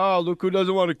like, "Oh, look who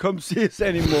doesn't want to come see us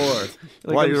anymore."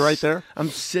 Like, Why, you're right there? I'm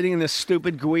sitting in this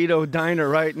stupid Guido diner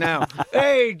right now.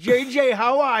 Hey, JJ,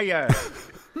 how are you?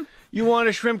 You want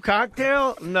a shrimp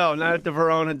cocktail? No, not at the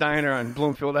Verona Diner on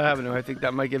Bloomfield Avenue. I think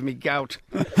that might give me gout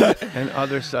and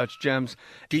other such gems.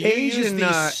 Do you use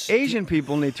these- Asian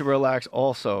people need to relax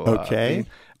also. Okay.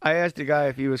 I asked a guy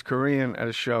if he was Korean at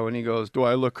a show, and he goes, "Do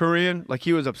I look Korean?" Like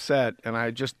he was upset, and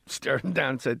I just stared him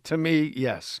down and said, "To me,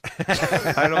 yes."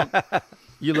 I don't.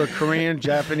 You look Korean,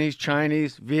 Japanese,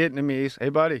 Chinese, Vietnamese. Hey,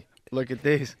 buddy, look at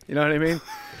these. You know what I mean?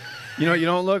 You know, you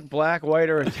don't look black, white,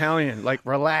 or Italian. Like,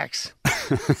 relax.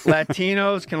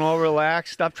 Latinos can all relax.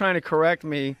 Stop trying to correct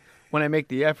me when I make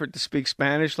the effort to speak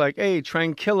Spanish. Like, hey,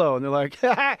 tranquilo. And they're like,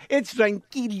 it's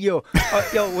tranquilo.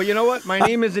 Well, you know what? My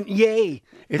name isn't Yay.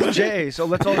 It's Jay. So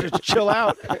let's all just chill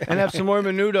out and have some more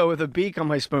menudo with a beak on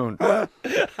my spoon.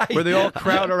 Where they all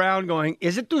crowd around going,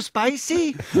 is it too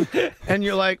spicy? And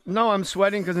you're like, no, I'm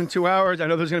sweating because in 2 hours I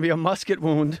know there's going to be a musket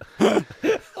wound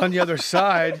on the other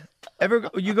side.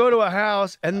 You go to a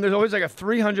house and there's always like a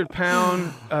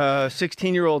 300-pound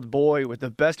 16-year-old boy with the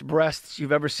best breasts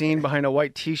you've ever seen behind a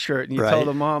white T-shirt, and you tell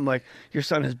the mom, like, your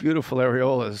son has beautiful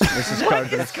areolas, Mrs.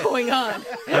 Carter. What is going on?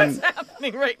 What's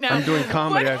happening right now? I'm doing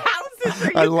comedy. What houses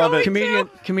are you I love it. going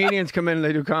to? Comedians come in and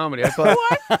they do comedy. I thought,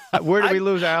 where did we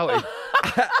lose Allie?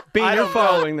 Bean, you're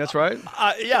following this, right?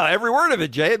 Yeah, every word of it,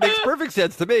 Jay. It makes perfect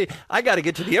sense to me. I got to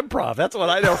get to the improv. That's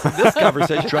what I know from this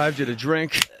conversation. Drives you to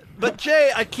drink. But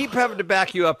Jay, I keep having to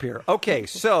back you up here. Okay,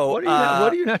 so what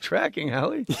are you not tracking,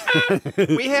 Allie?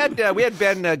 we had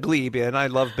Ben Glebe in. I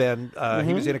love Ben.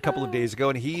 He was in a couple of days ago,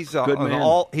 and he's on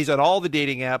all the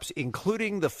dating apps,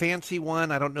 including the fancy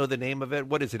one. I don't know the name of it.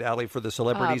 What is it, Allie? For the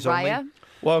celebrities Raya? only.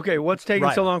 Well, okay, what's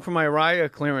taking so long for my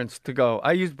Raya clearance to go?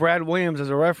 I used Brad Williams as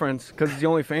a reference because he's the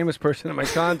only famous person in my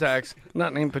contacts,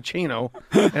 not named Pacino.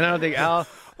 And I don't think Al,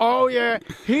 oh yeah,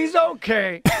 he's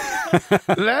okay.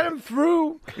 Let him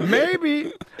through.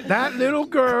 Maybe that little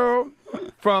girl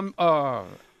from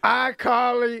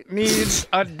iCarly needs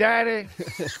a daddy.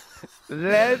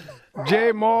 Let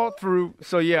Jay Mohr through.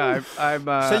 So yeah, I'm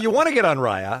So you want to get on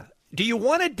Raya? Do you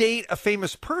want to date a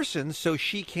famous person so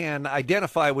she can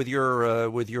identify with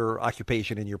your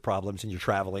occupation and your problems and your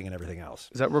traveling and everything else?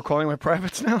 Is that we're calling my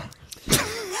privates now?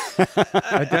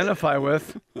 Identify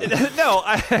with? No,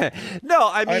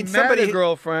 I mean somebody. Met a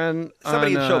girlfriend.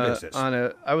 Somebody in show business.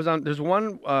 There's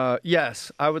one.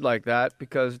 Yes, I would like that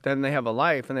because then they have a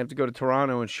life and they have to go to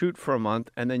Toronto and shoot for a month,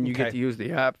 and then you get to use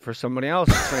the app for somebody else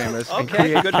who's famous and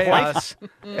create good chaos.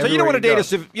 So you don't want to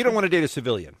date you don't want to date a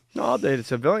civilian. No, I'll date a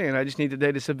civilian. I just need to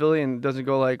date a civilian that doesn't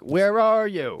go like, "Where are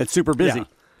you?" It's super busy.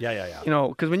 Yeah. You know,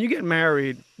 because when you get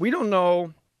married, we don't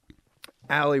know.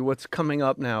 Allie, what's coming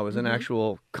up now is an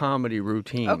actual comedy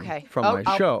routine from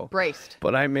my show. Braced.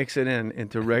 But I mix it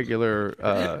into regular...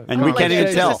 and we can't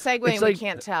even tell. It's a segue and we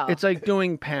can't tell. It's like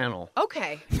doing panel.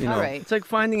 Okay. You know? All right. It's like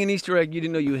finding an Easter egg you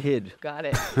didn't know you hid. Got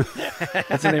it.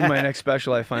 That's the name of my next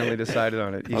special. I finally decided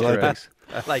on it. Easter eggs.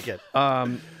 I like it. I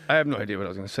have no idea what I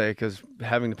was going to say because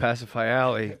having to pacify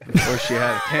Allie before she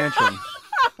had a tantrum...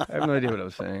 I have no idea what I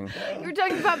was saying. You were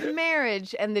talking about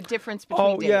marriage and the difference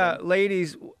between dating. Yeah,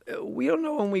 ladies, we don't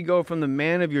know when we go from the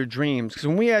man of your dreams. Because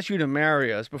when we ask you to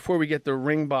marry us, before we get the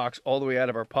ring box all the way out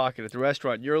of our pocket at the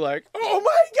restaurant, you're like, oh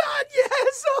my God,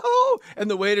 yes, oh!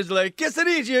 And the waiter's like,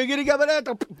 quesadilla, you're getting up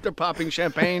that. They're popping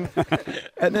champagne.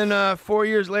 And then 4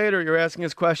 years later, you're asking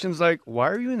us questions like, why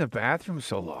are you in the bathroom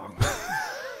so long?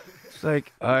 It's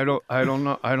like, I don't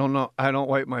know. I don't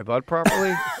wipe my butt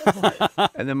properly.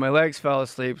 And then my legs fell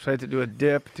asleep, so I had to do a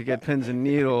dip to get pins and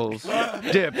needles.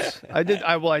 Dips. I did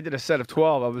a set of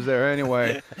 12. I was there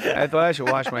anyway. I thought I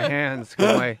should wash my hands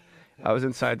because I was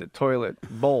inside the toilet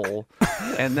bowl.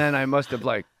 And then I must have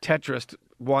like Tetrised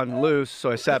one loose, so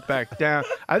I sat back down.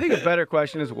 I think a better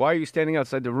question is, why are you standing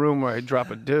outside the room where I drop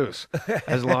a deuce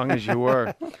as long as you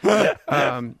were?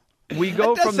 We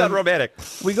go from romantic.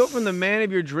 We go from the man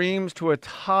of your dreams to a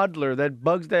toddler that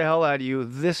bugs the hell out of you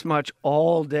this much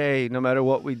all day, no matter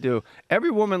what we do.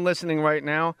 Every woman listening right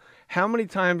now, how many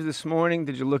times this morning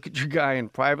did you look at your guy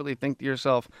and privately think to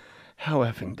yourself, how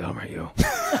effing dumb are you?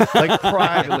 Like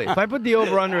privately. If I put the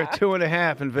over-under at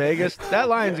 2.5 in Vegas, that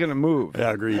line's going to move.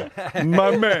 Yeah, agreed.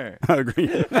 My man.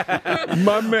 Agreed.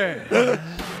 My man.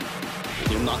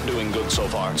 You're not doing good so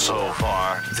far. So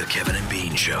far. The Kevin and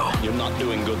Bean Show. You're not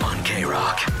doing good on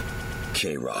K-Rock.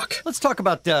 K-Rock. Let's talk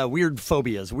about weird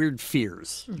phobias, weird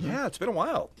fears. Yeah, it's been a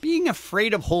while. Being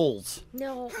afraid of holes.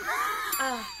 No.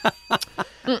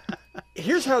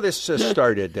 Here's how this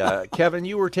started. Kevin,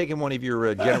 you were taking one of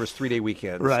your generous 3-day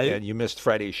weekends, Right. and you missed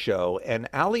Friday's show. And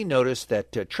Allie noticed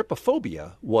that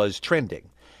trypophobia was trending.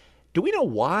 Do we know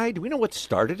why? Do we know what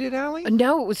started it, Allie?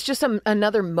 No, it was just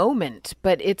another moment.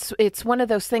 But it's one of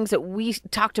those things that we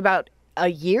talked about a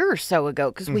year or so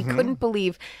ago because we couldn't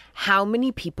believe how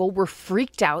many people were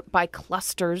freaked out by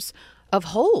clusters of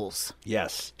holes.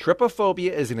 Yes.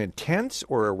 Trypophobia is an intense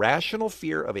or irrational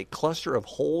fear of a cluster of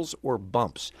holes or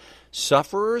bumps.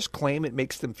 Sufferers claim it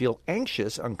makes them feel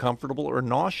anxious, uncomfortable, or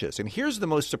nauseous. And here's the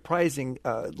most surprising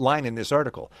line in this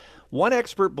article. One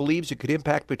expert believes it could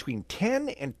impact between 10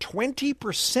 and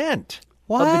 20% of the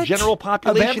What? general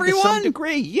population Of to everyone? some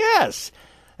degree. Yes.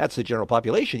 That's the general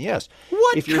population, yes.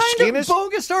 What if your kind skin of is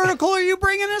bogus article are you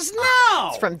bringing us now?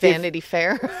 It's from Vanity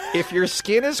Fair. If your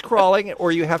skin is crawling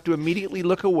or you have to immediately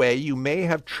look away, you may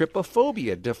have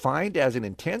trypophobia, defined as an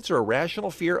intense or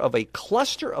irrational fear of a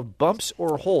cluster of bumps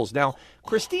or holes. Now,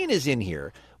 Christine is in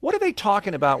here. What are they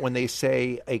talking about when they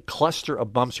say a cluster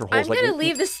of bumps or holes? I'm going to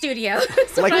leave the studio.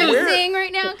 That's like what I'm where- saying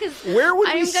right now because Where would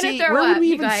I'm we going to see? throw Where up, would we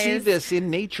you even see guys. this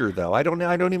in nature, though? I don't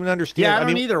even understand. Yeah, I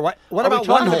don't either. What are we about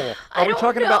talking- one hole? Are we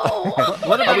talking about?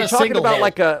 What about are we a talking single about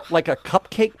hole? like a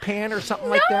cupcake pan or something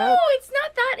like that? No, it's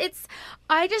not that.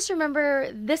 I just remember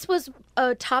this was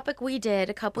a topic we did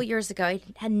a couple years ago. I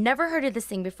had never heard of this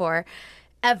thing before,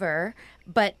 ever.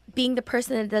 But being the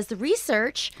person that does the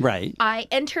research, Right. I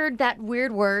entered that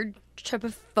weird word,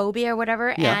 trypophobia or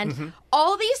whatever, Yeah. and Mhm.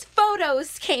 all these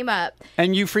photos came up.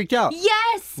 And you freaked out.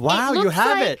 Yes. Wow, it you looks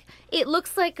have like, it. It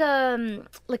looks like a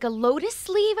lotus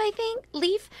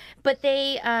leaf, but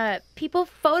they people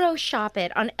Photoshop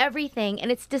it on everything,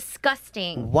 and it's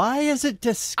disgusting. Why is it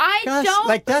disgusting? I don't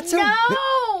like that's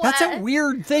know. That's a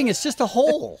weird thing. It's just a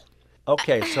hole.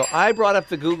 Okay, so I brought up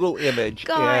the Google image,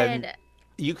 God. and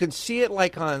you can see it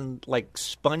like on like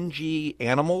spongy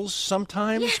animals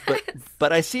sometimes,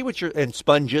 but I see what you're and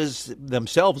sponges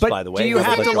themselves. But by the way, do you have a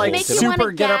have bunch to of like holes in them.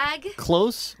 super get up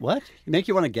close? What? Make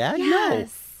you want to gag? No.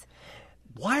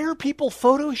 Why are people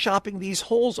photoshopping these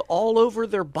holes all over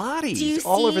their bodies, Do you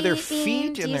all over their see,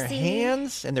 feet do and you their see?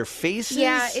 hands and their faces?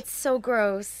 Yeah, it's so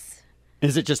gross.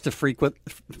 Is it just to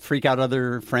freak out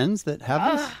other friends that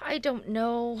have this? I don't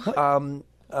know.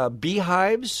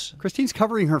 Beehives. Christine's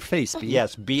covering her face. Bee.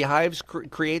 Yes, beehives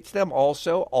creates them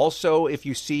also. Also, if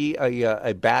you see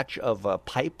a batch of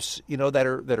pipes, that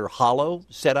are hollow,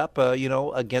 set up,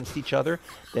 against each other,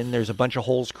 then there's a bunch of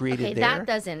holes created Okay, there. that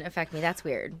doesn't affect me. That's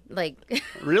weird. Like,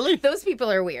 really? Those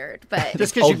people are weird. But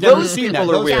Just because you've never seen that.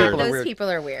 Those yeah, people are those weird. people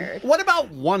are weird. What about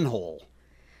one hole?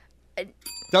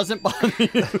 Doesn't bother you?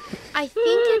 I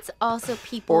think it's also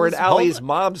people. Or in Allie's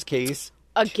mom's case.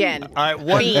 Again. All right,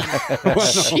 one.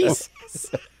 Jesus.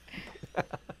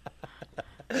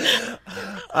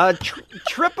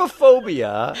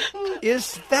 Trypophobia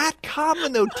is that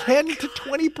common though, 10 to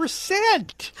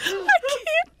 20%. I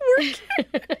can't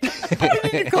work.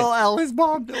 We need to call Allie's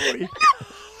mom, don't we?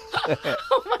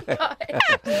 Oh my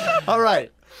god! All right.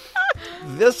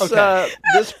 This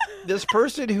this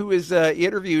person who is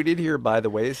interviewed in here, by the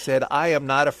way, said, "I am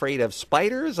not afraid of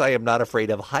spiders. I am not afraid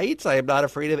of heights. I am not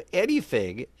afraid of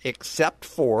anything except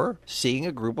for seeing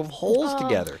a group of holes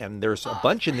together." And there's a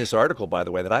bunch in this article, by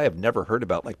the way, that I have never heard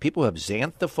about. Like people who have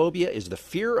xanthophobia is the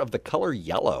fear of the color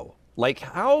yellow. Like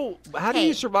how do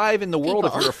you survive in the world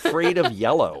if you're afraid of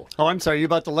yellow? Oh, I'm sorry. You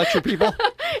about to lecture people?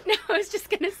 No, I was just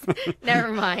gonna. Never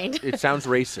mind. It sounds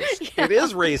racist. It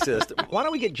is racist. Why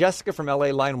don't we get Jessica from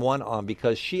LA line 1 on,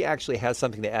 because she actually has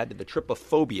something to add to the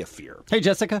trypophobia fear. Hey,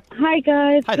 Jessica. Hi,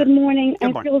 guys. Hi Good there. morning. Good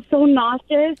I morning. feel so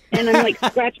nauseous, and I'm like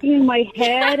scratching my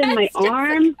head and my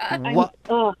arms. What?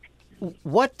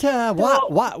 Ugh.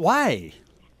 Why?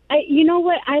 You know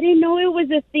what? I didn't know it was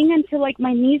a thing until like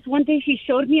my niece one day she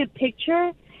showed me a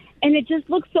picture, and it just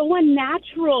looks so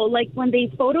unnatural. Like when they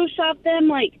Photoshop them,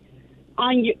 like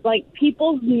on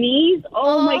people's knees.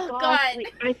 Oh my God!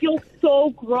 Like, I feel so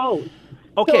gross.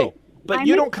 Okay, So, but I'm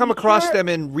you a don't come across teacher. them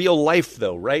in real life,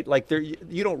 though, right? Like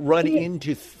you don't run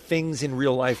into things in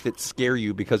real life that scare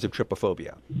you because of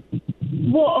trypophobia.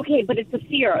 Well, okay, but it's a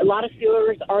fear. A lot of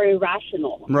fears are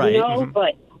irrational, Right. You know, Mhm.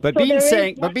 but But so being there is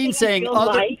saying nothing in real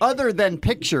life. other than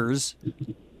pictures,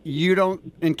 you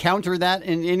don't encounter that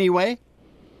in any way?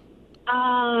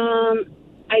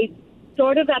 I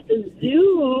sort of at the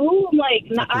zoo, like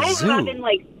At the I zoo? haven't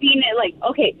like seen it. Like,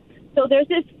 okay, so there's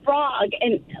this frog,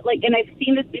 and I've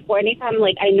seen this before. Anytime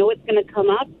like I know it's gonna come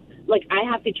up, like I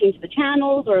have to change the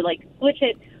channels or like switch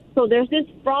it. So there's this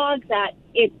frog that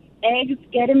its eggs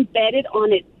get embedded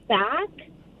on its sack.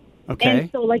 Okay.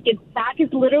 And so, like, its back is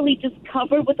literally just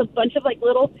covered with a bunch of, like,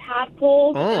 little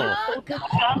tadpoles. Oh. So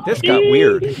disgusting. This got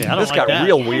weird. Yeah, I don't this like got that.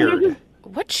 real weird.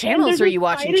 What channels are you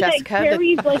watching, Jessica? That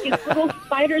carries like its little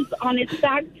spiders on its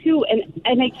back too,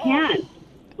 and I can't.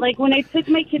 Like when I took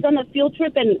my kids on a field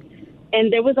trip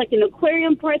and there was like an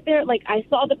aquarium part there, like I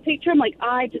saw the picture, I'm like,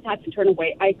 I just had to turn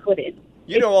away. I couldn't.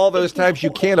 You know, all those times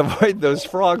you can't avoid those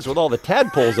frogs with all the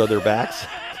tadpoles on their backs.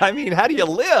 I mean, how do you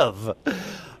live?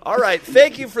 All right,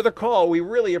 thank you for the call. We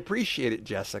really appreciate it,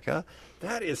 Jessica.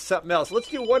 That is something else. Let's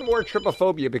do one more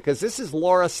trypophobia because this is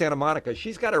Laura Santa Monica.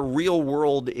 She's got a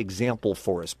real-world example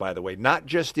for us, by the way, not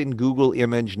just in Google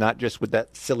image, not just with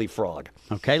that silly frog.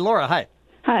 Okay, Laura, hi.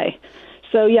 Hi.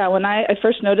 So, yeah, when I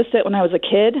first noticed it when I was a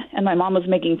kid and my mom was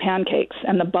making pancakes,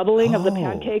 and the bubbling of the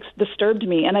pancakes disturbed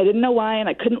me, and I didn't know why, and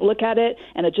I couldn't look at it,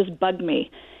 and it just bugged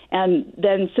me. And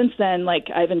then since then, like,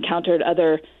 I've encountered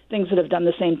other things that have done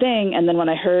the same thing, and then when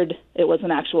I heard it was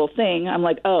an actual thing, I'm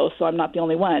like, oh, so I'm not the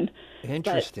only one.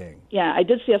 Interesting. But, yeah, I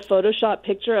did see a Photoshop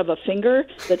picture of a finger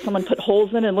that someone put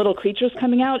holes in and little creatures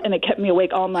coming out, and it kept me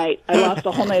awake all night. I lost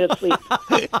a whole night of sleep.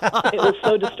 It was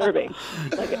so disturbing.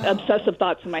 Like obsessive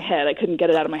thoughts in my head. I couldn't get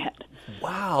it out of my head.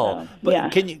 Wow. But yeah.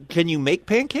 Can you make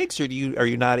pancakes, or are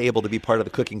you not able to be part of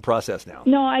the cooking process now?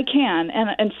 No, I can.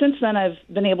 And since then I've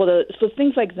been able to, so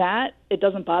things like that, it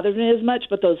doesn't bother me as much,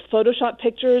 but those Photoshop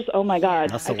pictures, oh my God.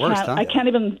 That's the worst, huh? I can't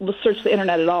even search the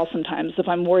internet at all sometimes if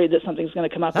I'm worried that something's going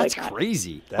to come up That's like that.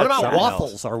 crazy. What about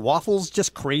waffles? Are waffles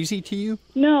just crazy to you?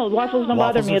 No, waffles don't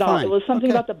bother me at all. fine. It was something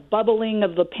about the bubbling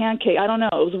of the pancake. I don't know.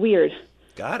 It was weird.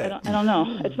 Got it. I don't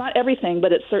know. It's not everything,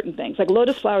 but it's certain things. Like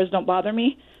lotus flowers don't bother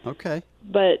me. Okay.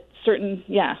 But certain,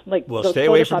 yeah. Like Well, those stay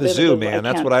away from the Photoshop zoo, images, man.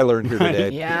 That's can't. what I learned here today.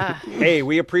 Yeah. Hey,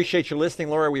 we appreciate you listening,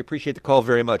 Laura. We appreciate the call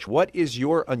very much. What is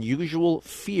your unusual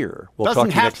fear? We'll talk Doesn't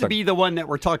to you have next to time. be the one that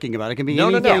we're talking about. It can be No,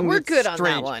 no, anything. no. We're that's good on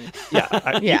strange. that one.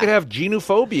 Yeah, you Yeah. could have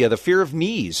genophobia, the fear of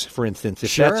knees, for instance. If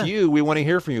Sure. that's you, we want to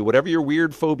hear from you. Whatever your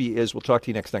weird phobia is, we'll talk to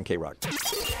you next on K-Rock. The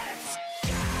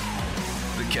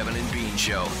Kevin and Bean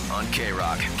Show on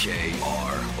K-Rock.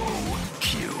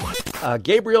 K-R-O-Q.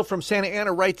 Gabriel from Santa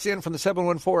Ana writes in from the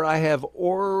 714, I have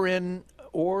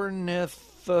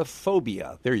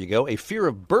ornithophobia. There you go. A fear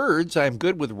of birds. I'm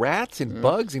good with rats and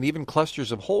bugs and even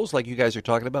clusters of holes like you guys are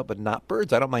talking about, but not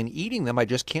birds. I don't mind eating them. I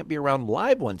just can't be around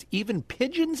live ones. Even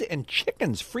pigeons and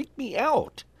chickens freak me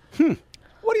out.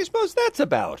 What do you suppose that's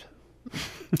about?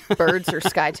 Birds or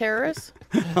sky terrorists?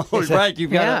 Oh, right.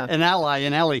 You've got an ally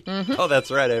in Ellie. Oh, that's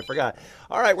right. I forgot.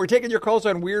 All right, we're taking your calls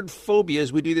on weird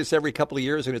phobias. We do this every couple of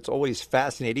years, and it's always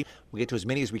fascinating. We get to as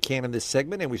many as we can in this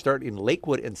segment, and we start in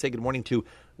Lakewood and say good morning to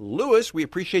Lewis. We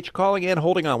appreciate you calling and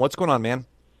holding on. What's going on, man?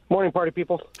 Morning, party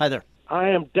people. Hi there. I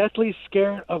am deathly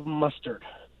scared of mustard.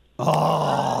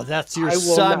 Oh, that's your I will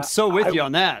son. I'm not- so with I- you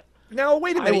on that. Now,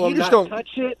 wait a I minute. will You just not don't touch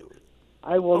it.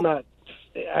 I will not.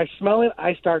 I smell it.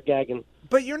 I start gagging.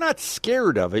 But you're not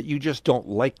scared of it. You just don't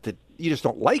like the. You just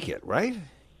don't like it, right? You're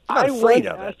I not afraid once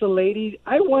of it. asked a lady.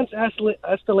 I once asked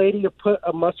the lady to put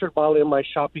a mustard bottle in my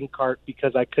shopping cart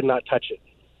because I could not touch it.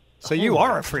 So you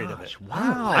are afraid of it.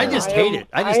 Wow. I just hate it.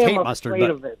 I just am hate mustard. afraid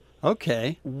But of it.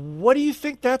 okay. What do you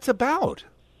think that's about?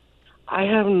 I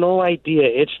have no idea.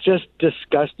 It's just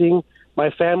disgusting. My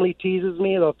family teases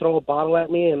me. They'll throw a bottle at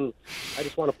me, and I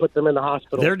just want to put them in the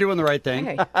hospital. They're doing the right thing.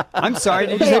 Hey. I'm sorry.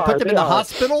 Did you They say are, put them in they the are.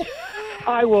 hospital?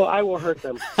 I will hurt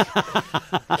them.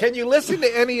 Can you listen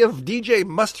to any of DJ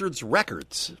Mustard's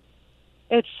records?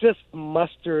 It's just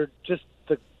mustard, just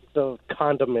the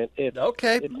condiment.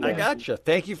 Okay, I gotcha.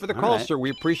 Thank you for the call, right. sir. We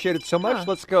appreciate it so much.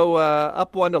 Let's go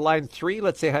up one to line 3.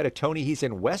 Let's say hi to Tony. He's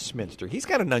in Westminster. He's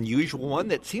got an unusual one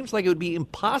that seems like it would be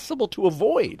impossible to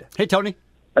avoid. Hey, Tony.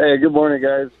 Hey, good morning,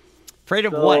 guys. Afraid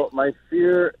of So what? My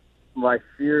fear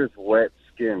is wet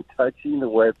skin. Touching the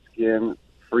wet skin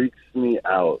freaks me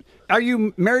out. Are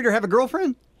you married or have a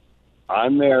girlfriend?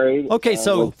 I'm married. Okay, and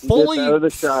so when she gets out of the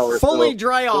shower, fully so-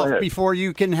 dry go off ahead. before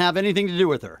you can have anything to do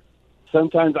with her.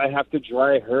 Sometimes I have to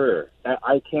dry her.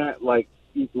 I can't like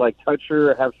touch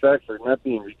her, or have sex, or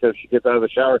nothing because she gets out of the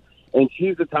shower. And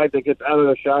she's the type that gets out of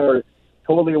the shower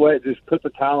totally wet, just puts a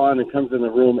towel on and comes in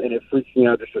the room, and it freaks me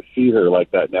out just to see her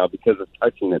like that now because of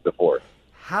touching it before.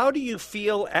 How do you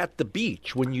feel at the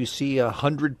beach when you see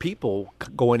 100 people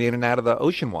going in and out of the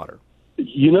ocean water?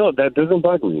 You know, that doesn't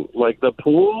bug me. Like the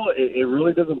pool, it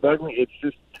really doesn't bug me. It's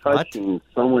just touching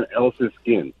someone else's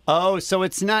skin. Oh, so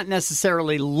it's not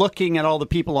necessarily looking at all the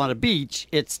people on a beach.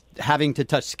 It's having to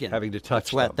touch skin. Having to touch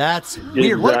That's wet. them. That's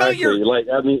weird. What about your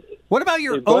What about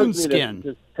your it bugs own me that skin?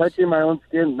 Just touching my own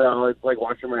skin, no, it's like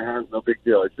washing my hands, no big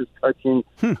deal. It's just touching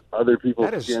other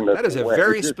people's skin. That is a wet.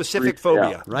 very It just specific freaks me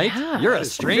phobia, out. Right? Yeah, You're a that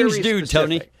is strange very dude,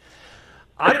 specific. Tony.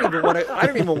 I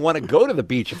don't even want to go to the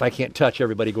beach if I can't touch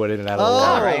everybody going in and out of the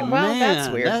water. All right, well, man, that's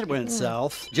weird. That went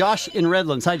south. Josh in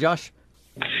Redlands. Hi, Josh.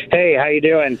 Hey, how you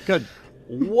doing? Good.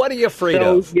 What are you afraid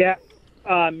of? Yeah,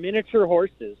 miniature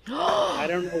horses. I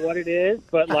don't know what it is,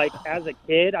 but like as a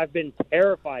kid, I've been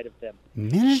terrified of them.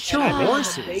 Miniature And I made the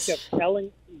horses? mistake of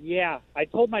telling, I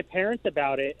told my parents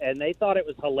about it, and they thought it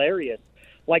was hilarious.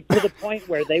 Like to the point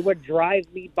where they would drive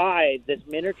me by this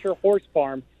miniature horse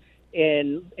farm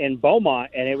in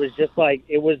Beaumont, and it was just like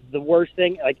it was the worst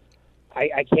thing. Like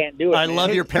I can't do it. I man.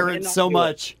 love your I parents cannot so do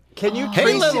much. Can you Hey,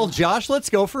 trace little it? Josh, let's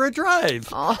go for a drive.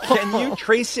 Can you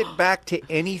trace it back to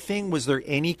anything? Was there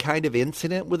any kind of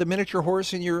incident with a miniature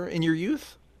horse in your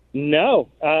youth? No,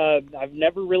 I've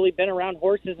never really been around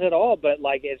horses at all. But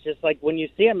like, it's just like when you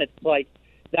see them, it's like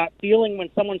that feeling when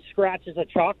someone scratches a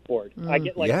chalkboard. I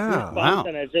get like goosebumps,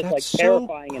 and it's just like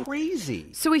terrifying and crazy.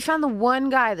 So we found the one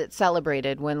guy that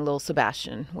celebrated when Lil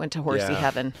Sebastian went to horsey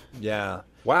heaven. Yeah.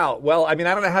 Wow. Well, I mean,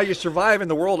 I don't know how you survive in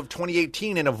the world of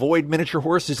 2018 and avoid miniature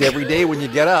horses every day when you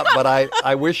get up, but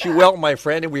I wish you well, my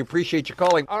friend, and we appreciate you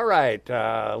calling. All right,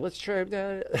 let's try.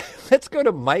 Let's go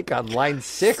to Mike on line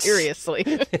 6. Seriously,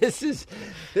 this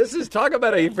is talk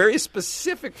about a very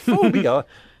specific phobia,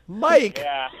 Mike.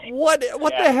 What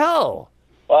the hell?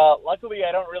 Well, luckily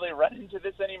I don't really run into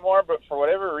this anymore, but for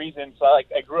whatever reason, so I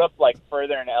grew up like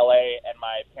further in LA, and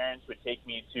my parents would take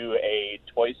me to a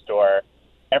toy store.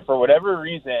 And for whatever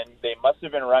reason, they must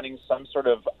have been running some sort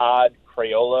of odd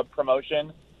Crayola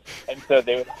promotion. And so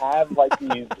they would have like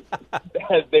these,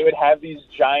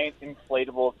 giant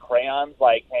inflatable crayons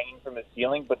like hanging from the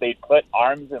ceiling, but they'd put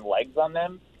arms and legs on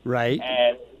them. Right.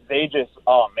 And they just,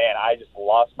 oh man, I just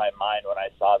lost my mind when I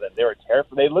saw them. They were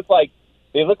terrible. They look like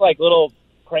little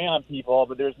crayon people,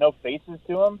 but there's no faces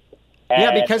to them.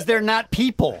 Yeah, because they're not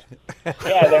people.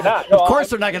 Yeah, they're not. No, Of course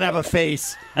they're not going to have a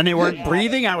face. And they weren't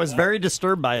breathing. I was very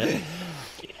disturbed by it.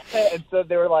 And so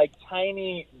they were like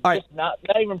tiny, just not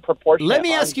even proportionate. Let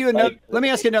me ask you another. legs. Let me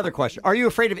ask you another question. Are you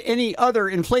afraid of any other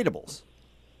inflatables?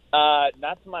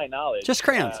 Not to my knowledge. Just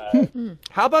crayons.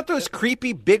 How about those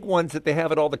creepy big ones that they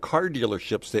have at all the car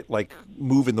dealerships that like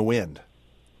move in the wind?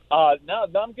 No,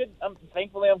 I'm good.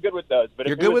 Thankfully, I'm good with those. But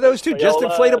You're if it good was with those too? Just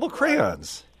Crayola- inflatable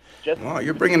crayons. Oh,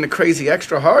 you're bringing the crazy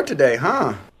extra hard today,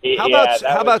 huh?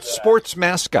 How about sports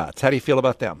mascots? How do you feel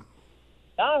about them?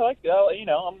 I like,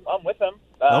 I'm with them.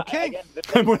 Okay. Again, the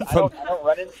thing is, I don't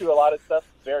run into a lot of stuff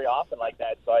very often like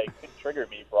that, so it could trigger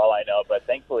me for all I know. But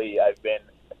thankfully, I've been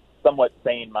somewhat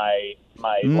sane my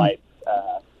life.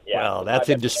 Well, that's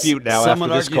in dispute now Someone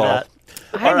after this argue call.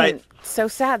 that. All right. So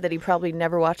sad that he probably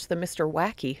never watched the Mr.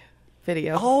 Wacky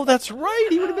video. Oh, that's right.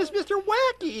 He would have missed Mr.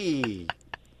 Wacky.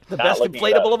 The Not best looking it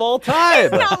inflatable up. of all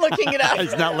time. He's not looking it up.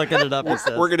 He's not looking it up, he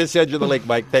says. We're going to send you the link,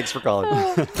 Mike. Thanks for calling.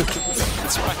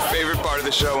 It's my favorite part of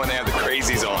the show when they have the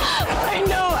crazies on. I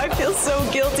know, I feel so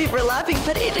guilty for laughing,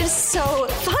 but it is so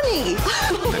funny.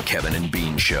 The Kevin and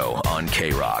Bean Show on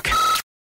K-Rock.